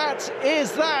 And that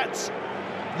is that.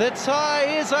 The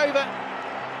tie is over.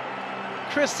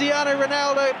 Cristiano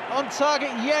Ronaldo on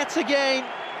target yet again.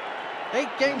 8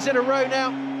 games in a row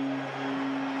now.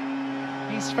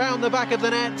 He's found the back of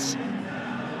the net.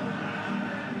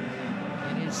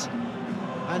 It is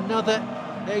another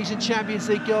Asian Champions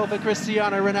League goal for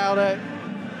Cristiano Ronaldo.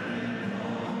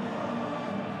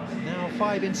 Now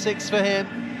 5 in 6 for him.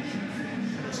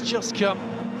 It's just come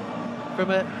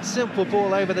from a simple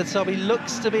ball over the top. He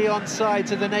looks to be onside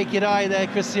to the naked eye there,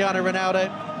 Cristiano Ronaldo.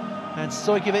 And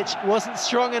Stojkovic wasn't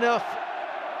strong enough.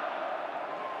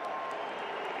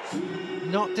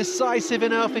 Not decisive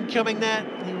enough in coming there.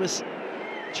 He was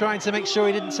trying to make sure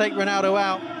he didn't take Ronaldo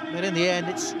out. But in the end,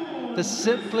 it's the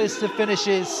simplest of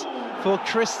finishes for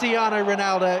Cristiano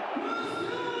Ronaldo.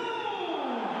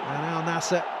 And Al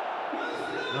Nassr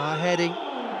are heading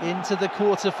into the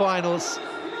quarter-finals.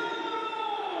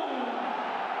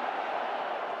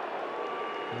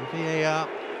 VAR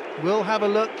will have a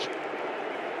look,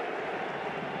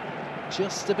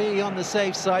 just to be on the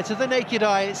safe side. To the naked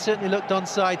eye, it certainly looked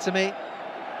onside to me.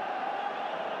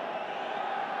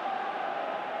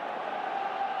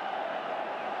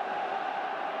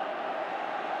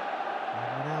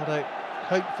 And Ronaldo,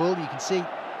 hopeful. You can see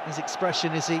his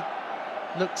expression as he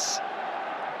looks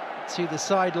to the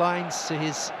sidelines, to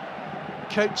his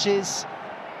coaches.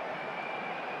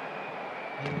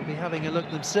 They will be having a look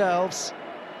themselves.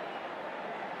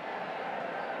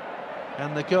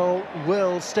 And the goal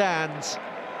will stand.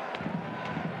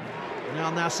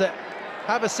 Al Nassr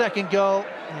have a second goal,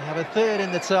 they have a third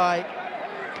in the tie.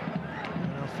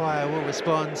 And Fayha will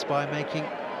respond by making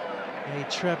a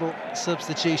treble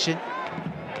substitution.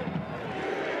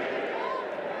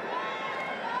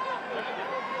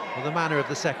 Well, the manner of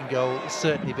the second goal will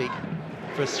certainly be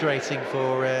frustrating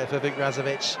for Vuk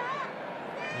Razovic.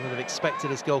 He would have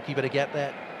expected his goalkeeper to get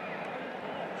there.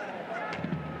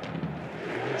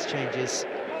 Changes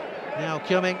now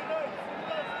coming.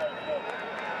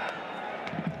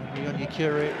 Rion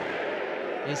Yukuru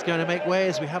is going to make way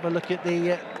as we have a look at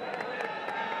the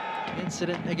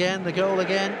incident again, the goal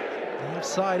again, the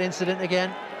offside incident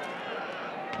again.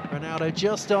 Ronaldo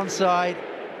just onside.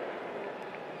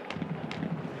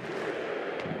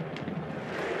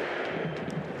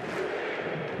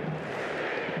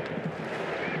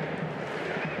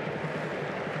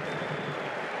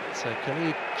 So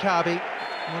Khalid Kabi,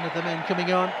 one of the men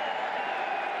coming on.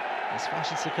 There's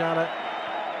Fashion Sakala,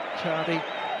 Kabi,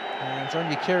 and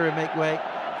Onyekuru make way.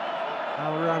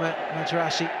 Al-Rama,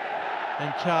 Madrashi,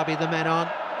 and Kabi, the men on.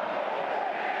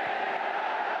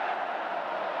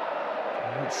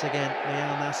 And once again, the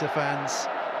Al Nassr fans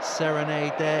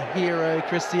serenade their hero,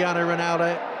 Cristiano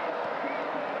Ronaldo.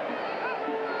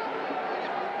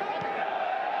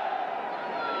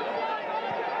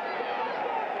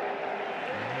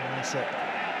 Nassr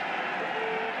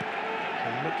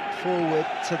can look forward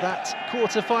to that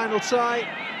quarter-final tie.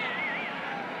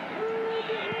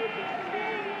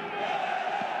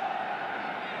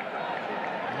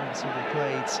 So we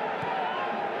played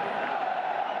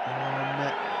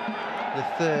on the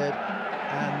 3rd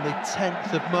and the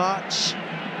 10th of March,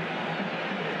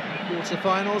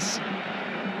 quarter-finals.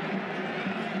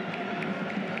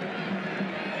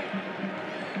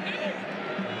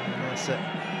 Nassr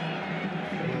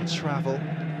will travel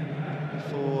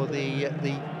for the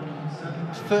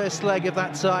first leg of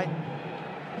that tie.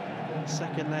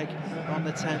 Second leg on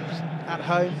the 10th at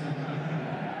home.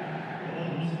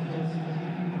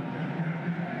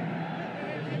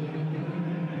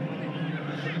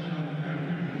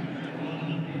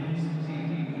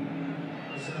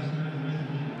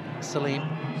 Salim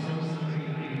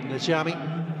Najami,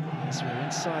 as we're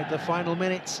inside the final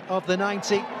minutes of the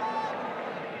 90.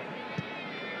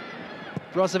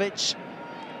 Brozovic.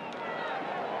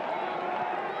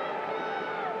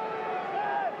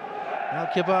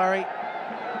 Al-Kabari.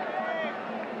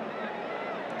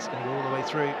 It's going to go all the way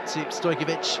through to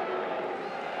Stojkovic.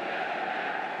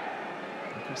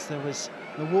 Of course, there was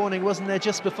the warning, wasn't there,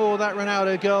 just before that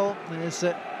Ronaldo goal. There's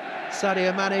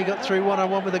Sadio Mane got through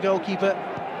one-on-one with the goalkeeper.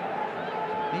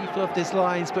 He fluffed his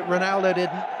lines, but Ronaldo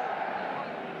didn't.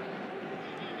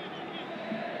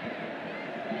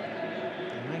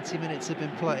 90 minutes have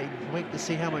been played. Wait to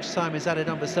see how much time is added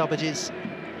on for stoppages.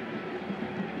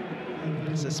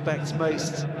 I suspect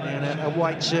most in a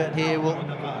white shirt here will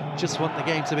just want the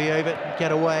game to be over,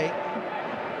 get away.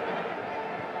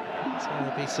 It's going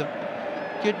to be some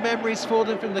good memories for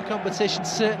them from the competition.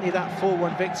 Certainly that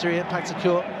 4-1 victory at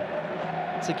Paktakor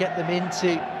to get them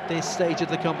into this stage of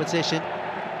the competition.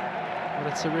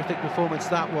 What a terrific performance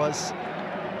that was.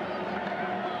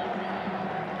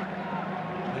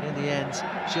 But in the end,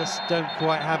 just don't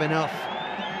quite have enough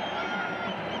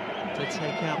to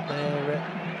take out their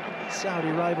Saudi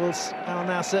rivals, Al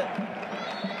Nassr.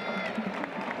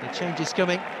 The change is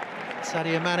coming.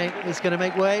 Sadio Mane is going to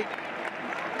make way.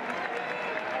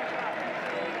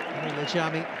 And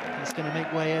Najami is going to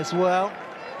make way as well.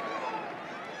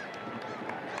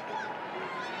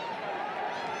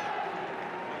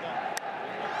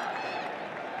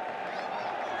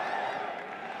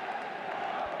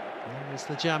 There's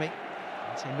Najami.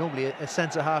 He's normally a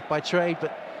centre-half by trade,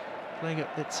 but playing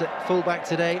at full-back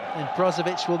today, and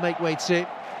Brozovic will make way too.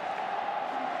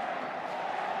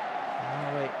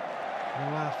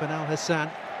 Nawaf and Al Hassan,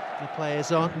 the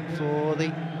players on for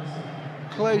the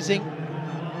closing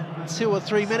 2 or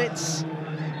 3 minutes.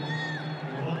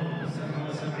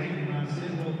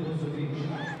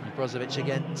 Brozovic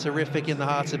again, terrific in the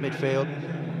heart of midfield.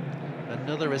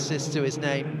 Another assist to his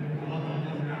name.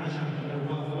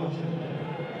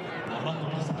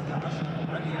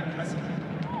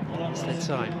 It's their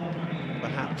time,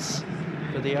 perhaps,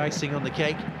 for the icing on the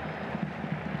cake.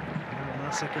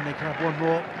 Nassr, can they grab one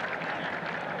more?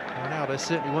 Ronaldo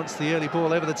certainly wants the early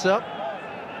ball over the top.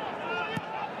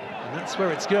 And that's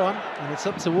where it's gone, and it's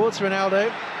up towards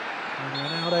Ronaldo. And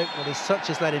Ronaldo, well, his touch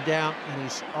has let him down, and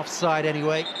he's offside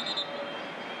anyway.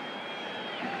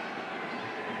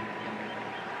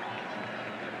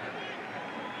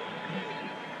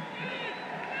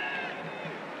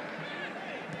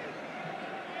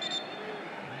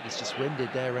 He's just winded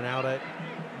there, Ronaldo.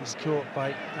 He's caught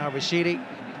by Al-Rashidi,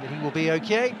 but he will be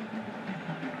okay.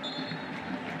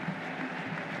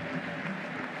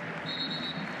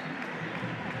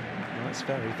 Well, that's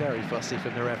very, very fussy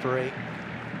from the referee.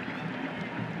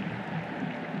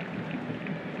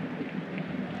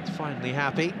 He's finally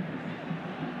happy.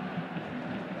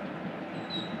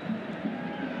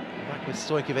 Back with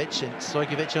Stojkovic, and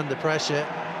Stojkovic under pressure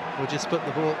will just put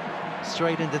the ball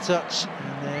straight into touch,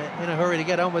 and they're in a hurry to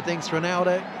get on with things.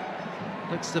 Ronaldo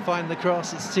looks to find the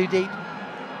cross, it's too deep.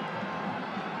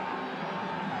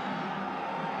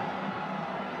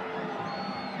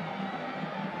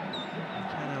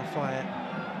 Can Fayha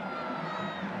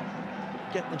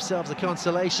get themselves a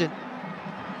consolation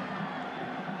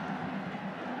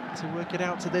to work it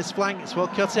out to this flank? It's well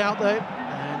cut out though,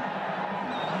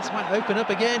 and this might open up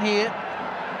again here.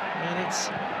 And it's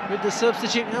with the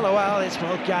substitute. Hello, Al. It's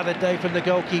well gathered though from the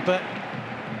goalkeeper.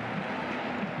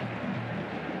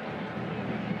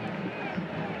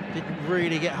 Didn't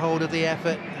really get hold of the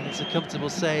effort, and it's a comfortable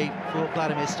save for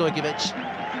Vladimir Stojkovic.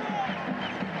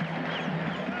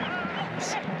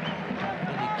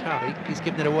 He's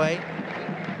given it away.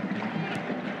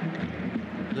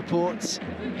 Laporte. The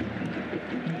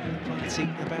party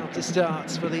about to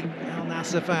start for the Al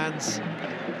Nassr fans.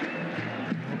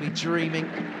 They'll be dreaming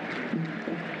of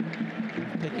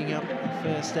picking up the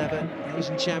first ever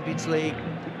Asian Champions League.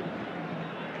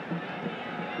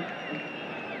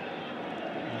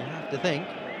 You have to think,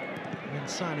 when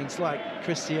signings like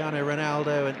Cristiano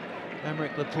Ronaldo and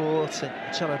Aymeric Laporte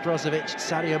and Cholo Brozovic,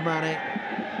 Sadio Mane,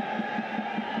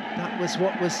 that was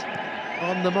what was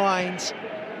on the mind,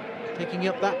 picking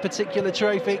up that particular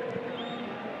trophy.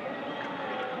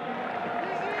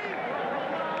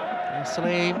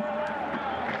 Salim.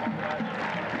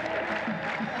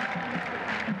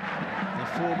 The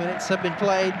 4 minutes have been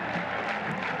played.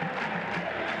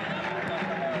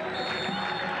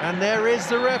 And there is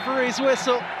the referee's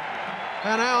whistle.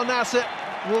 And Al Nassr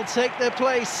will take their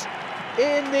place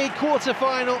in the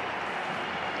quarter-final.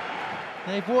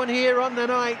 They've won here on the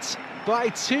night by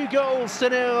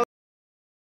 2-0.